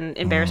messed up and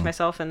embarrassed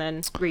myself, and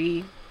then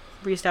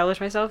reestablished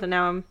myself, and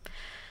now I'm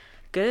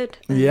good.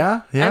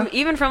 Yeah.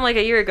 Even from like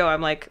a year ago,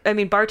 I'm like, I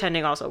mean,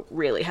 bartending also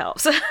really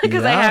helps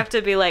because I have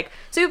to be like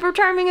super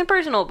charming and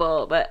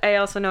personable, but I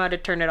also know how to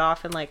turn it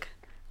off, and like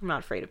I'm not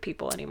afraid of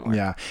people anymore.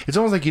 Yeah, it's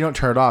almost like you don't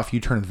turn it off; you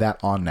turn that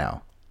on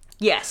now.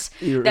 Yes,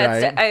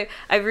 right.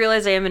 I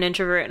realize I am an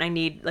introvert and I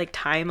need like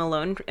time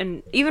alone.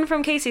 And even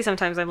from Casey,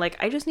 sometimes I'm like,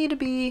 I just need to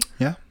be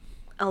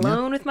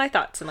alone with my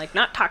thoughts and like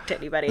not talk to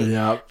anybody.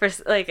 Yeah.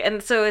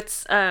 And so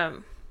it's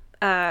like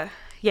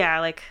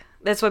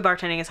that's why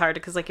bartending is hard,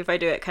 because like if I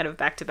do it kind of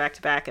back to back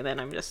to back, and then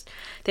I'm just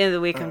at the end of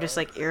the week I'm just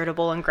like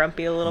irritable and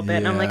grumpy a little bit,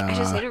 and I'm like, I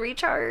just need to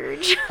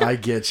recharge. I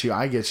get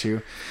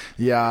you.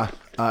 Yeah.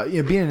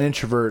 Being an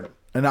introvert,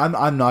 and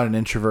I'm not an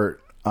introvert.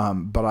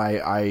 But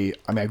I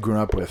mean, I grew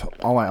up with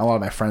a lot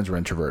of my friends were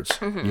introverts,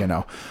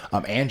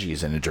 mm-hmm.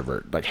 Angie's an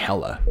introvert, like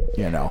hella,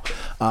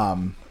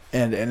 and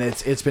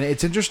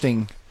it's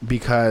interesting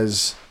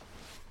because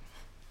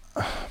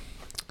I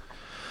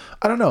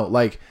don't know,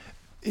 like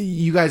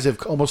you guys have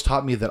almost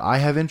taught me that I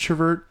have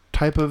introvert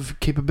type of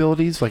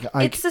capabilities. Like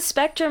it's the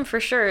spectrum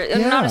for sure.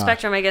 Not a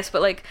spectrum, I guess,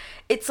 but like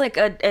it's like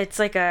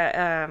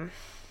a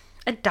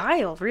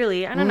dial,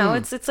 really. I don't know.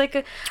 It's like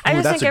I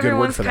just think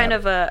everyone's kind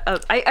of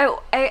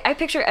I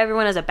picture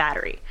everyone as a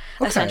battery,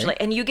 essentially,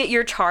 and you get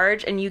your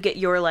charge and you get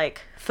your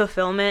like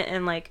fulfillment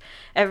and like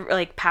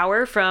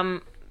power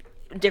from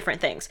different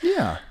things.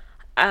 Yeah.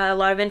 A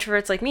lot of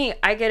introverts like me,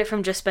 I get it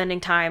from just spending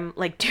time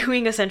like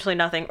doing essentially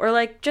nothing, or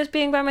like just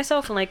being by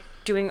myself and like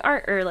doing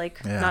art, or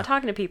like not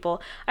talking to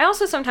people. I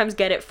also sometimes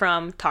get it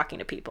from talking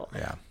to people.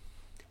 Yeah.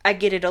 I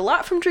get it a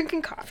lot from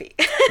drinking coffee.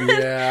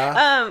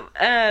 Yeah.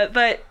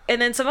 And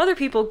then some other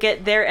people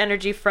get their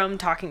energy from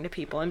talking to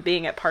people and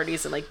being at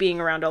parties and like being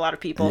around a lot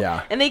of people.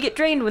 Yeah. And they get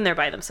drained when they're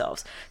by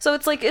themselves. So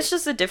it's like, it's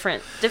just a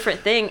different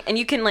thing. And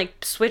you can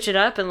like switch it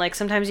up, and like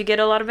sometimes you get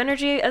a lot of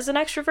energy as an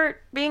extrovert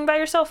being by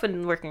yourself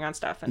and working on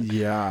stuff. And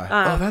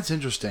that's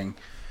interesting.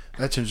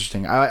 That's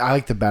interesting. I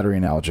like the battery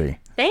analogy.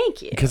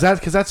 Thank you. Because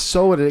that's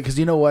so what it is. Because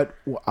you know what?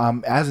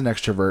 As an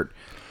extrovert,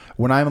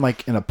 when I'm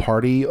like in a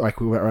party,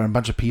 like we're around a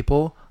bunch of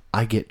people,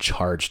 I get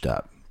charged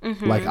up.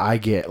 like I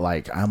get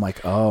like I'm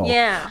like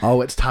Yeah.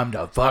 it's time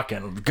to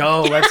fucking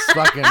go. Let's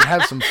fucking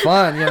have some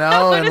fun, you know.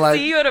 I want and to like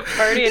see you at a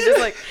party and just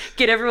like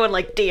get everyone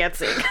like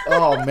dancing.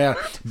 Oh man,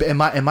 in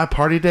my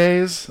party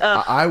days,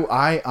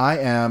 I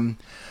am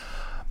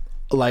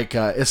like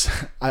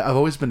I've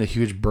always been a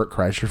huge Burt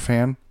Kreischer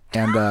fan,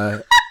 and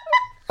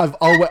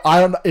I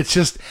don't. It's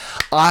just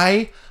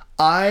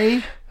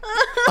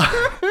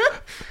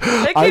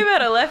That came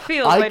out of left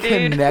field, my dude.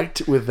 I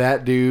connect with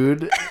that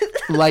dude,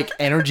 like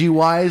energy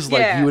wise,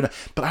 like you would.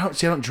 But I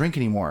don't drink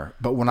anymore.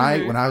 But when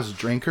I was a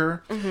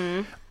drinker,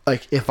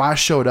 like if I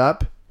showed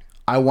up,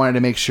 I wanted to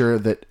make sure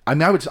that I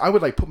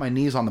would like put my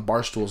knees on the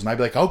bar stools and I'd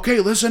be like,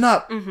 okay, listen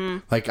up.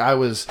 Like I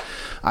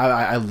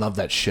love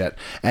that shit.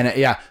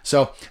 And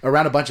so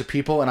around a bunch of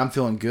people and I'm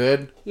feeling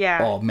good. Yeah.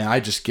 Oh man, I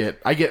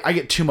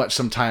get too much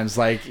sometimes,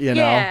 like, you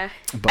know. Yeah.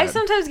 But I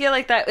sometimes get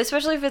like that,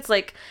 especially if it's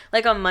like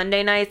on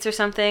Monday nights or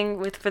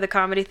something for the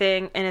comedy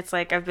thing, and it's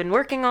like I've been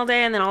working all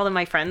day and then all of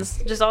my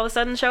friends just all of a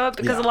sudden show up,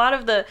 because a lot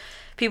of the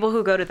people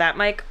who go to that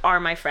mic are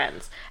my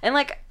friends. And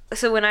like,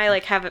 so when I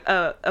like have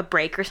a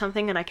break or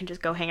something and I can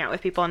just go hang out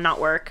with people and not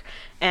work,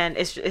 and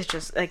it's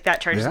just like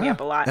that charges me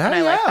up a lot, and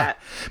I like that.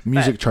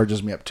 Music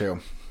charges me up too.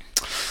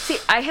 See,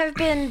 I have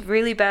been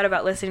really bad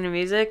about listening to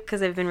music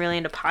because I've been really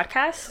into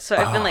podcasts. So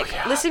I've been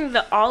listening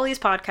to all these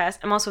podcasts.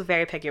 I'm also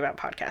very picky about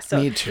podcasts. So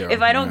me too.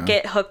 If I don't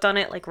get hooked on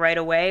it like right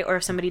away, or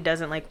if somebody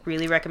doesn't like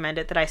really recommend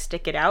it, that I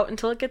stick it out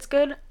until it gets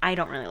good, I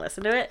don't really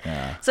listen to it.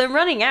 Yeah. So I'm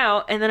running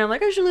out, and then I'm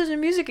like, I should listen to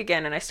music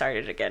again, and I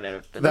started again, and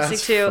I've been listening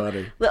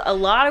to a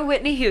lot of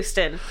Whitney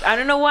Houston. I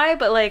don't know why,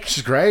 but like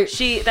she's great.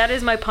 That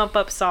is my pump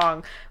up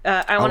song.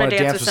 I want to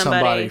dance with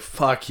somebody.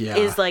 Fuck yeah.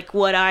 Is like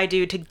what I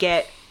do to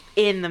get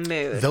in the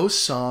mood. Those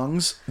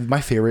songs, my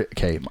favorite.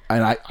 Okay,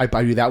 and I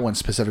do that one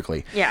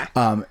specifically. Yeah.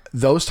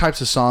 Those types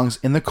of songs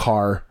in the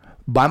car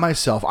by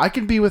myself. I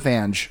can be with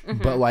Ange,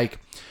 but like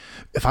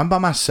if I'm by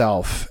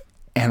myself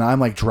and I'm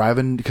like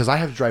driving, because I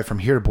have to drive from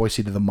here to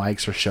Boise to the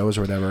mics or shows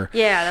or whatever.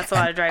 Yeah, that's a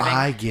lot of driving.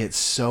 I get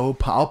so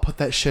I'll put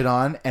that shit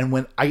on, and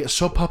when I get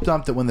so pumped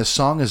up that when the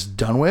song is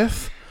done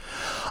with,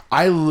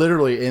 I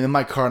literally am in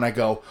my car and I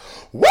go,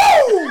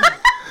 woo!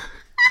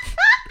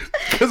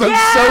 Because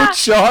I'm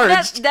so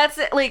charged. That's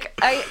it. Like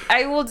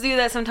I will do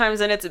that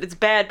sometimes, and it's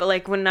bad. But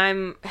like when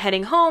I'm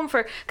heading home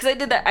because I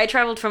did that. I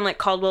traveled from like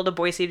Caldwell to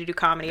Boise to do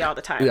comedy all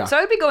the time. Yeah. So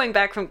I would be going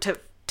back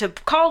to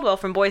Caldwell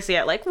from Boise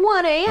at like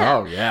 1 a.m.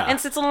 Oh yeah. And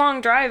it's a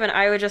long drive, and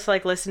I would just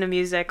like listen to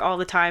music all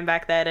the time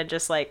back then, and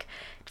just like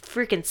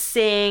freaking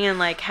sing and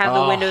like have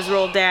the windows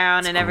rolled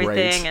down and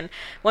everything. Great. And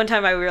one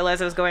time I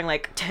realized I was going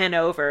like 10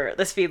 over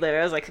the speed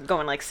limit. I was like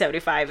going like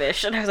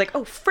 75-ish, and I was like,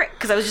 oh frick,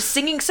 because I was just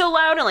singing so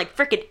loud and like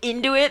freaking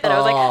into it that I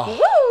was like,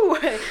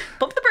 woo,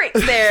 pump the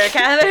brakes there,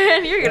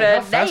 Catherine, you're gonna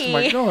how fast am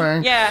I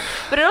going? Yeah,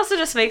 but it also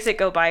just makes it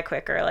go by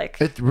quicker.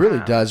 Like it really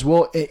does.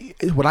 Well,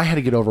 what I had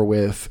to get over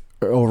was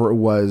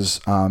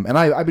and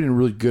I've been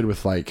really good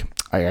with like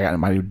I got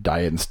my new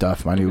diet and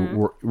stuff, my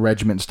new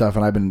regiment and stuff,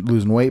 and I've been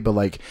losing weight. But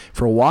like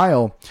for a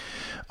while,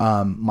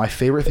 my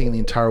favorite thing in the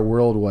entire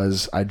world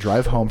was I'd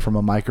drive home from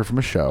a mic or from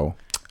a show,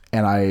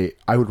 and I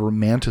would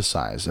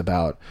romanticize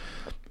about,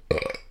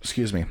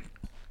 excuse me,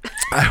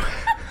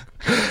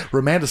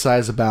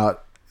 romanticize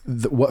about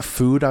what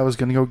food I was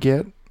going to go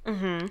get.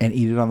 And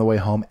eat it on the way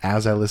home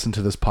as I listen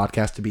to this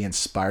podcast to be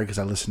inspired, because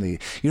I listen to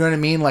you know what I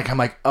mean? Like I'm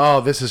like,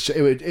 oh, this is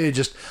it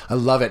just I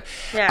love it.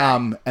 Yeah.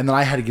 And then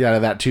I had to get out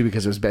of that too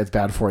because it's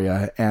bad for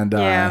you. And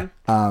and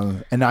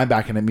now I'm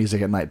back into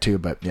music at night too.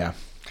 But yeah.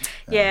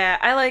 Yeah,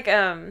 I like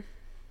I've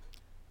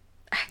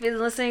been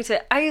listening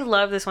to. I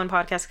love this one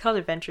podcast called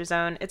Adventure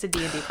Zone. It's a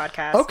D&D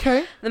podcast.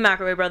 Okay. The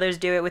McElroy brothers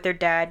do it with their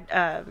dad,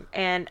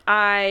 and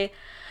I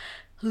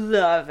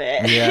love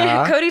it.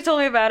 Yeah. Cody told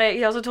me about it.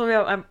 He also told me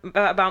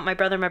about my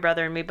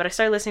brother and me. But I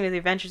started listening to the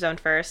Adventure Zone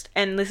first,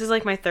 and this is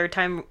like my third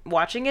time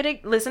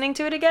listening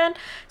to it again.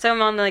 So I'm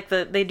on like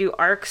they do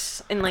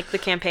arcs in like the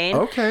campaign.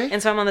 Okay.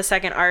 And so I'm on the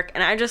second arc,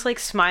 and I'm just like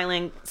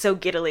smiling so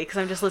giddily because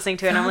I'm just listening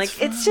to it. And I'm like,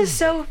 fun. It's just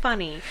so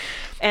funny,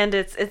 and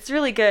it's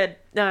really good.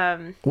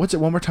 What's it?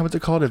 One more time. What's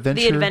it called?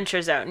 The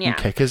Adventure Zone. Yeah.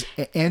 Okay, because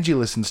Angie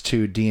listens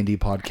to D&D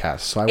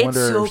podcasts, so I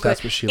wonder if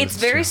that's what she listens to.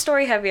 It's very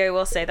story heavy, I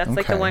will say. That's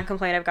like the one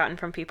complaint I've gotten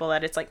from people,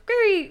 that it's like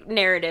very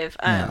narrative.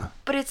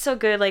 But it's so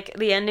good. Like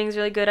the ending's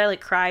really good. I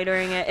like cry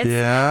during it.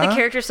 The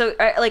characters. So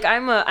like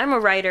I'm a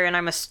writer and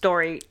I'm a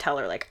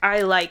storyteller. Like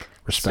I like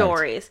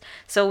stories.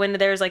 So when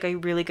there's like a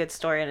really good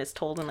story and it's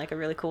told in like a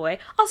really cool way.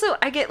 Also,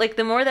 I get like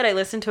the more that I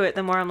listen to it,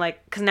 the more I'm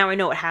like, because now I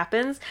know what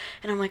happens,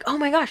 and I'm like, oh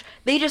my gosh,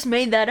 they just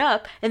made that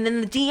up, and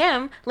then the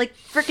DM like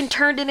freaking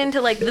turned it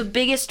into like the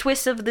biggest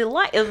twist of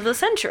the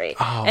century.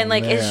 And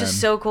like it's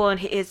just so cool,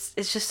 and it's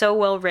just so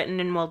well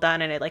written and well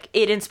done, and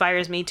it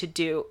inspires me to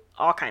do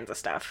all kinds of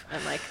stuff.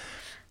 And like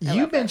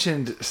you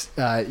mentioned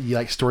you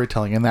like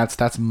storytelling, and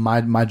that's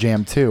my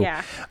jam too.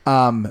 Yeah.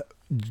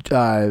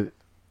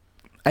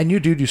 And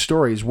you do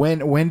stories.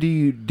 When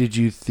did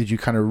you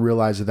kind of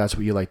realize that that's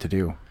what you like to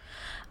do?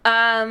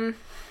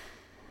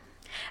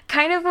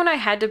 kind of when I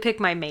had to pick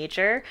my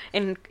major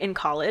in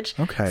college.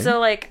 Okay. So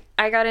like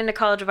I got into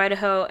College of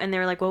Idaho, and they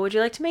were like, "What would you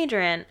like to major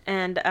in?"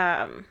 And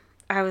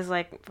I was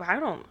like, I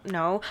don't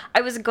know.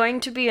 I was going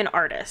to be an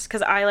artist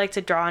because I like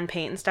to draw and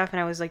paint and stuff, and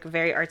I was like a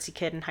very artsy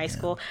kid in high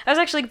school. I was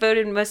actually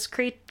voted most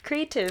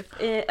creative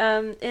in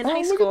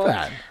high school. Look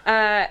at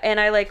that. And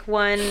I like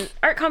won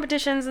art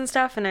competitions and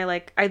stuff, and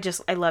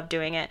I love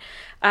doing it.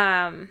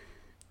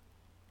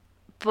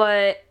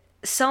 But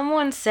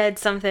someone said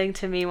something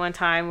to me one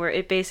time where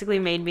it basically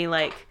made me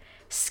like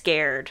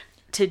scared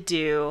to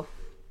do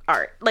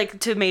art, like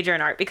to major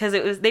in art, because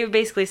they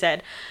basically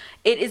said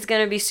it is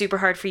going to be super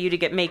hard for you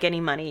to make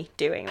any money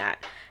doing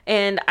that.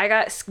 And I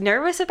got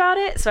nervous about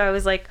it. So I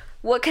was like,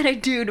 what can I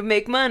do to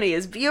make money?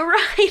 Is be a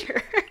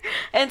writer.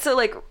 And so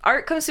like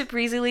art comes super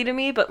easily to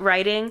me, but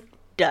writing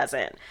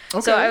doesn't.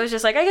 Okay. So I was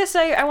just like, I guess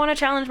I want to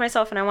challenge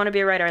myself, and I want to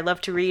be a writer. I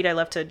love to read. I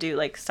love to do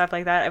like stuff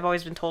like that. I've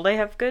always been told I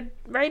have good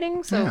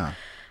writing. So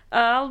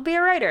I'll be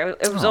a writer.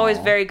 I was always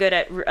very good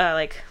at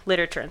like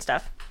literature and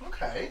stuff.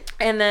 Okay.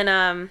 And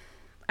then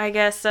I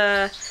guess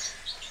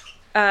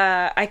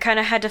I kind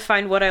of had to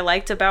find what I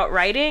liked about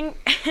writing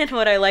and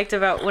what I liked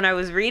about when I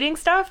was reading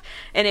stuff,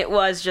 and it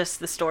was just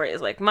the story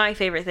is like my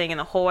favorite thing in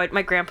the whole.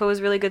 My grandpa was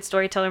a really good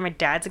storyteller. My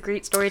dad's a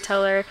great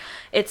storyteller.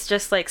 It's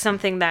just like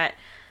something that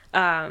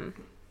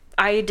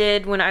I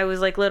did when I was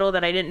like little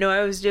that I didn't know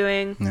I was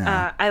doing.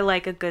 Yeah. I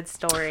like a good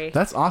story.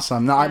 That's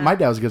awesome. No, my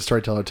dad was a good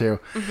storyteller too.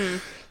 Mm-hmm.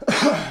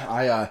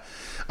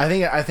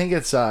 I think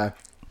it's a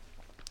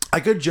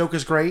good joke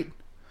is great,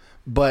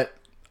 but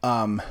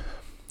I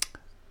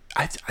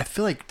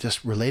feel like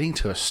just relating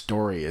to a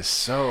story is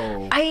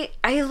so...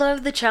 I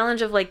love the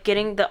challenge of like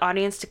getting the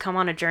audience to come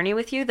on a journey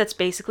with you that's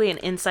basically an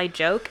inside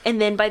joke,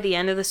 and then by the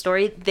end of the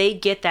story they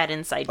get that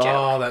inside joke.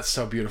 Oh, that's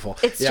so beautiful.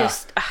 It's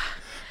just...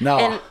 No.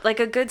 And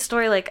like a good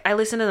story, like I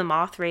listen to the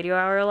Moth Radio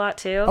Hour a lot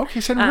too. Okay,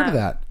 so I never heard of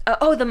that.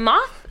 The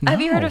Moth? No.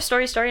 Have you heard of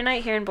Story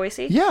Night here in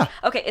Boise? Yeah.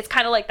 Okay, it's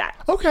kind of like that.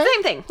 Okay.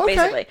 Same thing,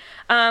 basically.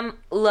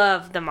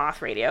 Love the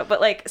Moth Radio. But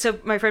like, so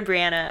my friend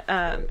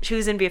Brianna, she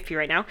was in BFP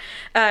right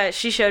now.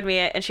 She showed me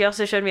it, and she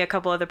also showed me a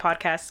couple other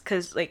podcasts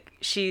because like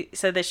she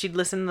said that she'd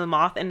listen to the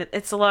Moth, and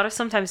it's a lot of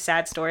sometimes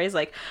sad stories.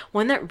 Like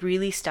one that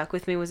really stuck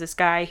with me was this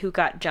guy who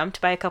got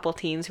jumped by a couple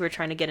teens who were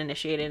trying to get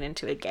initiated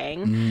into a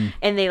gang,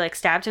 and they like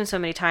stabbed him so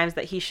many times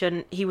that he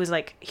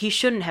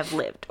shouldn't have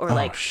lived, or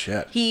like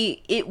shit.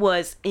 It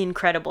was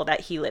incredible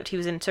that he lived. He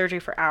was in surgery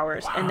for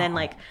hours. Wow. And then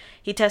like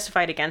he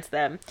testified against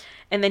them,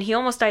 and then he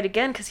almost died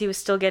again because he was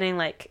still getting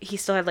like, he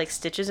still had like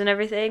stitches and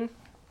everything.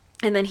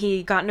 And then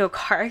he got into a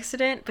car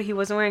accident, but he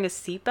wasn't wearing a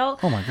seatbelt.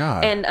 Oh my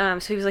God.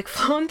 And so he was like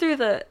flown through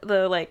the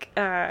like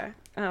and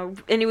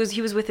he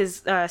was with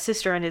his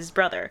sister and his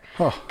brother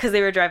because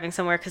they were driving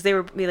somewhere, because they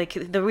were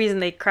like, the reason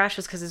they crashed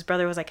was because his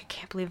brother was like, I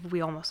can't believe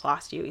we almost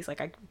lost you. He's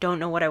like, I don't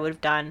know what I would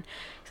have done.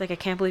 He's like, I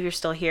can't believe you're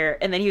still here.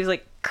 And then he was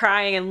like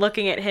crying and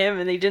looking at him,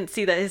 and they didn't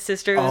see that his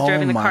sister was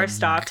driving the car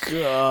stopped.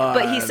 God.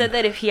 But he said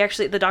that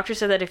the doctor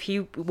said that if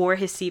he wore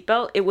his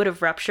seatbelt, it would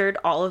have ruptured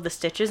all of the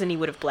stitches and he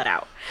would have bled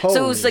out. Holy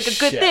so it was like a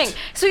good shit. thing.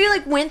 So he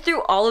like went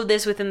through all of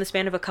this within the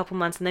span of a couple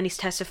months, and then he's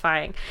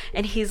testifying,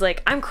 and he's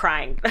like, I'm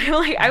crying.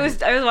 Like I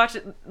was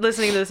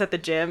listening to this at the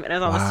gym, and I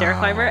was on the stair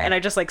climber, and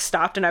I just like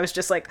stopped, and I was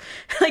just like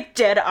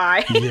dead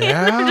eye.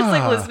 Yeah. Just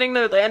like listening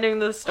to the ending of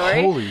the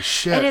story. Holy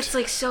shit. And it's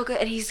like so good,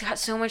 and he's got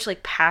so much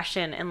like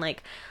passion and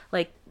like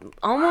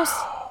almost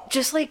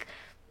just like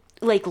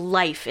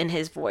life in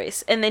his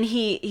voice. And then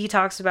he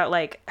talks about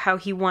like how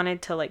he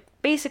wanted to like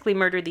basically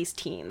murder these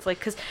teens, like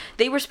because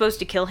they were supposed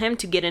to kill him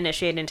to get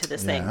initiated into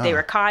this thing. They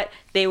were caught,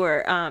 they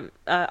were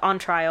on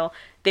trial,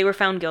 they were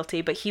found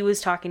guilty, but he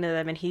was talking to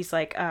them, and he's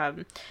like,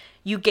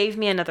 you gave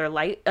me another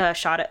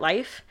shot at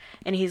life,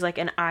 and he's like,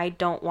 and I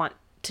don't want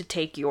to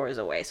take yours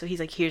away. So he's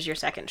like, here's your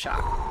second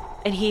shot.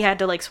 And he had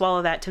to like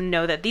swallow that to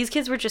know that these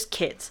kids were just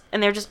kids,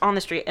 and they're just on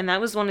the street, and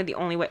that was one of the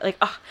only way, like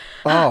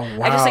wow,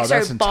 I just like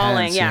started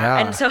bawling. Intense, yeah.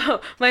 And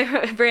so my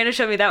Brianna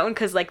showed me that one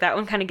because like that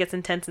one kind of gets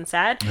intense and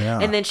sad.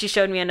 And then she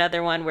showed me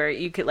another one where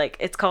you could like,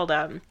 it's called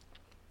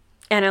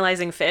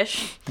Analyzing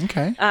Fish.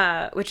 Okay.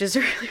 Which is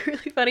really,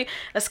 really funny.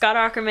 Scott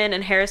Aukerman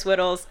and Harris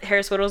Whittles.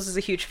 Harris Whittles is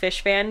a huge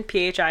Fish fan,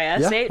 PHISH.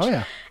 Yeah. Oh,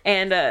 yeah.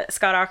 And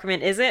Scott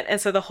Aukerman isn't.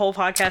 And so the whole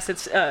podcast,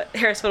 it's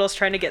Harris Whittles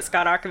trying to get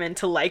Scott Aukerman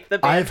to like the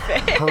band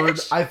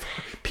Fish.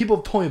 People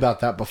have told me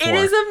about that before. It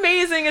is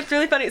amazing. It's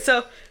really funny.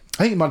 So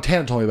I think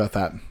Montana told me about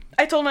that.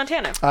 I told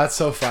Montana. That's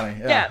so funny.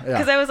 Yeah,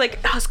 because I was like,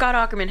 Scott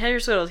Aukerman,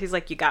 Harris Whittles. He's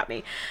like, you got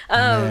me.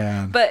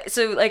 But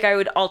so like I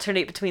would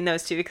alternate between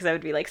those two, because I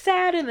would be like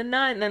sad and then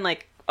not, and then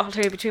like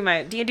alternate between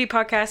my D&D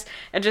podcast,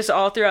 and just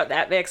all throughout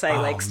that mix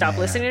I stopped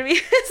listening to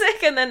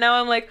music, and then now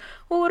I'm like,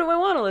 well, what do I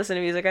want to listen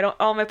to music?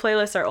 all my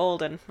playlists are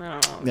old, and I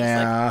don't know.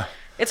 Like,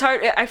 it's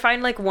hard. I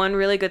find like one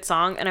really good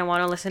song, and I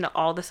want to listen to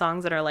all the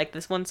songs that are like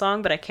this one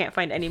song, but I can't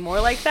find any more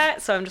like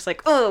that, so I'm just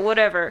like, oh,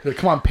 whatever.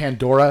 Come on,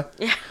 Pandora.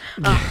 Yeah.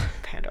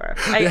 Pandora.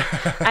 I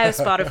have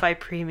Spotify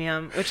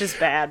Premium, which is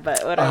bad,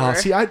 but whatever.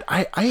 See, I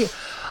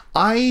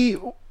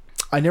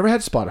never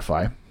had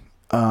Spotify.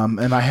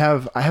 And I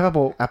have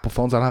Apple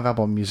phones. I don't have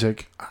Apple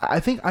Music. I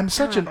think I'm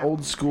such an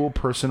old school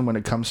person when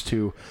it comes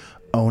to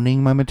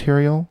owning my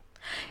material.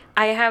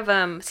 I have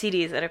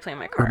CDs that I play in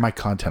my car. Or my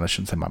content. I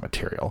shouldn't say my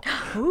material.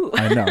 Ooh.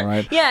 I know,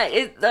 right?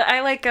 Yeah,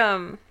 I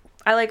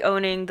like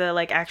owning the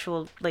like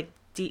actual like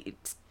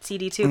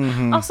CD too.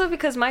 Mm-hmm. Also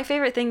because my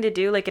favorite thing to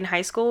do, like in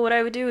high school, what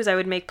I would do is I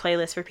would make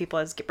playlists for people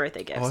as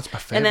birthday gifts. Oh, that's my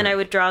favorite. And then I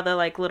would draw the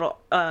like little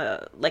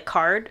like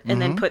card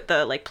and then put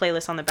the like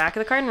playlist on the back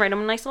of the card and write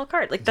them a nice little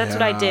card. Like that's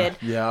what I did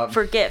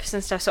for gifts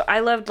and stuff. So I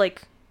loved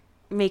like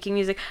making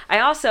music. I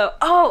also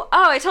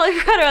I totally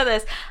forgot about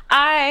this.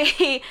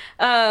 I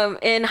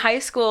in high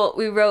school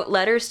we wrote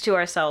letters to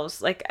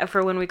ourselves like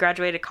for when we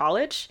graduated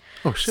college.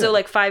 Oh shit. So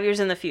like 5 years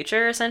in the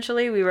future,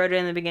 essentially, we wrote it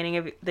in the beginning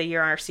of the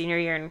year, our senior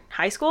year in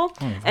high school,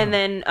 and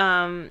then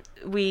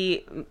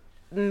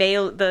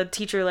the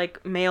teacher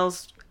like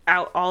mails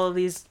out all of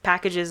these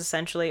packages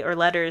essentially or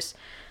letters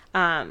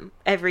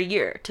every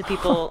year to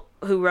people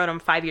who wrote them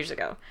 5 years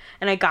ago.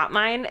 And I got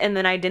mine, and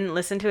then I didn't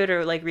listen to it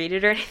or like read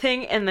it or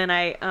anything. And then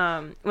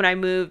I when I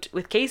moved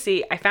with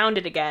Casey, I found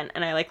it again,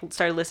 and I like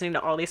started listening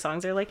to all these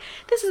songs. They're like,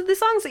 this is the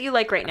songs that you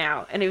like right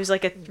now, and it was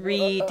like a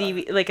 3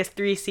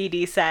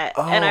 CD set.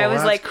 And I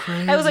was like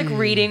crazy. I was like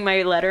reading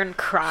my letter and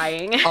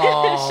crying.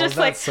 Oh, it's just that's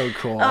like so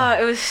cool.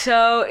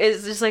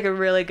 It's just like a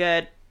really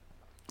good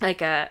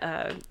like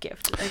a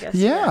gift, I guess.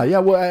 Yeah.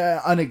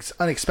 Well,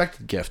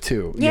 unexpected gift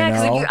too. Yeah,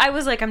 because I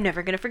was like, I'm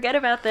never gonna forget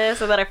about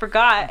this, and then I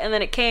forgot, and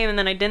then it came, and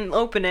then I didn't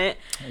open it,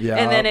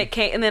 and then it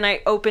came, and then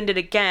I opened it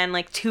again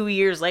like 2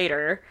 years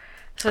later.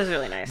 So it was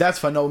really nice. That's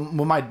fun. No,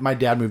 when my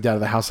dad moved out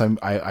of the house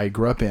I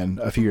grew up in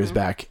a few years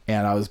back,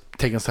 and I was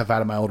taking stuff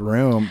out of my old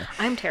room.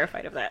 I'm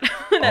terrified of that.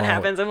 When that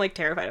happens, I'm like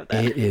terrified of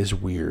that. It is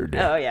weird.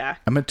 Oh yeah.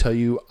 I'm gonna tell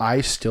you,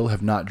 I still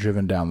have not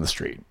driven down the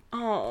street.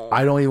 Oh.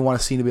 I don't even want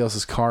to see anybody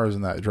else's cars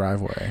in that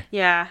driveway.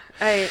 Yeah,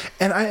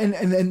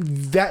 and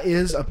that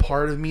is a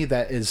part of me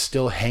that is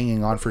still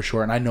hanging on for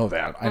sure, and I know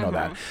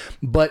that.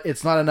 But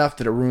it's not enough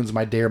that it ruins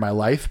my day or my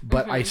life.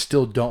 But I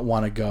still don't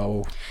want to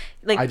go.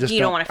 Like I just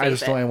don't want to face it. I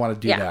just don't want to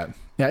do that.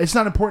 Yeah, it's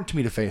not important to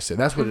me to face it.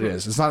 That's what it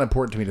is. It's not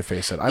important to me to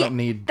face it. I don't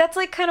need. That's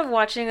like kind of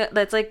watching.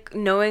 That's like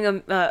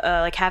knowing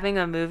like having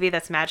a movie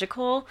that's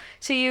magical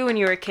to you when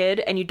you were a kid,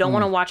 and you don't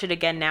want to watch it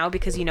again now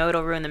because you know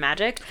it'll ruin the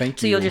magic. Thank you.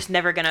 So you're just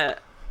never gonna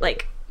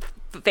like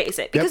face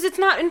it because it's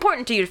not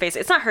important to you to face it.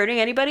 It's not hurting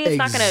anybody. It's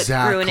not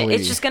gonna ruin it.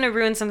 It's just gonna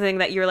ruin something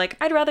that you're like,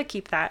 I'd rather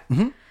keep that.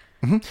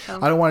 So.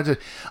 I don't want it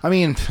to. I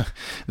mean,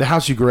 the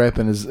house you grew up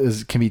in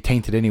is can be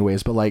tainted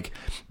anyways. But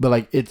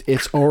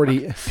it's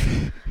already.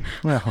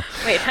 Well.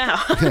 Wait,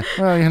 how?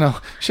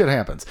 Well, shit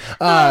happens.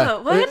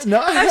 What?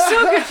 No. I'm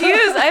so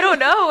confused. I don't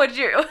know what are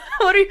you.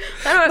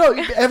 I don't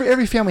know. No,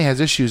 every family has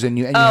issues, and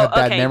you have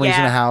bad memories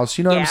in a house.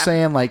 You know what I'm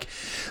saying? Like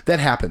that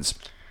happens.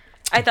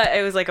 I thought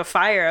it was like a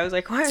fire. I was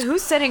like,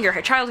 who's setting your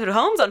childhood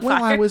homes on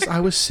fire? Well,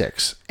 I was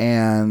 6,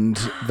 and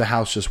the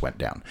house just went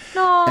down.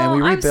 No, and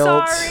we rebuilt.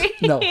 I'm sorry.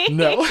 No.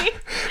 Was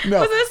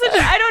this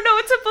I don't know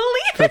what to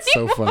believe. That's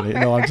anymore. So funny.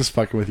 No, I'm just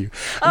fucking with you.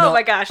 Oh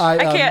my gosh,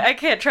 I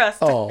can't trust.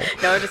 Oh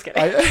no, I'm just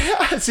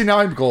kidding. See, now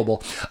I'm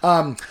gullible.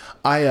 But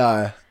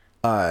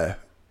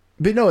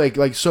no,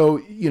 like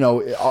so,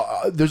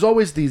 there's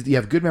always these. You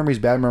have good memories,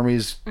 bad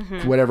memories,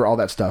 whatever, all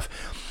that stuff.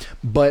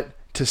 But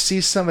to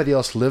see somebody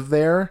else live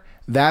there.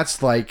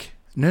 That's like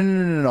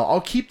no.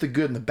 I'll keep the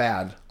good and the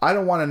bad. I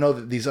don't want to know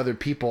that these other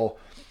people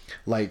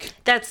like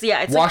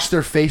wash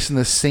their face in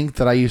the sink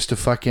that I used to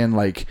fucking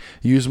like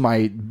use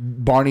my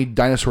Barney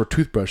dinosaur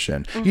toothbrush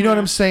in. You know what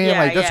I'm saying?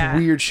 Yeah, that's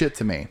weird shit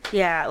to me.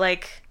 Yeah,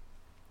 like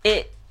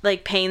it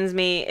like pains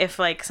me if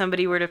like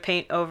somebody were to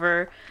paint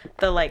over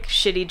the like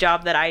shitty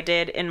job that I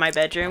did in my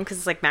bedroom because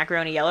it's like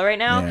macaroni yellow right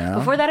now. Yeah.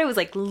 Before that it was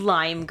like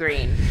lime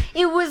green.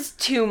 It was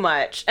too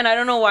much, and I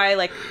don't know why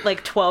like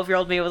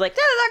 12-year-old me was like,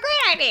 this is a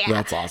great idea.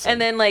 That's awesome.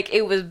 And then like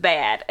it was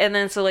bad, and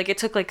then so like it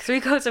took like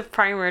 3 coats of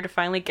primer to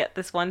finally get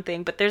this one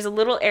thing. But there's a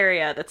little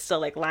area that's still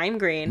like lime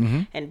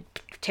green and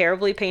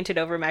terribly painted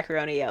over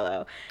macaroni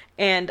yellow.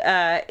 And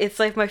it's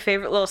like my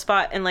favorite little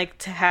spot, and like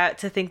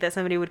to think that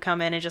somebody would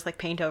come in and just like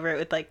paint over it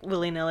with like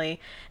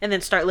willy-nilly and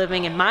then start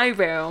living in my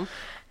room.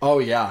 Oh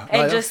yeah.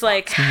 And just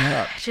like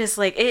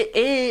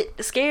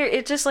it scared.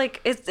 It just like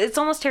it's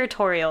almost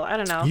territorial. I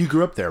don't know. You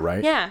grew up there,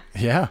 right? Yeah.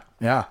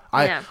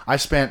 I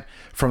spent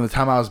from the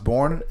time I was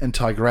born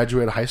until I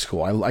graduated high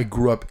school. I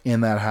grew up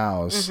in that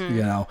house.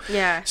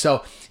 Yeah.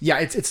 So yeah,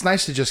 it's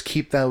nice to just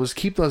keep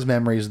those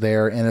memories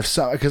there. And if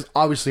so, because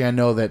obviously I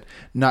know that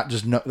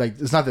it's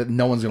not that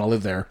no one's gonna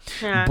live there,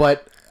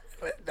 but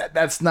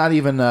that's not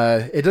even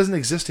it doesn't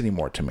exist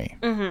anymore to me.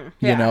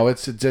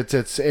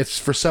 It's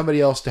for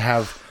somebody else to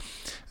have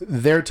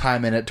their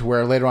time in it, to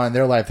where later on in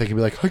their life they can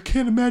be like, I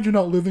can't imagine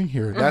not living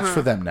here. That's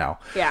for them now.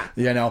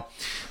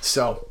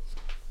 So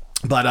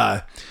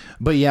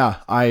but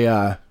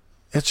yeah,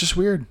 it's just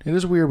weird. It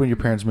is weird when your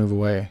parents move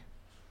away.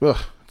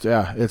 Ugh.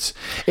 Yeah, it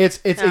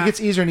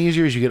gets easier and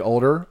easier as you get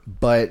older,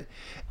 but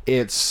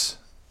it's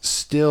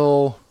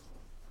still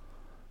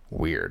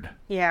weird.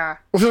 Yeah.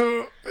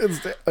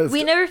 It's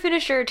We never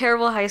finished our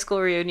terrible high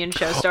school reunion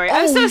show story.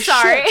 I'm so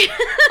sorry.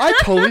 I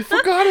totally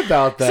forgot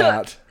about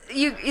that. So,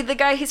 the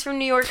guy, he's from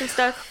New York and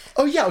stuff.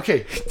 Oh, yeah,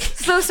 okay.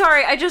 So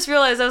sorry, I just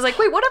realized. I was like,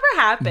 wait, whatever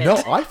happened?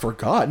 No, I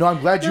forgot. No, I'm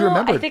glad you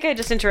remembered. I think I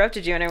just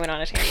interrupted you and I went on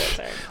a tangent.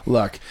 Sorry.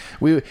 Look,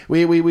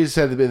 we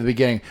said at the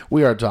beginning,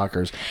 we are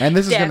talkers. And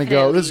this is going to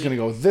go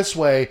this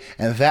way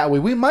and that way.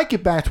 We might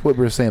get back to what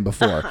we were saying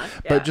before,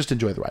 but just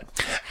enjoy the ride.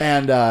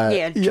 And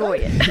enjoy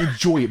it.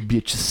 Enjoy it,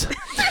 bitches.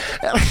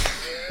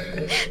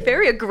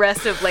 Very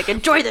aggressive, like,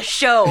 enjoy the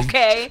show,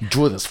 okay?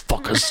 Enjoy this,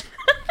 fuckers.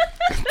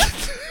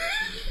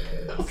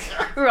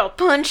 Or I'll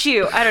punch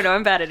you. I don't know.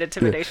 I'm bad at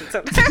intimidation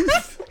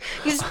sometimes.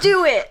 Just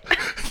do it.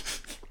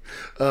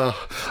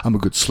 I'm a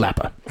good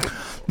slapper.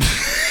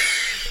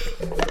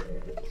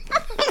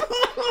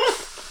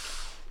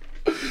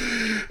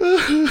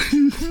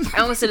 I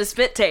almost did a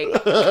spit take.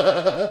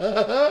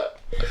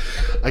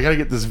 I gotta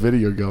get this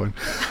video going.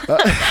 Oh,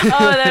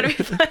 that'd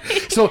be funny.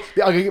 So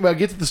I'll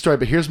get to the story,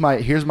 but here's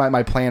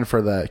my plan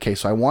for the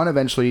case. So I want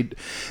eventually,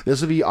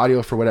 this will be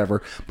audio for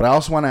whatever, but I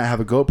also want to have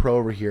a GoPro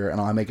over here,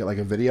 and I'll make it like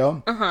a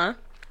video.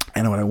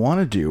 And what I want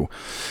to do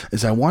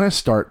is I want to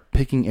start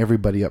picking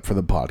everybody up for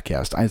the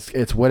podcast.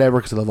 It's whatever,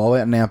 because I live all the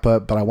way in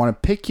Nampa, but I want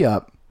to pick you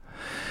up,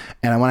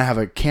 and I want to have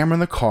a camera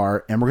in the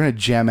car, and we're going to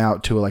jam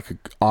out to like an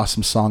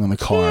awesome song in the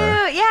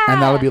car. Yeah.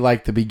 And that'll be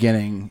like the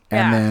beginning,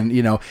 and then,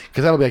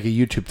 because that'll be like a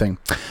YouTube thing.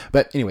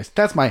 But anyways,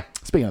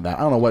 speaking of that,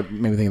 I don't know what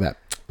made me think of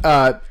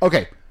that.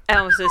 Okay. I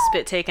almost did a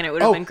spit take, and it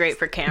would have been great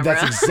for camera.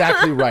 That's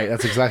exactly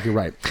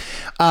right.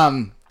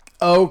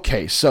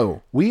 Okay,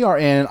 so we are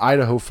in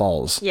Idaho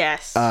Falls.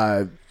 Yes.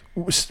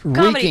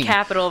 Comedy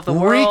capital of the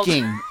world.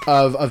 Reeking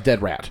of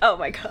dead rat. Oh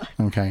my god.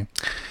 Okay.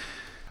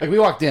 Like, we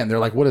walked in, they're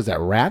like, "What is that,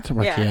 rat?" I'm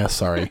like, yeah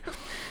sorry.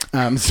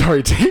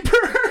 Sorry, Taper.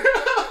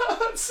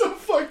 It's so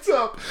fucked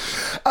up.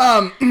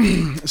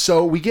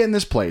 So we get in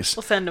this place.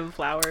 We'll send him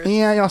flowers.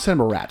 Yeah, I'll send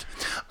him a rat.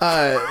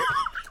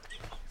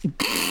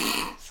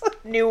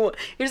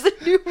 Here's a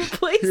new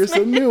replacement. Here's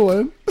a new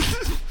one.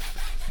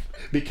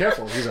 Be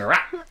careful, he's a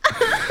rat.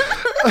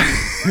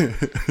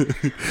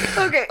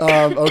 Okay.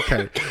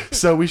 Okay.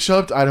 So we show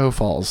up to Idaho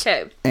Falls.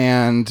 Okay.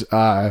 And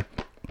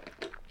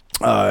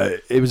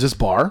it was this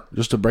bar,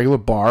 just a regular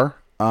bar,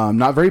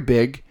 not very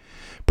big,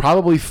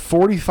 probably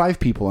 45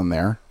 people in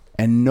there,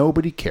 and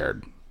nobody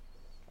cared.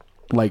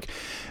 Like,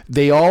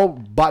 they all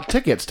bought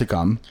tickets to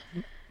come,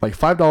 like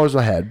 $5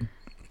 a head.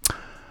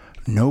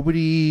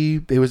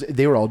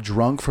 They were all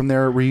drunk from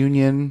their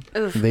reunion.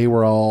 Oof. They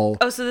were all...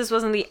 Oh, so this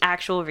wasn't the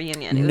actual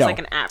reunion. It was like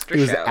an after show.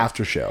 It was the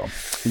after show.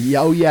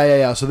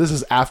 Yeah. So this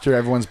is after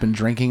everyone's been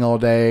drinking all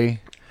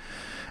day.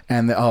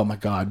 And oh my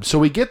God. So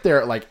we get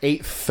there at like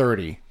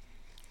 8:30.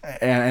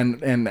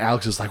 And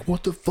Alex is like,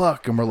 "What the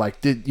fuck?" And we're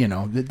like, the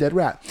dead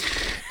rat.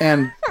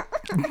 And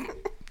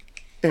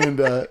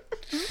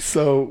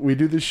so we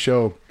do this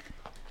show.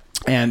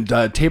 And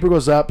Tabor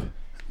goes up.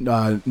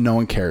 No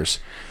one cares.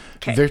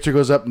 Okay. Victor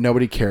goes up.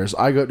 Nobody cares.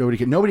 I go.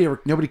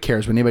 Nobody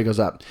cares when anybody goes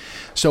up.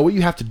 So what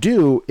you have to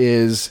do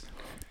is,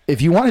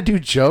 if you want to do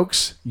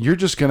jokes, you're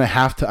just gonna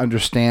have to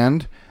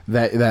understand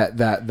that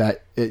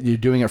you're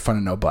doing it in front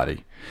of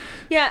nobody.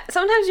 Yeah.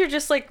 Sometimes you're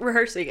just like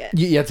rehearsing it.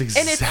 Yeah, that's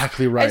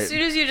exactly right. As soon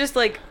as you just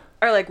like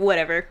are like,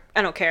 whatever,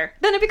 I don't care,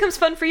 then it becomes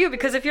fun for you,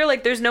 because if you're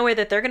like, there's no way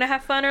that they're gonna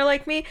have fun or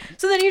like me,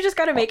 so then you just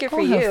gotta make it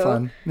for you. Have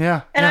fun.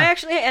 Yeah. And I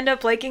actually end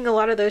up liking a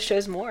lot of those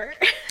shows more.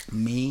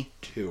 Me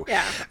too.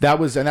 Yeah.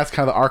 That's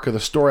kind of the arc of the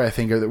story, I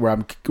think, where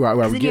you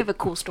have a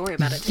cool story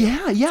about it.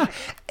 Yeah.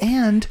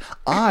 And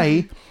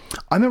I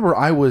remember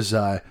I was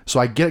so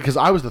I get it because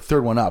I was the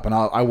third one up, and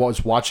I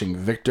was watching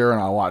Victor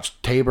and I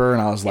watched Tabor,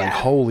 and I was like,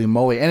 holy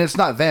moly! And it's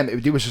not them;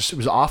 it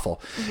was awful.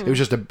 Mm-hmm. It was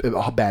just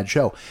a bad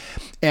show,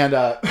 and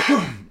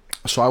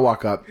so I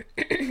walk up,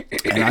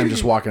 and I'm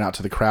just walking out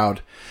to the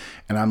crowd,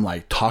 and I'm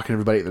like talking to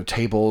everybody at their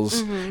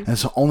tables, and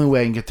it's the only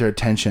way I can get their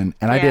attention.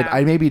 And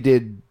I maybe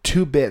did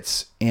 2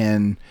 bits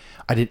in.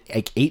 I did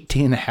like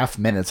 18 and a half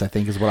minutes, I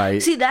think, is what I...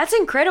 See, that's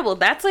incredible.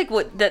 That's like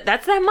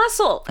that's that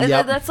muscle. And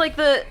yep. That's like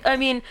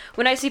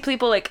when I see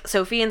people like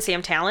Sophie and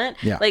Sam Talent,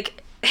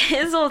 like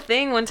his whole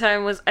thing one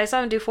time was, I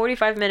saw him do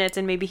 45 minutes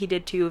and maybe he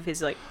did 2 of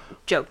his like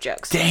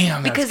jokes.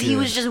 Damn, because he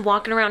was just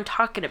walking around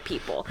talking to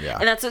people. Yeah.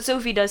 And that's what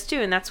Sophie does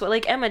too. And that's what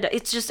like Emma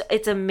does.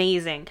 It's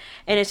amazing.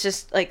 And it's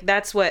just like,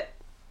 that's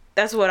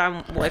what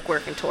I'm like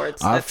working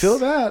towards. I feel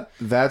that.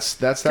 That's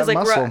that like,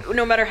 muscle.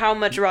 No matter how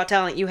much raw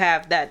talent you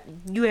have, that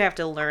you have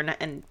to learn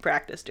and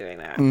practice doing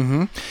that.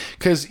 Mm-hmm.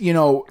 Because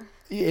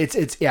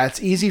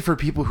it's easy for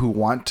people who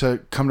want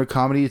to come to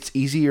comedy. It's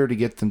easier to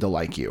get them to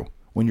like you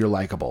when you're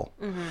likable.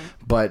 Mm-hmm.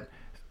 But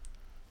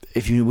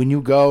when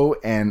you go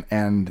and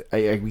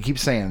we keep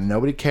saying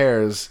nobody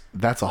cares,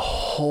 that's a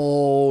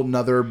whole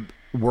nother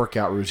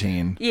workout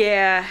routine.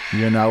 Yeah.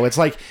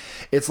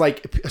 It's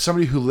like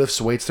somebody who lifts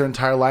weights their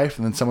entire life,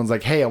 and then someone's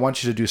like, "Hey, I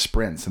want you to do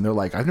sprints," and they're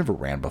like, "I've never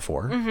ran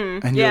before,"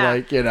 and you're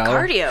like,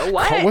 cardio.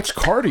 What? What's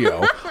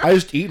cardio? I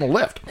just eat and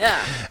lift.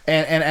 Yeah.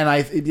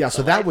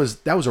 So that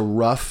was a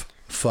rough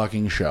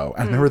fucking show.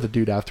 I remember the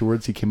dude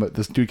afterwards.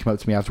 This dude came up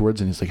to me afterwards,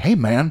 and he's like, "Hey,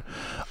 man,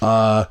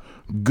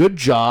 good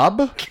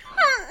job.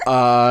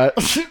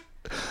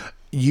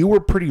 You were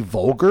pretty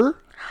vulgar,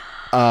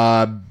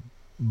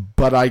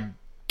 but I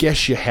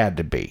guess you had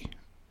to be."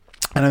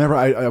 And I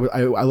remember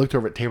I looked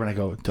over at Tabor and I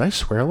go, "Did I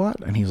swear a lot?"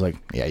 And he's like,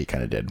 "Yeah, you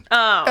kind of did."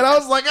 Oh. And I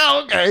was like,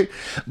 "Oh, okay."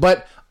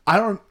 But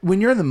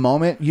when you're in the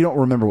moment, you don't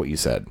remember what you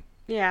said.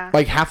 Yeah.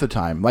 Like half the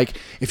time. Like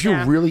if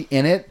you're really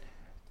in it,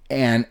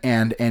 and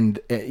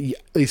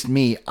at least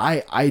me,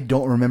 I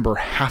don't remember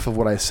half of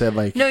what I said.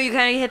 Like, no, you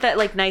kind of hit that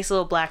like nice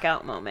little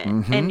blackout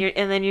moment, and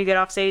then you get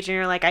off stage and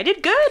you're like, I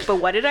did good, but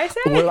what did I say?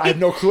 Well, I have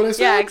no clue what I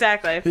said. Yeah,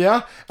 exactly.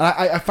 Yeah, and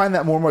I find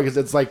that more and more because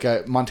it's like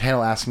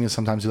Montana asking me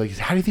sometimes, he's like,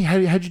 "How do you think?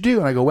 How'd you do?"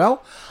 And I go,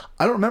 "Well,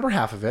 I don't remember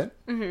half of it,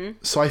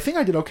 so I think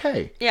I did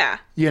okay." Yeah.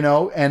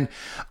 And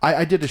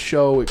I did a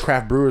show at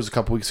Craft Brewers a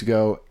couple weeks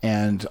ago,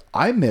 and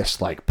I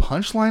missed like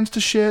punchlines to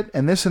shit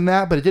and this and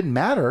that, but it didn't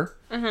matter.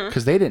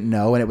 Because they didn't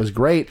know, and it was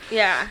great.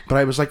 Yeah. But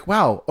I was like,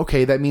 wow,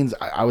 okay, that means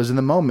I was in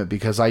the moment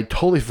because I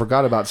totally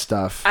forgot about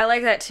stuff. I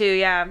like that too,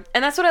 yeah.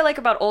 And that's what I like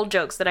about old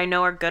jokes that I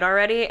know are good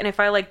already. And if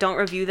I like don't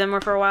review them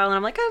for a while, and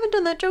I'm like, I haven't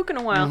done that joke in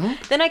a while,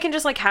 then I can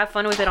just like have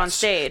fun with it on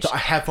stage. I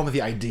have fun with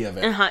the idea of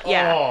it.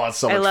 Yeah. Oh, it's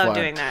so much fun. I love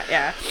doing that.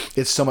 Yeah.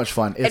 It's so much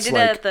fun. It's I did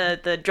like, that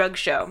at the drug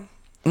show.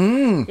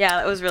 Yeah,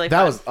 that was really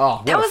fun.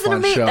 That was an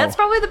amazing show. That's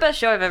probably the best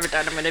show I've ever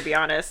done. I'm going to be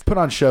honest. Put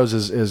on shows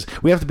is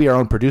we have to be our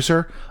own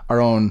producer,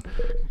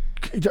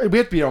 we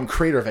have to be our own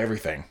creator of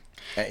everything.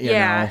 You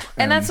know?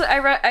 And that's what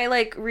I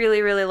like.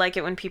 Really like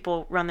it when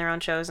people run their own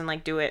shows and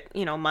like do it,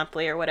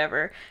 monthly or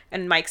whatever,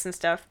 and mics and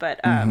stuff.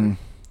 But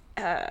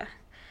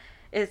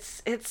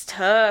it's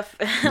tough.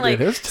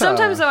 Like, it is tough.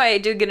 Sometimes though I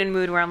do get in a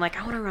mood where I'm like,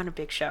 I want to run a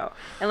big show,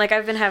 and like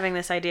I've been having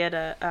this idea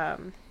to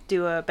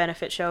do a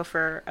benefit show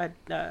for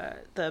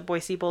the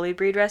Boise Bully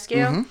Breed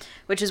Rescue,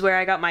 which is where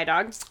I got my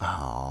dogs.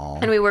 Oh.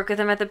 And we work with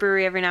them at the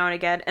brewery every now and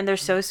again, and they're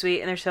so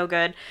sweet and they're so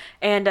good.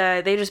 And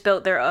they just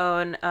built their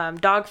own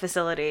dog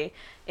facility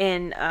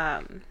in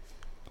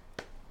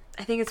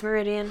I think it's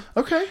Meridian.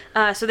 Okay.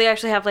 So they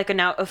actually have like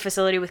a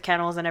facility with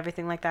kennels and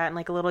everything like that, and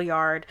like a little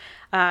yard.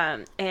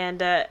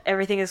 And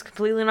everything is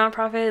completely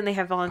nonprofit, and they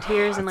have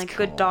volunteers and like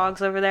good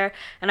dogs over there.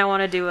 And I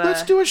want to do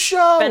let's do a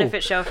show,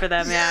 benefit show for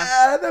them.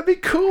 Yeah, that'd be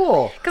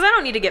cool. Because I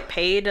don't need to get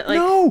paid. Like,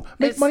 no,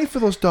 make money for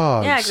those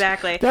dogs. Yeah,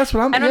 exactly. That's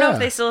what I don't know if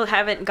they still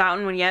haven't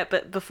gotten one yet,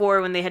 but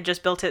before when they had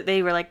just built it,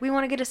 they were like, we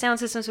want to get a sound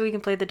system so we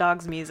can play the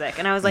dogs' music.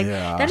 And I was like,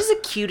 that is the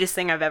cutest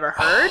thing I've ever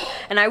heard,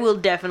 and I will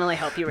definitely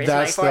help you raise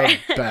money for it.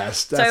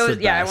 That's the best. So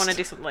I want to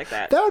do something like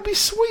that. That would be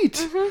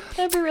sweet.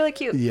 That'd be really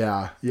cute.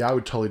 Yeah, I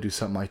would totally do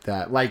something like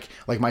that. Like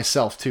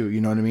myself too. You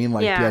know what I mean?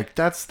 Like, be like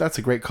that's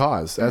a great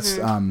cause. That's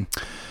what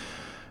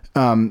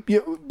I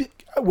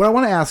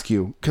want to ask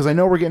you, because I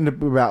know we're getting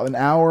to about an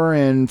hour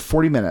and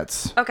 40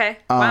 minutes. Okay.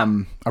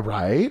 Wow.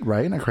 Right.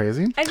 Isn't that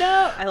crazy? I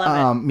know. I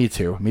love it. Me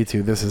too.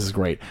 This is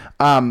great.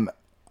 I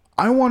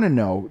want to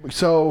know.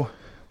 So,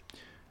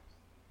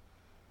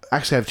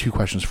 actually, I have two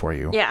questions for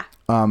you. Yeah.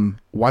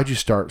 Why'd you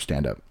start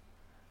stand up?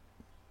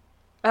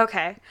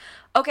 Okay.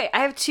 I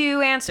have two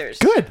answers.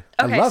 Good.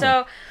 Okay, I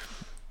love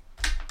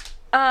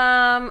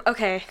it.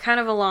 Okay, kind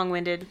of a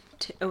long-winded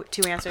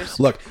two answers.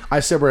 Look, I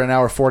said we're at an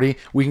hour 40.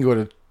 We can go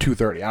to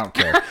 2:30. I don't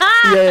care.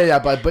 yeah.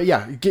 But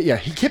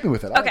he hit me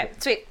with it. Okay,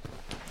 sweet.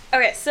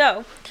 Okay,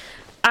 so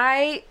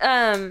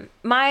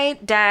my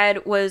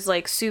dad was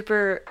like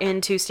super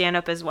into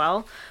stand-up as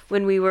well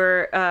when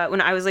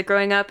I was like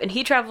growing up, and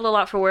he traveled a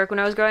lot for work when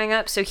I was growing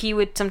up, so he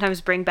would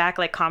sometimes bring back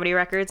like comedy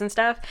records and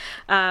stuff.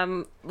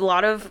 A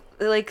lot of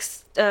like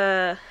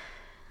Steve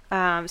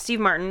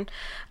Martin.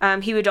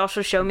 He would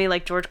also show me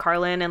like George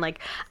Carlin, and like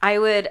I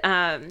would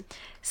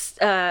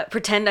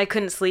pretend I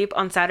couldn't sleep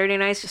on Saturday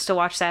nights just to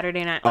watch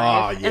Saturday Night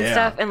Live and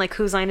stuff, and like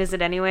Whose Line Is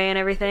It Anyway and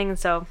everything. And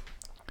so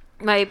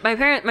my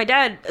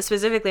dad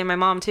specifically, and my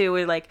mom too,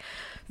 were like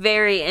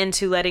very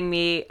into letting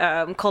me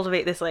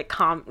cultivate this like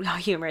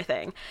humor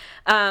thing.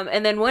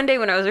 And then one day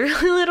when I was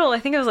really little, I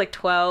think I was like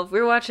 12, we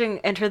were watching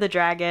Enter the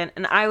Dragon,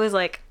 and I was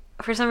like,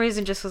 for some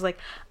reason, just was like,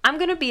 I'm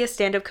gonna be a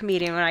stand-up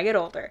comedian when I get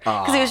older,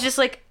 because it was just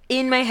like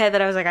in my head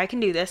that I was like, I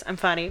can do this, I'm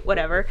funny,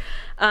 whatever.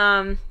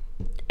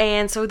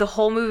 And so the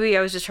whole movie,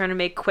 I was just trying to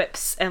make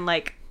quips and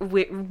like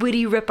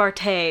witty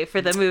repartee for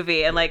the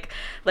movie, and like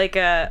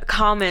a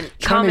commentary.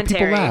 To make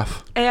people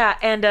laugh. Yeah,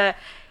 and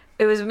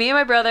it was me and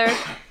my brother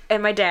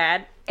and my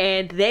dad,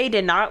 and they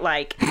did not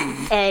like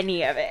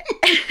any of it.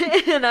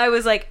 And I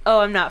was like, oh,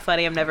 I'm not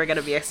funny. I'm never going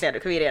to be a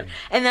stand-up comedian.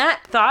 And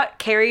that thought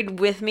carried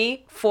with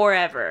me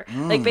forever.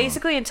 Like,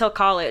 basically until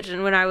college.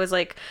 And when I was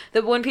like,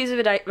 the one piece of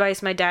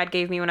advice my dad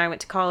gave me when I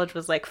went to college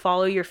was like,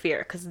 follow your fear.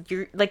 Because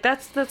you're like,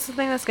 that's the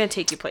thing that's going to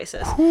take you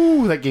places.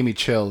 Ooh, that gave me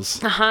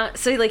chills.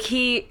 So like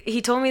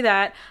he told me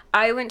that.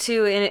 I went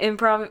to an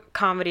improv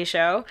comedy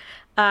show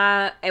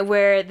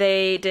where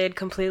they did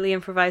completely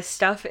improvised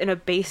stuff in a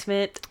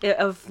basement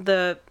of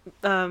the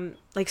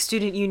like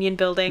student union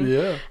building.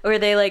 Yeah. Where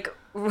they like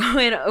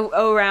went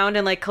around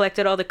and like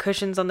collected all the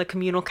cushions on the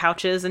communal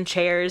couches and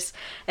chairs,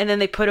 and then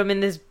they put them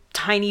in this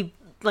tiny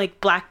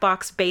like black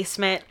box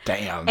basement.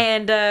 Damn.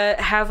 And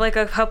have like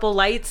a couple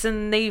lights,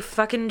 and they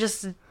fucking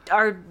just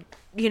are,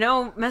 you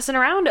know, messing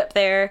around up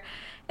there.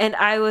 And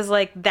I was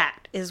like,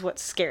 that is what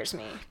scares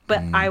me,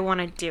 but I want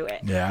to do it.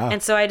 Yeah.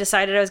 And so I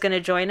decided I was going to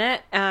join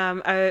it.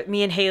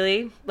 Me and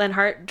Haley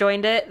Lenhart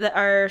joined it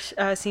our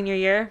senior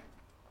year.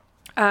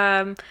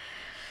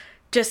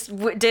 Just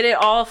did it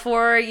all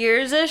 4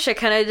 years-ish. I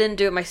kind of didn't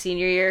do it my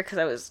senior year because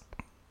I was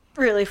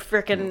really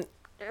freaking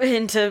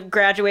into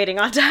graduating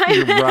on time.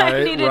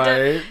 I needed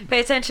to pay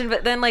attention.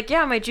 But then, like,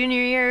 yeah, my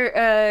junior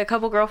year, a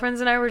couple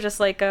girlfriends and I were just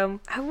like,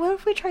 what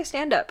if we try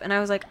stand-up? And I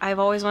was like, I've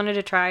always wanted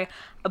to try,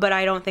 but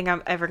I don't think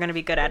I'm ever going to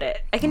be good at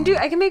it. I can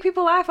make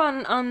people laugh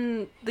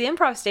on the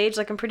improv stage.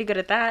 Like, I'm pretty good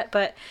at that.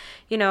 But,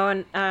 you know,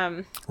 and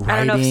I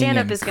don't know if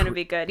stand-up is going to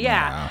be good.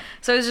 Yeah.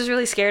 So I was just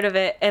really scared of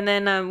it. And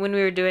then when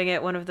we were doing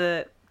it, one of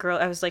the girls,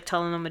 I was like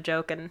telling them a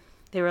joke, and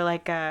they were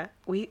like,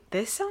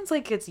 this sounds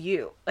like it's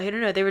you. I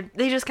don't know.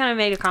 They just kind of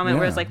made a comment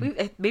where it's like,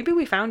 maybe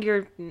we found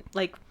your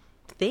like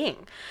thing.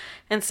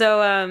 And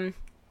so,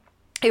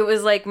 it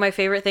was like my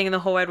favorite thing in the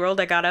whole wide world.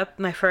 I got up,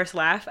 my first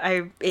laugh,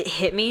 it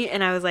hit me,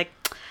 and I was like,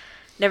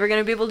 never going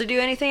to be able to do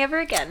anything ever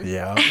again.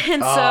 Yeah.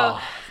 And so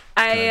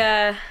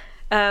I,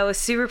 was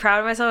super proud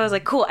of myself. I was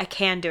like, cool, I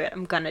can do it.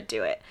 I'm going to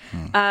do it.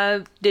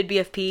 Did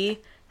BFP,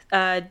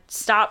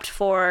 stopped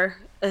for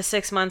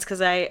 6 months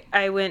because I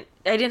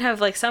didn't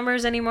have like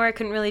summers anymore. I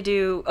couldn't really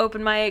do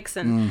open mics,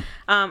 and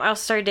I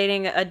also started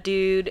dating a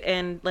dude,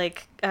 and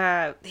like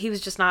he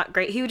was just not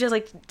great. He would just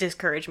like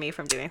discourage me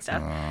from doing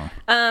stuff.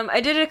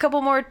 I did it a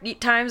couple more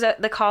times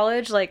at the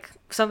college. Like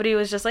somebody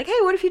was just like, hey,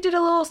 what if you did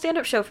a little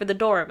stand-up show for the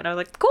dorm? And I was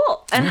like,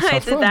 cool. And I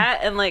did that,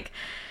 and like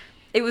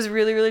it was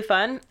really, really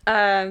fun.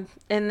 And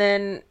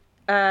then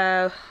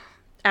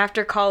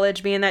after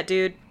college, me and that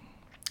dude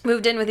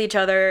moved in with each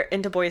other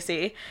into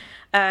Boise.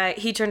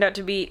 He turned out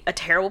to be a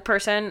terrible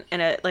person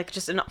and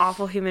just an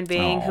awful human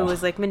being who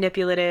was like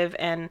manipulative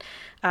and,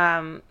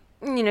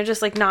 you know,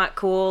 just like not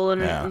cool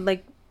and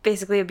like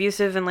basically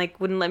abusive and like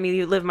wouldn't let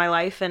me live my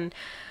life. And,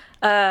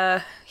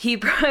 he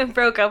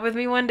broke up with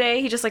me one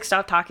day. He just like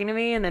stopped talking to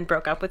me and then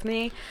broke up with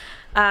me.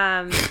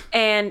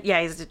 And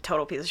yeah, he's a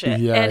total piece of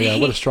shit. Yeah,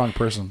 what a strong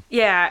person.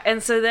 Yeah.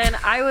 And so then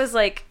I was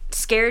like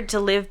scared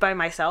to live by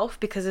myself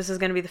because this was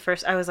going to be the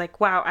first. I was like,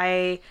 wow,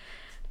 I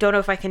don't know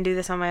if I can do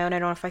this on my own. I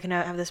don't know if I can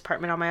have this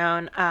apartment on my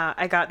own.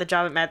 I got the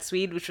job at Mad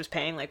Swede, which was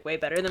paying like way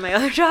better than my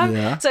other job.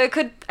 Yeah. So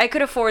I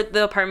could afford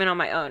the apartment on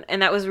my own,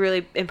 and that was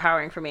really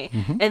empowering for me.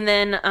 And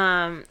then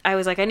I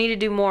was like, I need to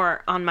do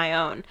more on my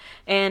own.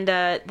 And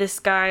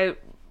this guy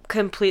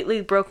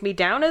completely broke me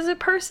down as a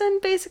person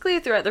basically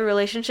throughout the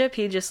relationship.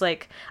 He just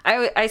like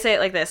I say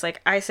it like this,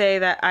 like I say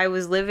that I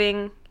was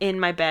living in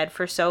my bed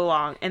for so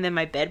long, and then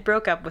my bed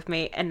broke up with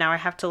me, and now I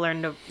have to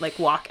learn to like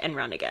walk and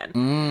run again.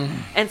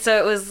 And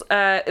so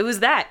it was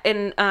that.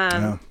 And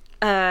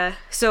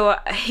so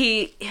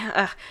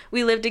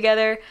we lived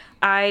together.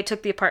 I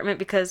took the apartment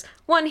because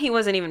one, he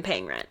wasn't even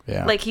paying rent.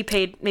 Like he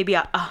paid maybe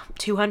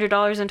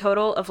 $200 in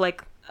total of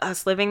like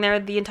us living there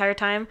the entire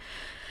time.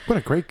 What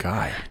a great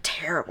guy.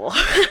 Terrible.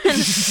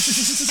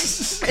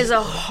 Is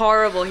a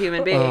horrible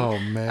human being. Oh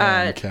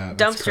man, Kat,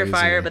 dumpster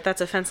fire, but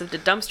that's offensive to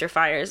dumpster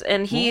fires.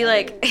 And he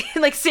like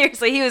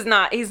seriously, he's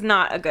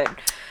not a good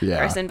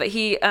person. But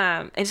he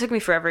it took me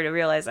forever to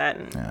realize that.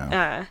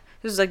 And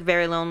he was like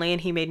very lonely,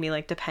 and he made me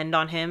like depend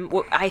on him.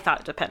 Well, I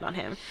thought depend on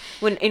him,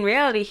 when in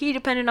reality he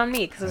depended on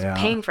me because I was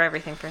paying for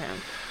everything for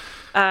him.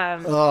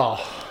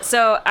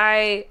 So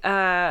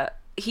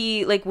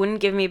he like wouldn't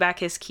give me back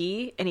his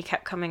key, and he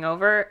kept coming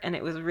over, and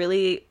it was a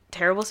really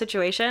terrible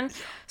situation.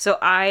 So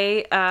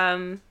I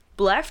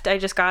left. I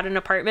just got an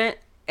apartment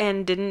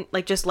and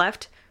just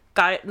left.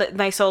 Got it,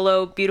 my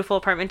solo beautiful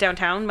apartment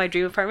downtown, my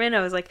dream apartment.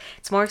 I was like,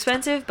 it's more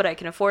expensive, but I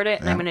can afford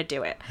it, and I'm gonna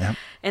do it.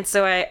 And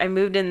so I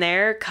moved in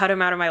there, cut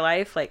him out of my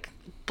life, like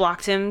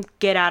blocked him,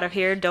 get out of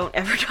here, don't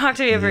ever talk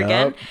to me ever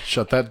again.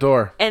 Shut that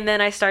door. And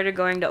then I started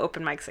going to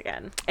open mics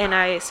again, and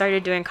I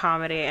started doing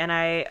comedy, and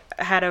I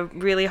had a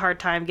really hard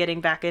time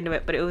getting back into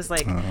it, but it was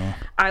like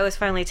I was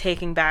finally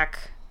taking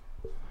back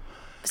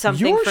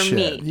something from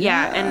me.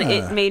 And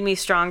it made me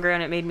stronger,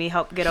 and it made me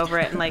help get over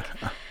it, and like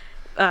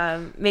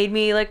made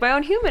me like my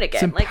own human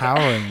again. It's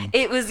empowering. Like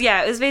it was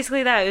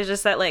basically that. It was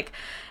just that like,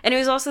 and it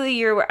was also the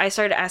year where I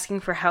started asking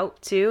for help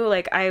too.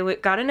 Like I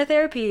got into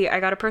therapy. I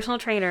got a personal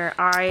trainer.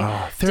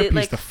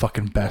 Therapy's the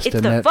fucking best.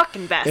 It's the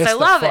fucking best. I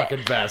love it. It's the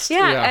fucking best.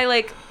 Yeah, I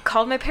like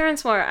called my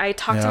parents more. I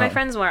talked to my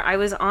friends more. I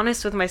was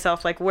honest with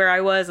myself, like where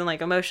I was and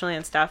like emotionally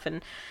and stuff.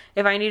 And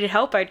if I needed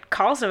help, I'd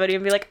call somebody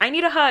and be like, I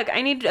need a hug.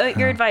 I need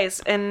your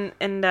advice. And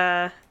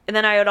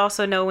then I would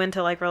also know when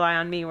to like rely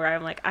on me, where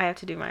I'm like, I have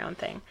to do my own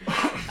thing.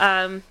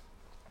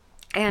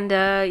 And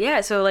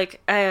so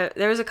like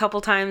there was a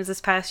couple times this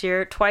past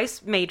year,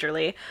 twice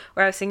majorly,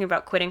 where I was thinking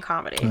about quitting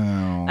comedy.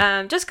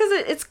 Just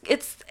because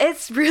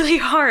it's really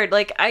hard.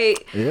 Like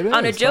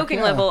on a joking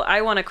level,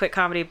 I want to quit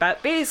comedy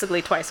about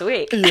basically twice a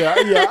week. Yeah.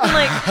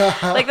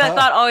 like that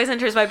thought always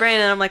enters my brain,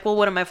 and I'm like, well,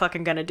 what am I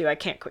fucking gonna do? I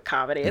can't quit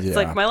comedy. It's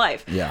like my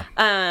life. Yeah.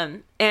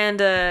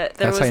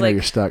 That's how you know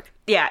you're stuck.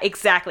 Yeah,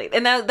 exactly.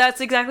 And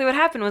that's exactly what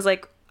happened. Was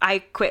like, I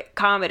quit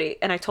comedy,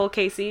 and I told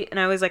Casey, and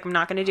I was like, I'm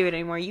not going to do it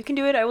anymore. You can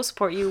do it. I will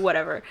support you,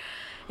 whatever.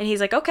 And he's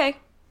like, okay.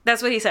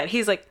 That's what he said.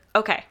 He's like,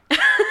 okay.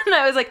 And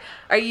I was like,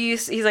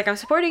 he's like, I'm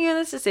supporting you in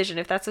this decision.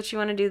 If that's what you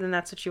want to do, then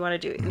that's what you want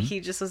to do. And he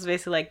just was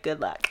basically like, good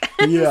luck.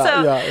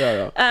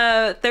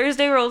 Yeah.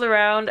 Thursday rolled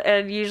around,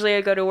 and usually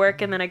I go to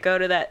work, and then I go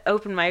to that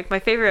open mic, my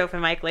favorite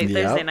open mic, late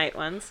Thursday night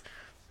ones.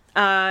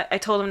 I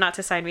told him not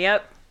to sign me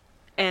up,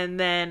 and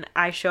then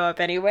I show up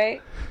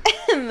anyway.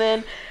 And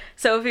then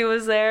Sophie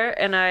was there,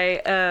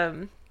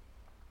 and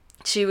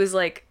she was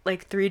like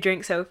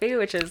 3-drink Sophie,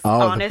 which is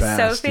honest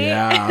Sophie.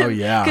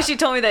 Yeah, Because she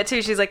told me that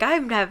too. She's like,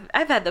 I've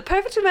had the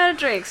perfect amount of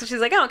drinks. And she's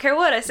like, I don't care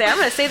what I say. I'm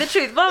gonna say the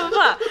truth. Blah blah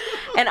blah.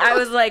 And I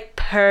was like,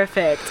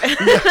 perfect. And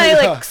I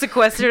like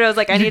sequestered. I was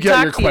like, I need to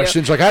talk to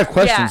questions. you. Like, I have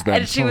questions. Yeah.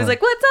 And she was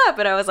like, what's up?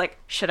 And I was like,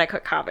 should I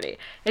quit comedy?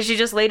 And she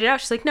just laid it out.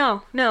 She's like,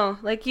 no.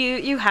 Like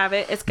you have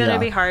it. It's gonna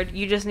be hard.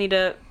 You just need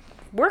to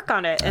work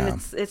on it,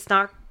 and it's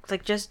not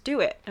like, just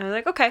do it. And I was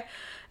like, okay.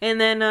 And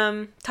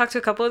then talked to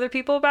a couple other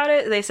people about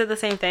it. They said the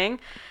same thing.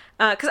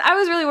 Because I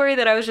was really worried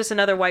that I was just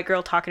another white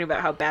girl talking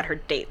about how bad her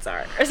dates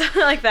are. Or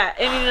something like that.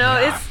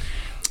 And, it's...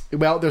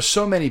 Well, there's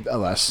so many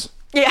of us.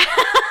 Yeah.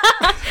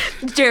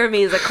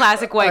 Jeremy is a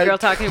classic white girl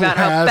talking about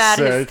how bad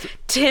his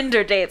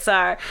Tinder dates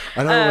are.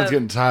 I know everyone's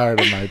getting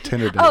tired of my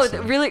Tinder dates.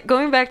 Really?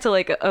 Going back to,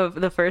 like,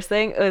 the first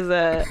thing was,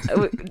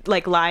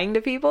 like, lying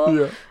to people.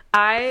 Yeah.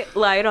 I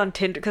lied on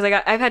Tinder because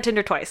I've had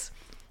Tinder twice.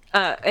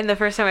 And the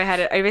first time I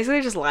had it, I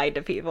basically just lied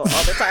to people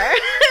all the time.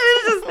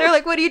 They're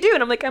like, what do you do?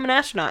 And I'm like, I'm an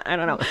astronaut. I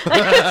don't know.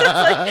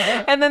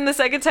 And then the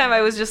second time I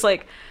was just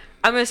like,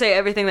 I'm going to say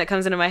everything that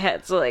comes into my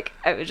head. So like,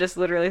 I would just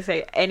literally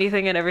say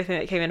anything and everything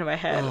that came into my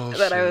head.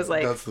 I was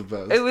like, that's the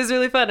best. It was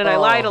really fun. And I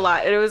lied a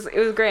lot. And it was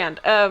grand.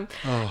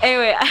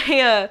 Anyway,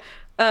 I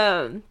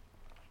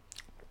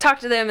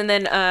talked to them, and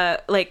then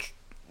like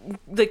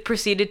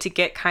proceeded to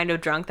get kind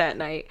of drunk that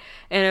night.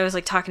 And I was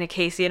like talking to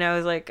Casey, and I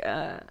was like,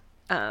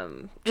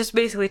 just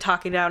basically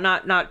talking it out,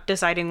 not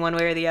deciding one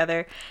way or the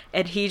other.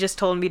 And he just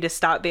told me to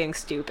stop being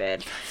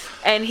stupid.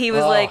 And he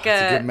was like,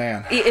 that's a good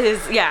man.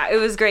 It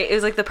was great. It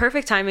was like the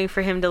perfect timing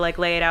for him to like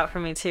lay it out for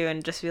me too,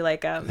 and just be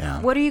like,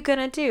 what are you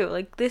gonna do?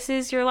 Like, this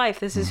is your life.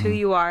 This is who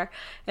you are.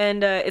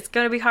 And it's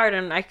gonna be hard,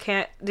 and I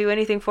can't do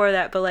anything for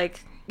that, but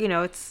like, you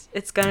know,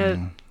 it's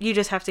gonna, you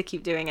just have to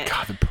keep doing it.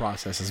 God, the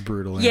process is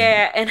brutal.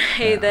 Yeah.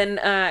 And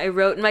I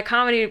wrote in my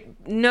comedy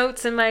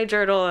notes in my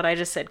journal, and I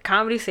just said,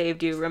 comedy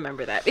saved you,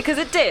 remember that. Because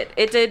it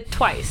did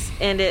twice,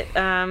 and it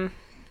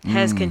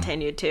has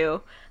continued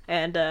to.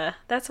 And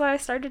that's why I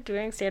started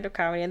doing stand-up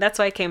comedy, and that's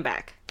why I came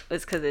back,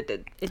 was because it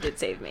did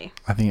save me.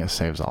 I think it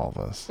saves all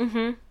of us.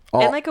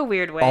 In like a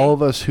weird way. All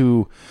of us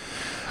who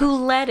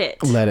let it.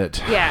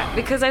 Yeah,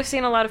 because I've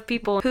seen a lot of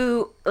people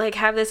who like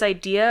have this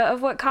idea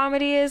of what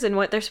comedy is and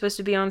what they're supposed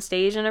to be on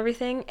stage and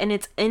everything, and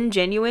it's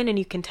ingenuine, and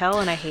you can tell,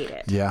 and I hate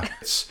it. Yeah,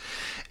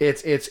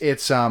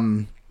 it's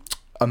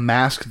a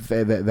mask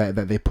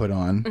that they put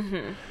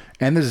on,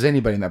 and this is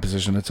anybody in that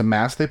position. It's a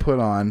mask they put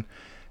on,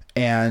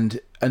 and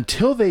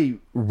until they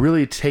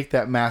really take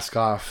that mask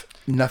off,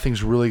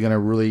 nothing's really gonna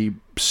really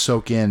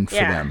soak in for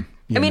them.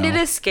 I mean, it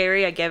is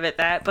scary, I give it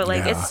that, but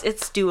like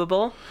it's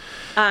doable.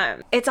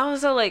 It's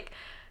also like,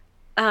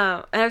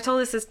 and I've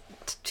told this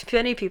to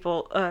many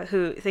people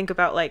who think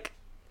about like,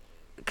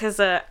 because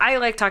I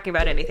like talking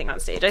about anything on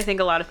stage. I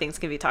think a lot of things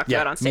can be talked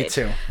about on stage.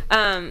 Me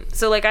too.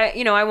 So like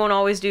I won't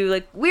always do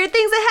like weird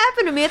things that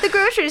happen to me at the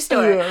grocery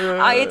store.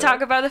 I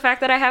talk about the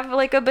fact that I have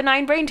like a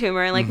benign brain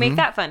tumor and like make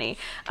that funny.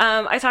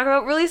 I talk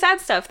about really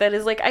sad stuff that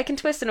is like I can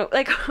twist and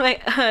like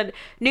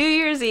New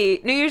Year's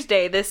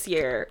Day this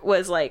year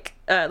was like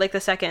the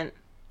 2nd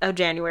of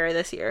January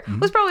this year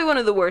was probably one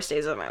of the worst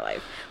days of my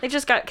life. Like,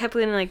 just kept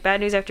getting like bad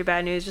news after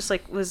bad news, just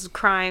like was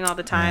crying all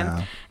the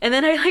time. And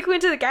then I like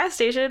went to the gas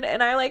station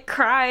and I like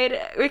cried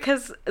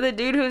because the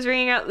dude who was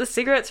bringing out the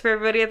cigarettes for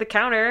everybody at the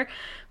counter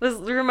was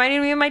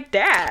reminding me of my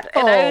dad.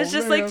 And I was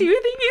just like, do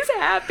you think he's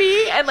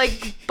happy? And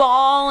like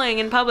bawling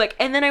in public.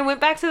 And then I went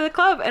back to the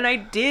club and I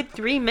did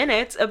 3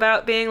 minutes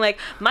about being like,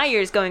 my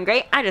year's going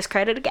great. I just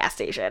cried at a gas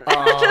station.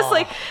 Just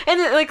like, and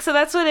like, so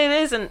that's what it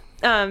is. And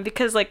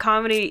because like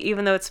comedy,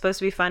 even though it's supposed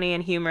to be funny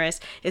and humorous,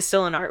 is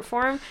still an art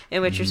form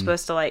in which you're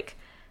supposed to like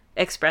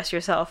express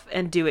yourself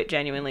and do it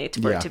genuinely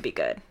for it to be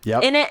good.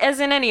 In it, as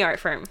in any art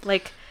form,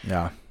 like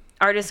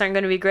artists aren't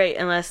going to be great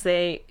unless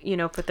they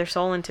put their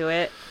soul into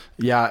it.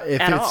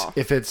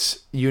 If it's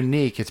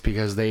unique, it's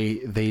because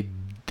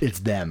it's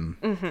them.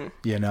 And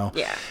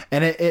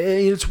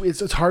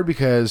it's hard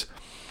because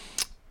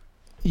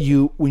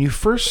when you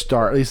first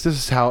start, at least this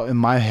is how in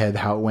my head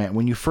how it went.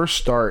 When you first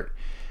start,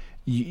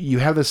 you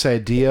have this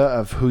idea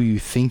of who you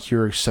think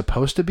you're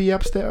supposed to be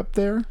up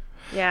there,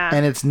 Yeah.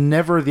 And it's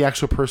never the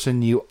actual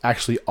person you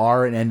actually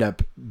are and end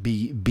up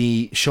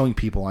be showing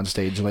people on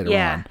stage later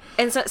on.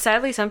 And so,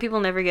 sadly, some people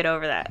never get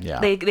over that. Yeah.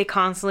 They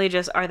constantly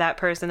just are that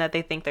person that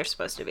they think they're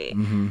supposed to be.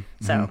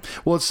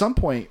 Well, at some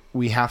point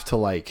we have to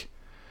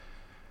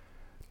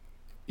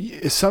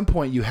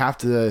you have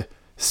to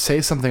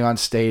say something on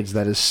stage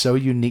that is so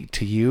unique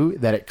to you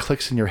that it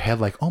clicks in your head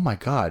like, oh my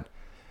God,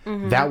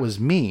 that was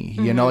me.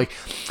 You know, like,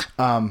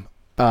 I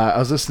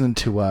was listening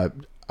to,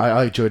 I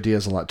like Joe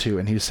Diaz a lot too.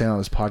 And he was saying on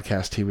his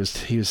podcast,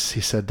 he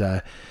said,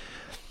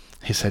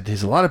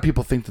 a lot of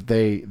people think that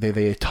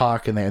they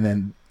talk and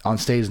then on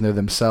stage and they're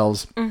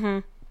themselves.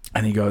 And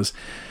he goes,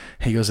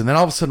 and then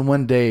all of a sudden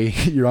one day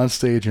you're on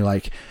stage and you're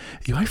like,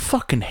 I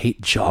fucking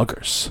hate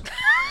joggers.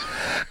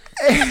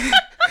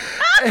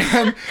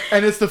 And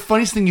it's the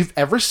funniest thing you've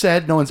ever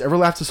said. No one's ever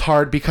laughed as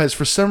hard because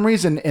for some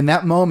reason in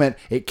that moment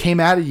it came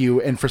out of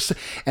you, and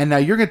now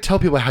you're gonna tell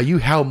people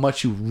how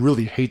much you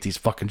really hate these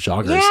fucking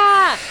joggers.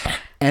 Yeah.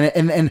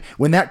 And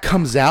when that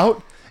comes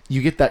out,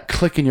 you get that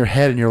click in your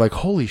head, and you're like,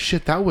 holy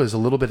shit, that was a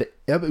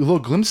little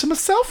glimpse of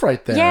myself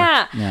right there.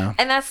 Yeah.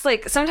 And that's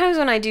like sometimes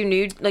when I do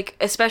nude, like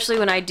especially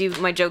when I do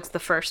my jokes the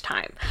first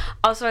time.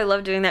 Also, I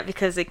love doing that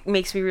because it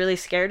makes me really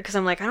scared because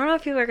I'm like, I don't know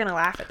if people are gonna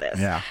laugh at this.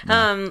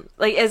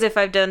 Like as if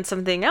I've done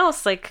something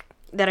else like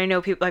that I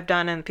know people I've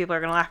done and people are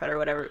gonna laugh at or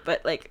whatever.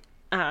 But like,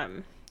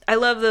 I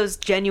love those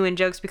genuine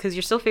jokes because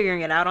you're still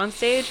figuring it out on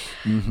stage.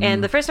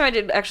 And the first time I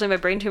did actually my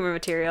brain tumor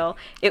material,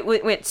 it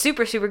went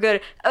super, super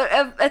good.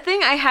 A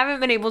thing I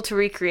haven't been able to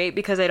recreate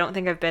because I don't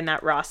think I've been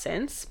that raw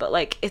since, but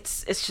like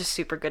it's just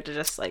super good to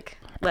just like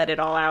let it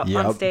all out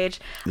on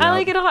stage. I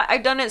like it a lot.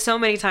 I've done it so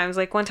many times.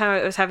 Like one time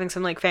I was having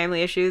some like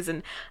family issues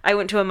and I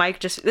went to a mic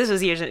this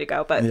was years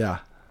ago, but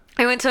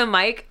I went to a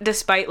mic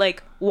despite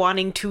like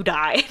wanting to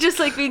die, just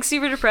like being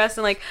super depressed,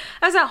 and like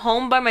I was at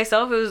home by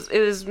myself. It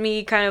was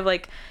me kind of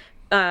like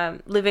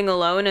living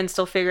alone and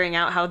still figuring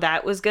out how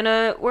that was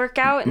gonna work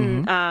out.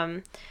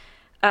 And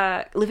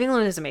living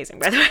alone is amazing,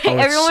 by the way.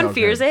 Everyone so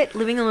fears it.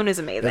 Living alone is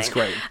amazing. That's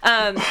great.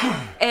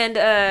 And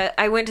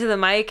I went to the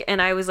mic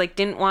and I was like,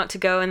 didn't want to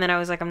go, and then I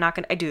was like,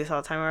 I do this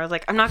all the time where I was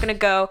like, I'm not gonna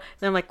go,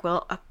 and I'm like,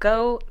 well, I'll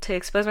go to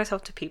expose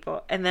myself to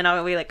people, and then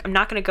I'll be like, I'm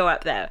not gonna go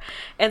up though.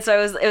 And so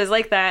it was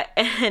like that.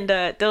 And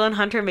Dylan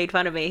Hunter made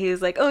fun of me. He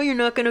was like, oh, you're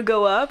not gonna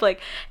go up,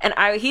 like, and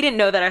he didn't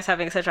know that I was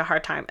having such a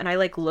hard time, and I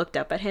like looked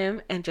up at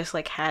him and just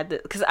like had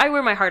because I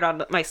wear my heart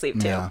on my sleeve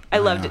too. I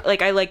loved it.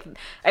 Like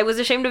I was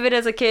ashamed of it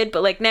as a kid,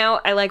 but like now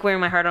I like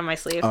wearing my heart on my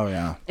sleeve. Oh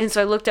yeah. And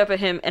so I looked up at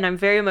him and I'm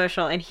very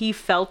emotional, and he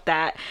felt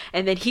that,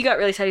 and then he got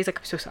really sad. He's like,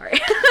 I'm so sorry.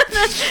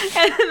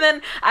 And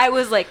then I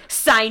was like,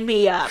 sign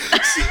me up.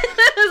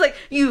 I was like,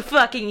 you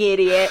fucking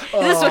idiot.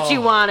 Is this what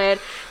you wanted?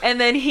 And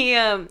then he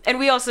and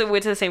we also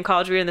went to the same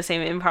college. We were in the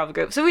same improv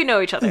group, so we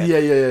know each other.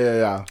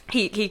 Yeah.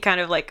 He kind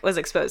of like was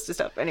exposed to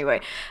stuff anyway.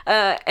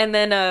 And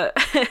then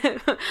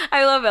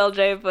I love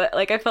LJ, but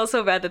like I felt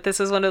so bad that this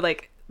was one of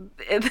like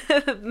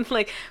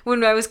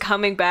when I was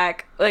coming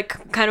back,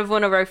 like kind of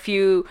one of our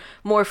few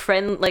more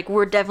like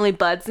we're definitely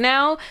buds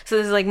now, so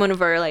this is like one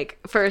of our like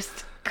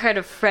first kind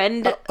of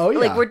friend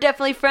like we're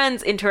definitely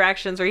friends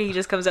interactions where he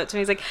just comes up to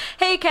me, he's like,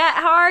 hey Kat,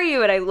 how are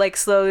you? And I like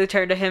slowly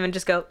turn to him and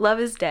just go, love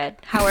is dead,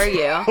 how are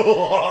you?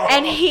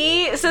 And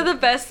he said the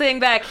best thing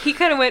back. He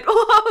kind of went,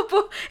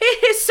 oh,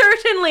 it is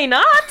certainly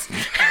not.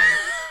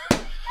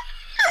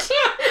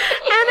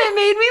 And it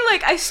made me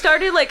like, I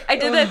started like, I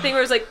did that thing where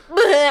I was like,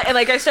 bleh, and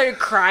like I started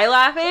cry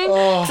laughing. So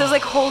I was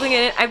like holding it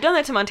in. I've done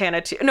that to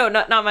Montana too. No,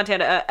 not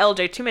Montana,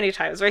 LJ too many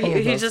times where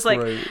he's just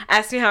like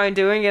asked me how I'm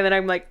doing, and then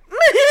I'm like,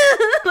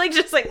 like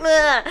just like,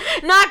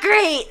 not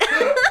great.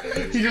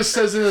 He just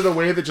says it in a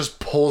way that just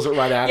pulls it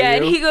right out of you. Yeah,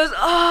 and he goes,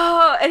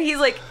 oh, and he's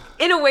like,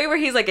 in a way where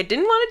he's like, I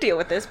didn't want to deal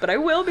with this, but I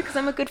will because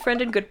I'm a good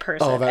friend and good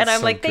person. Oh, that's and I'm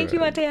so like, thank you,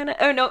 Montana.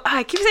 Oh no,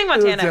 I keep saying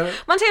Montana.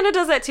 Montana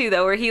does that too,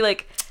 though, where he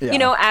like, you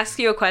know, asks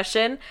you a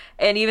question,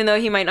 and even though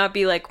he might not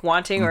be like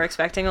wanting or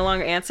expecting a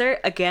long answer,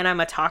 again,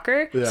 I'm a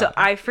talker, so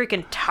I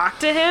freaking talk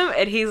to him,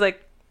 and he's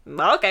like,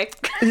 okay.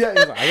 Yeah,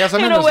 I guess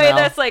I'm in a way now.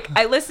 That's like,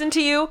 I listen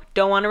to you,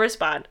 don't want to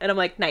respond, and I'm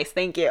like, nice,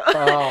 thank you.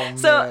 Oh,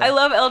 so man. I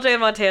love LJ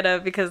and Montana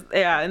because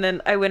and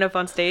then I went up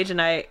on stage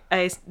and I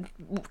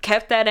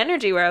kept that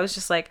energy where I was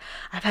just like,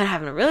 I've been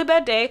having a really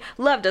bad day.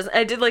 Love doesn't.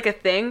 I did like a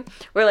thing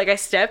where like I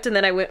stepped and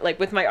then I went like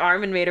with my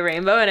arm and made a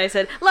rainbow, and I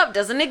said, love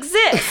doesn't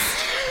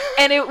exist.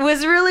 And it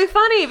was really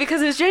funny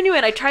because it was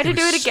genuine. I tried to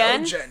do it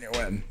again. So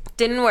genuine.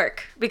 Didn't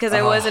work because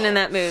I wasn't in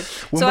that mood.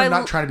 When we're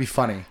not trying to be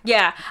funny.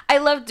 Yeah. I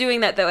love doing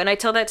that though, and I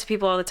tell that to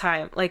people all the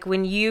time. Like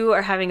when you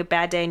are having a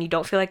bad day and you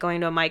don't feel like going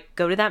to a mic,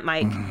 go to that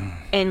mic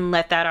and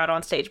let that out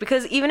on stage,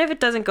 because even if it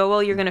doesn't go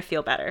well, you're going to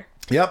feel better.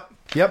 Yep.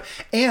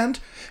 And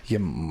you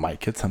might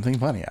get something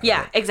funny out of it.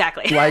 Yeah,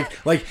 exactly.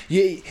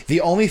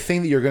 The only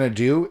thing that you're going to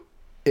do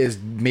is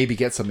maybe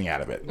get something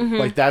out of it.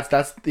 Like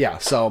that's yeah.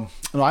 So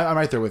no, I'm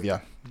right there with you.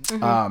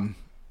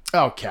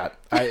 Oh, Kat,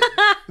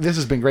 this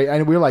has been great.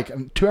 We're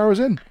like 2 hours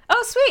in. Oh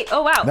Oh, sweet.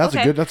 Oh, wow. That's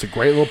a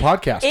great little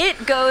podcast.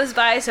 It goes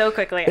by so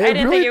quickly. I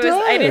didn't think it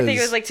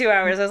was like 2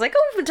 hours. I was like,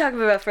 oh, we've been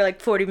talking about for like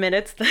 40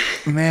 minutes.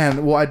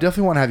 Man, well, I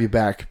definitely want to have you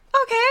back.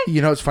 Okay.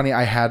 You know, it's funny.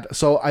 Like I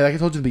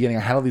told you in the beginning,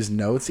 I had all these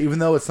notes, even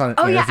though it's not an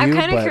interview. Oh, yeah. I'm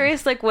kind of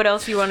curious, like, what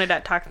else you wanted to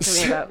talk to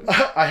me about.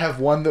 I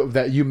have one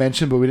that you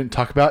mentioned, but we didn't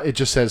talk about. It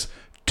just says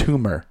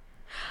tumor.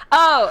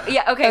 Oh,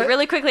 yeah. Okay.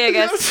 Really quickly, I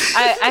guess.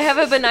 I have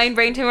a benign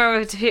brain tumor on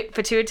my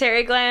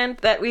pituitary gland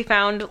that we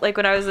found like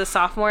when I was a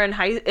sophomore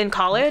in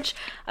college.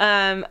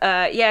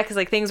 Yeah, because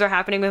like things were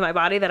happening with my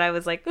body that I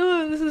was like,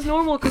 oh, this is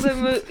normal because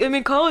I'm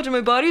in college and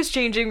my body's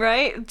changing,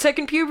 right?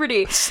 Second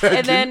puberty.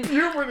 And then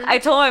I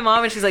told my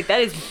mom and she's like, that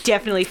is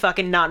definitely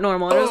fucking not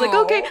normal. And I was like,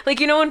 okay. Like,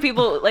 you know when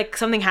people, like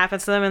something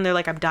happens to them and they're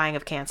like, I'm dying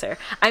of cancer.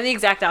 I'm the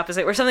exact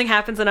opposite where something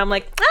happens and I'm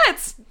like,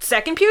 it's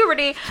second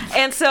puberty.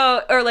 And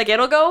so, or like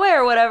it'll go away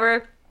or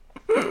whatever.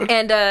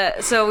 And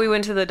so we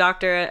went to the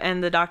doctor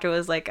and the doctor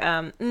was like,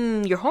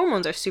 your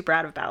hormones are super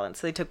out of balance.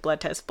 So they took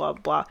blood tests, blah,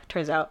 blah.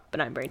 Turns out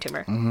benign brain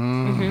tumor.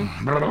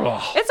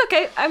 It's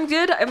okay. I'm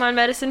good. I'm on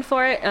medicine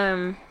for it.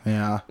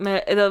 Yeah.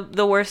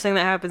 The worst thing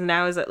that happens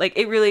now is that like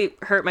it really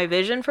hurt my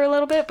vision for a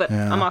little bit, but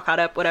I'm all caught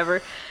up,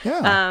 whatever.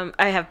 Yeah.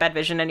 I have bad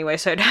vision anyway,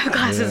 so I'd have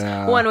glasses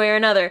one way or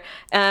another.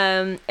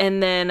 And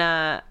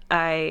then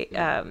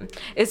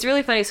it's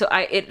really funny. So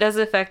it does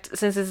affect,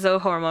 since it's so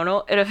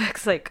hormonal, it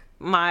affects like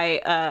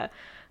my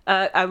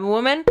I'm a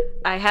woman.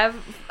 I have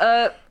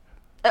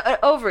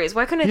ovaries.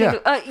 Why couldn't I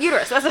think of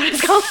uterus? That's what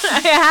it's called. I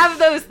have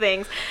those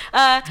things,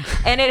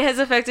 and it has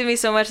affected me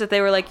so much that they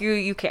were like,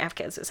 you can't have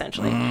kids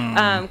essentially,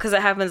 because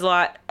it happens a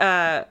lot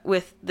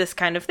with this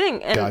kind of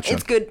thing, and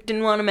it's good.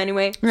 Didn't want them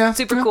anyway. Yeah,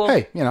 super cool.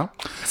 Hey, you know,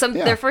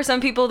 they're for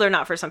some people. They're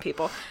not for some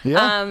people.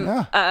 I'm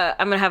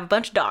gonna have a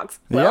bunch of dogs.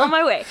 On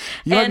my way.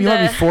 You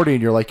might be 40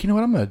 and you're like, you know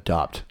what? I'm gonna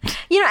adopt.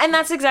 You know, and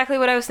that's exactly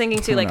what I was thinking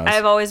too. Like,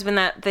 I've always been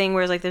that thing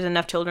where it's like, there's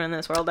enough children in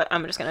this world that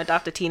I'm just gonna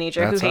adopt a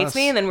teenager who hates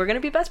me, and then we're gonna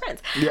be best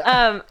friends.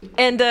 Yeah.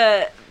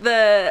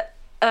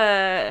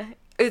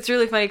 It's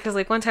really funny because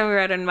like one time we were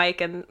at a mic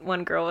and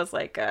one girl was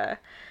like,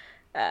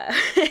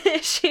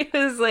 she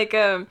was like,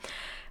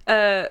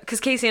 because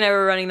Casey and I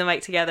were running the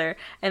mic together,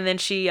 and then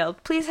she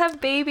yelled, "Please have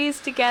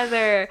babies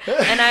together."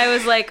 And I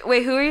was like,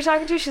 "Wait, who are you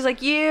talking to?" She's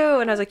like, "You."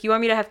 And I was like, "You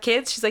want me to have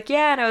kids?" She's like,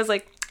 "Yeah." And I was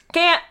like,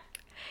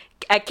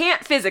 I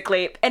can't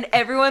physically. And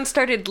everyone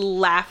started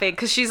laughing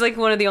because she's like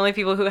one of the only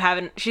people who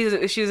haven't, she was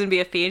in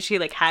BFP and she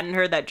like hadn't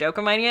heard that joke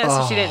of mine yet,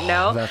 so she didn't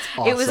know. That's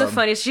awesome. It was the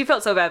funniest. She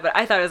felt so bad, but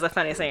I thought it was the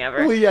funniest thing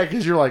ever. Well, yeah,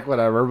 because you're like,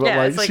 whatever,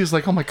 but like she's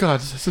like, oh my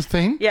god, is this a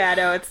thing? Yeah,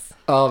 no, it's...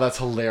 Oh, that's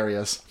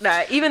hilarious.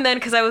 Nah, even then,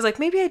 because I was like,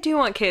 maybe I do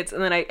want kids,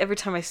 and then every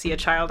time I see a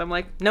child, I'm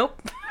like,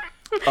 nope.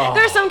 There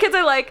are some kids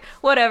I like,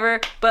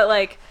 whatever, but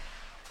like,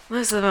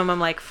 most of them I'm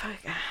like, fuck.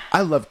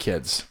 I love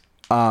kids.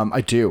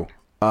 I do.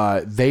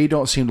 They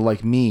don't seem to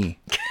like me.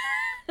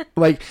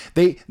 Like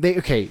they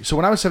okay. So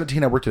when I was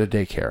 17, I worked at a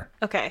daycare.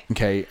 Okay.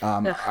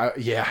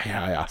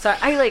 Yeah. So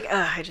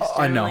I just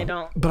generally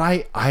don't.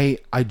 But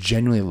I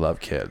genuinely love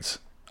kids.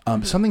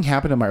 Something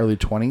happened in my early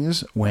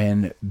 20s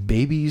when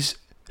babies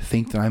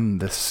think that I'm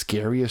the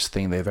scariest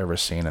thing they've ever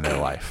seen in their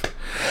life.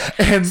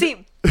 And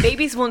see,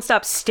 babies won't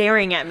stop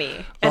staring at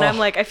me, and I'm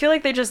like, I feel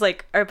like they just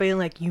like are being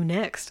like, you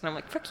next, and I'm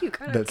like, fuck you,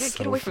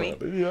 get away from me.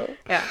 Yeah.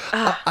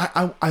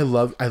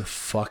 I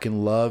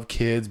fucking love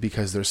kids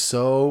because they're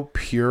so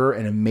pure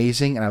and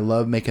amazing, and I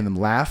love making them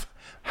laugh.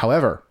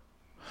 However,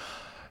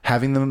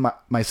 having them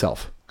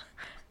myself,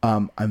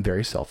 I'm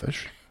very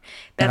selfish,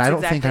 and I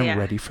don't think I'm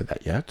ready for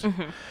that yet.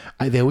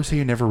 Mm-hmm. They always say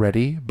you're never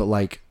ready, but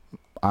like,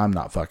 I'm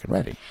not fucking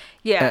ready.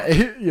 Yeah.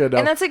 You know?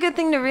 And that's a good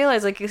thing to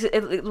realize, like,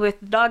 with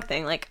the dog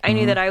thing. Like, I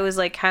knew that I was,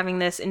 like, having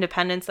this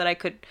independence that I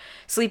could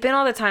sleep in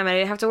all the time. I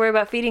didn't have to worry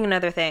about feeding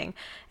another thing.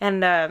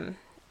 And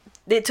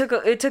it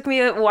took me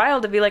a while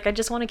to be like, I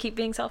just want to keep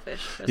being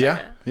selfish.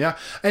 Yeah.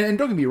 And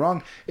don't get me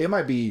wrong. It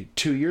might be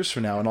 2 years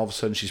from now, and all of a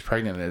sudden she's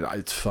pregnant, and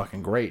it's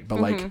fucking great.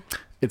 But, like...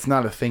 It's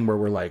not a thing where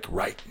we're like,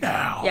 right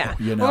now. Yeah.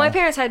 You know? Well, my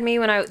parents had me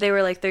when they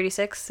were like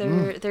 36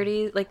 or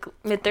 30, like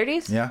mid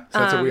 30s. Yeah. So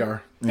that's what we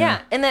are.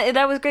 Yeah. And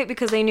that was great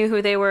because they knew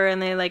who they were and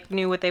they like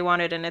knew what they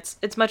wanted. And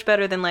it's much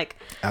better than like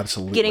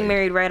getting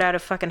married right out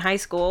of fucking high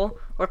school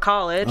or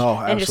college. Oh,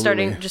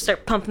 absolutely. And just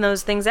start pumping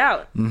those things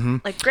out. Mm-hmm.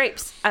 Like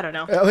grapes. I don't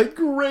know. Like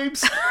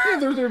grapes.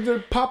 they're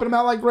popping them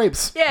out like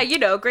grapes. Yeah. You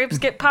know, grapes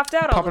get popped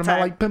out all the time. Popping them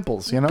out like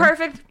pimples, you know?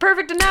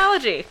 Perfect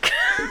analogy.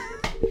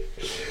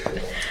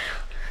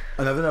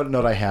 Another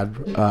note I had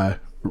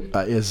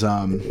is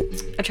I'm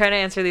trying to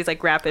answer these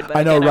like rapid, but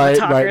I know, right.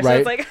 So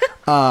it's like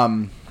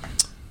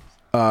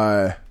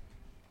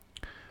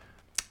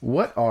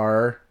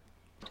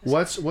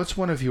what's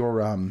one of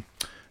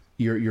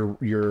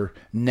your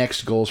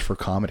next goals for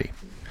comedy?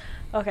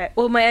 Okay,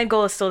 well, my end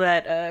goal is still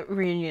that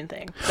reunion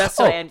thing. That's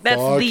the end.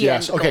 That's the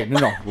end goal. Okay,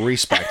 no,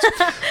 respect.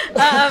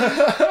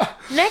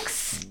 Next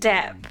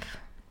step.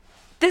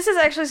 This is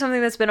actually something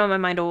that's been on my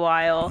mind a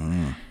while.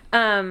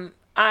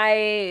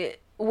 I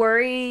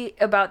worry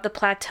about the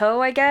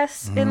plateau, I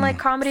guess, in like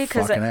comedy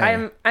because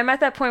I'm at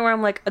that point where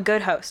I'm like a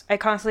good host. I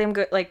constantly am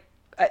good. Like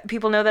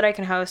people know that I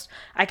can host.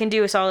 I can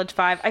do a solid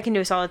 5. I can do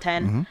a solid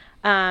 10.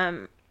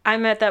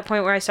 I'm at that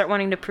point where I start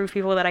wanting to prove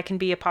people that I can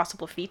be a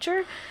possible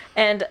feature.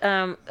 And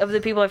of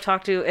the people I've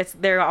talked to,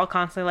 they're all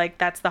constantly like,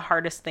 that's the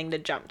hardest thing to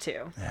jump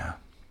to. Yeah.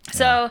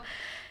 So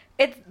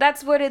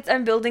that's what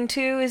I'm building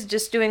to, is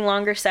just doing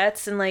longer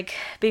sets and like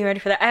being ready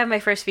for that. I have my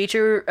first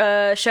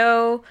feature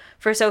show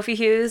for Sophie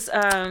Hughes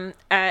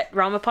at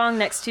Ramapong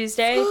next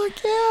Tuesday.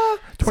 Fuck yeah.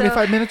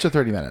 25 minutes or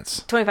 30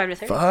 minutes? 25 to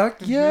 30. Fuck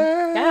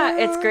yeah. Yeah,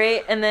 it's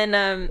great. And then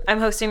I'm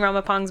hosting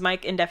Ramapong's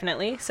mic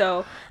indefinitely.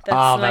 So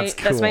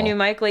that's my new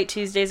mic, late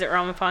Tuesdays at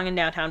Ramapong in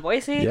downtown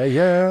Boise.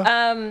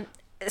 Yeah.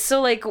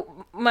 So like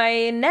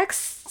my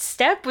next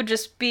step would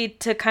just be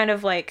to kind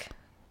of like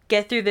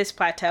get through this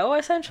plateau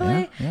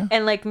essentially,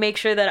 and like make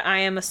sure that I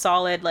am a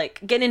solid, like,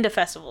 get into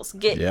festivals,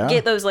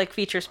 get those like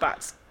feature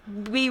spots,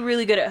 be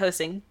really good at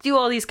hosting, do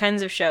all these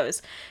kinds of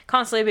shows,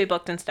 constantly be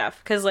booked and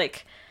stuff, because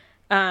like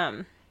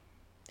and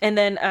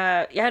then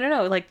I don't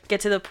know, like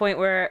get to the point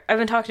where I've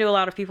been talking to a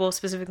lot of people,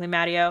 specifically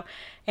Matteo,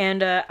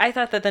 and I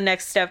thought that the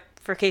next step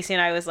for Casey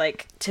and I was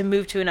like to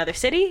move to another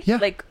city,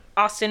 like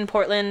Austin,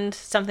 Portland,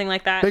 something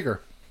like that,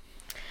 bigger,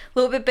 a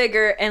little bit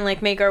bigger, and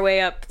like make our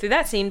way up through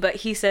that scene. But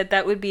he said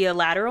that would be a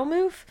lateral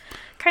move,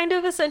 kind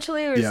of,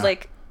 essentially, or it's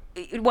like,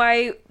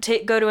 why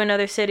go to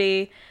another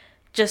city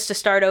just to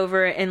start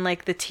over in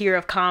like the tier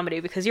of comedy,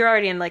 because you're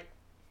already in like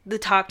the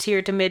top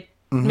tier to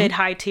mid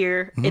high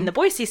tier in the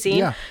Boise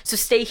scene. So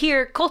stay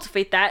here,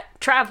 cultivate that,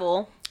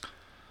 travel,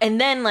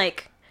 and then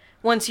like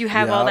once you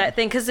have all that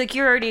thing, because like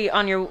you're already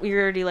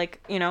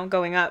like, you know,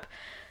 going up.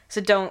 So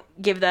don't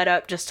give that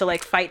up just to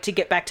like fight to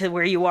get back to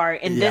where you are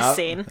in this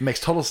scene. It makes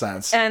total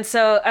sense. And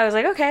so I was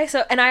like, okay.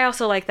 So, and I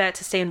also like that,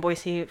 to stay in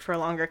Boise for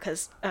longer,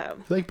 because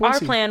like our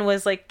plan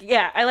was like,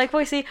 I like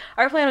Boise.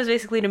 Our plan was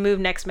basically to move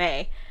next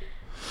May,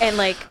 and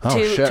like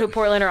to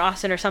Portland or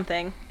Austin or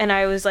something. And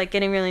I was like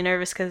getting really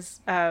nervous because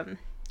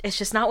it's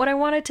just not what I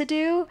wanted to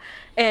do.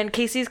 And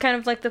Casey's kind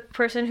of like the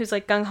person who's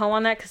like gung ho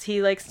on that, because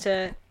he likes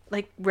to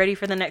like ready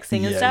for the next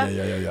thing and stuff.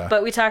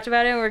 But we talked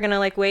about it, and we're gonna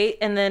like wait,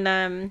 and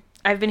then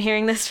I've been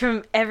hearing this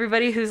from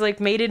everybody who's like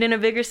made it in a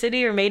bigger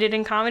city or made it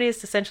in comedy, is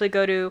to essentially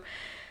go to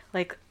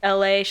like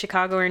LA,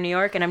 Chicago, or New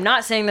York. And I'm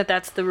not saying that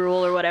that's the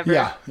rule or whatever.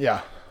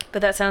 Yeah.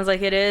 But that sounds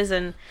like it is.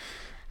 And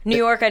New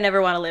York, I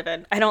never want to live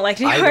in. I don't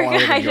like New York. I don't want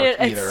to live in New York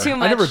either. It's too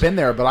much. I've never been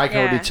there, but I can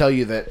already tell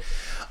you that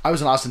I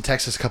was in Austin,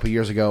 Texas a couple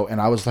years ago, and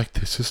I was like,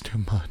 this is too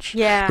much.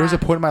 Yeah. There was a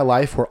point in my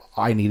life where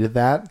I needed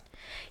that.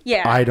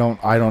 Yeah. I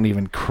don't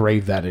even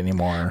crave that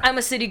anymore. I'm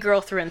a city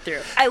girl through and through.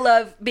 I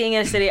love being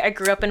in a city. I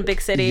grew up in a big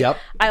city. Yep.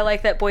 I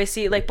like that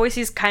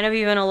Boise's kind of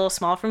even a little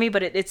small for me,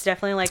 but it's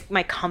definitely like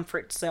my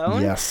comfort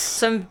zone. Yes.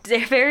 So I'm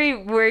very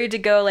worried to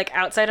go like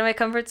outside of my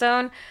comfort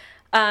zone.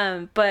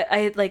 But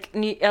I like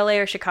LA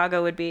or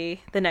Chicago would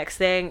be the next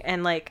thing,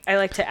 and like I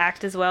like to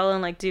act as well,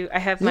 and like I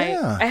have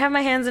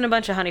my hands in a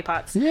bunch of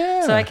honeypots.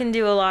 Yeah. So I can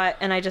do a lot,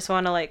 and I just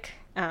want to like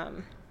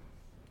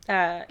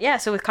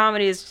so with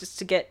comedy is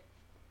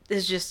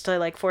just to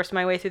like force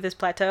my way through this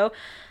plateau,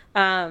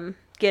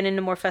 get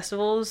into more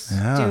festivals,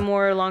 do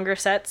more longer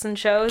sets and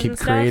shows, keep and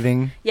stuff.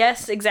 Creating.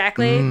 Yes,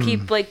 exactly.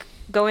 Keep like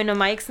going to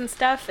mics and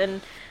stuff,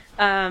 and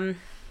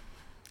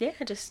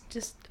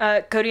just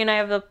Cody and I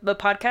have a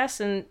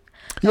podcast, and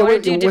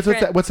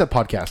what's that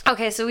podcast?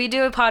 Okay, so we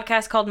do a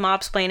podcast called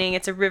Mobsplaining.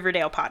 It's a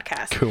Riverdale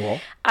podcast.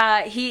 Cool.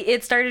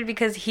 It started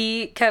because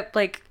he kept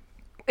like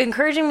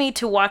encouraging me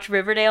to watch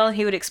Riverdale, and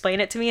he would explain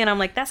it to me, and I'm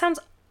like, that sounds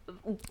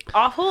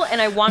awful,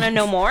 and I want to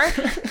know more,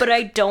 but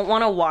I don't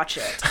want to watch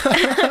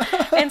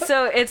it. And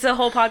so it's a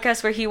whole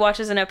podcast where he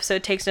watches an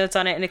episode, takes notes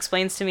on it, and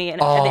explains to me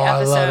the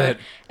episode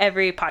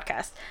every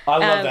podcast. I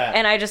love that.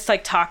 And I just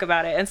like talk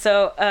about it. And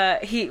so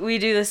we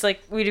do this,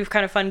 like, we do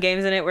kind of fun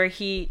games in it where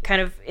he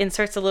kind of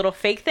inserts a little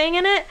fake thing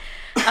in it,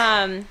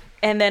 and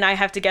then I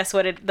have to guess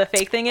what the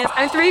fake thing is.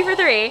 I'm 3 for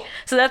 3,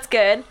 so that's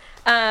good.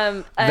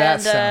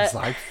 That sounds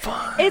like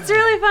fun. It's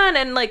really fun,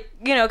 and like,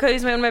 you know,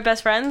 Cody's one of my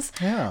best friends.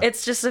 Yeah.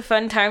 It's just a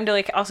fun time to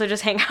like also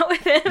just hang out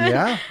with him.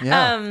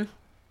 Yeah.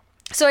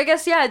 So I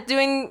guess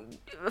doing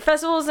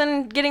festivals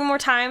and getting more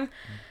time,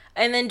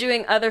 and then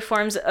doing other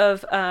forms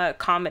of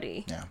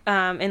comedy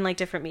in like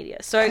different media.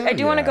 So I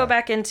do want to go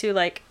back into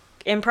like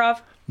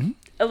improv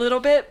a little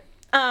bit.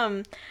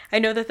 I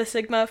know that the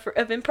sigma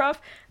of improv,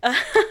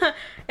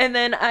 and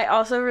then I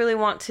also really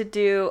want to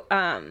do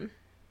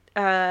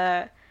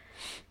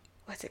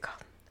what's it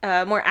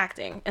called? More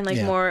acting, and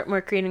like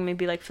more creating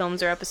maybe like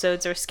films or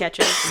episodes or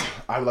sketches.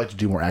 I would like to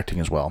do more acting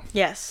as well.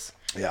 Yes.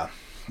 Yeah.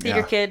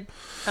 Theater kid,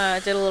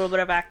 did a little bit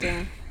of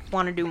acting.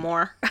 Want to do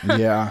more.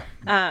 Yeah.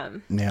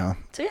 Yeah.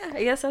 So yeah,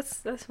 I guess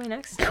that's my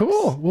next steps.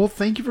 Cool. Well,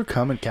 thank you for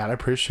coming, Kat. I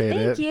appreciate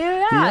it. Thank you.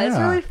 Yeah, it's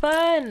really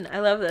fun. I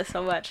love this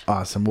so much.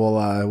 Awesome.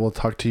 We'll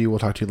talk to you. We'll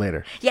talk to you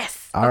later.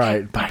 Yes. All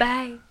right. Bye.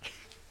 Bye.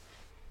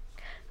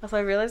 Also,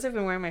 I realized I've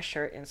been wearing my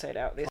shirt inside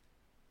out.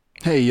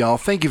 Hey, y'all.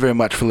 Thank you very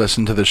much for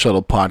listening to the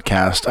Shuttle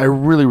podcast. I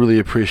really, really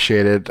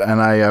appreciate it.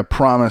 And I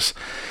promise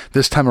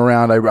this time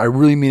around, I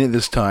really mean it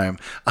this time.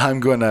 I'm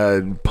going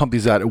to pump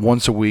these out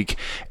once a week.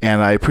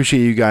 And I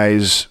appreciate you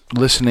guys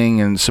listening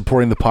and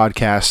supporting the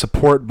podcast.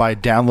 Support by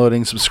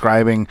downloading,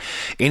 subscribing,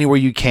 anywhere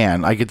you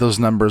can. I get those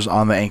numbers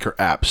on the Anchor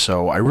app.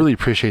 So I really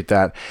appreciate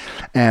that.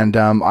 And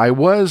I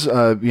was,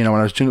 when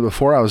I was doing it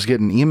before, I was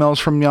getting emails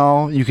from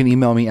y'all. You can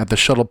email me at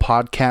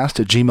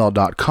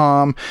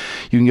theshuttlepodcast@gmail.com.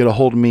 You can get a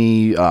hold of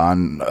me on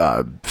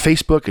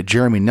Facebook at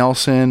Jeremy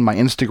Nelson, my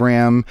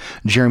Instagram,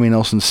 Jeremy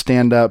Nelson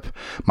Stand Up,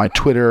 my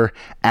Twitter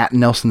at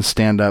Nelson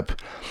Stand Up.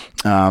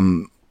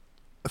 Thank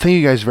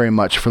you guys very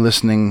much for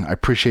listening. I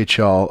appreciate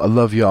y'all. I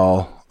love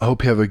y'all. I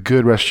hope you have a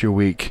good rest of your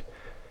week.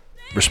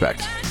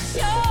 Respect.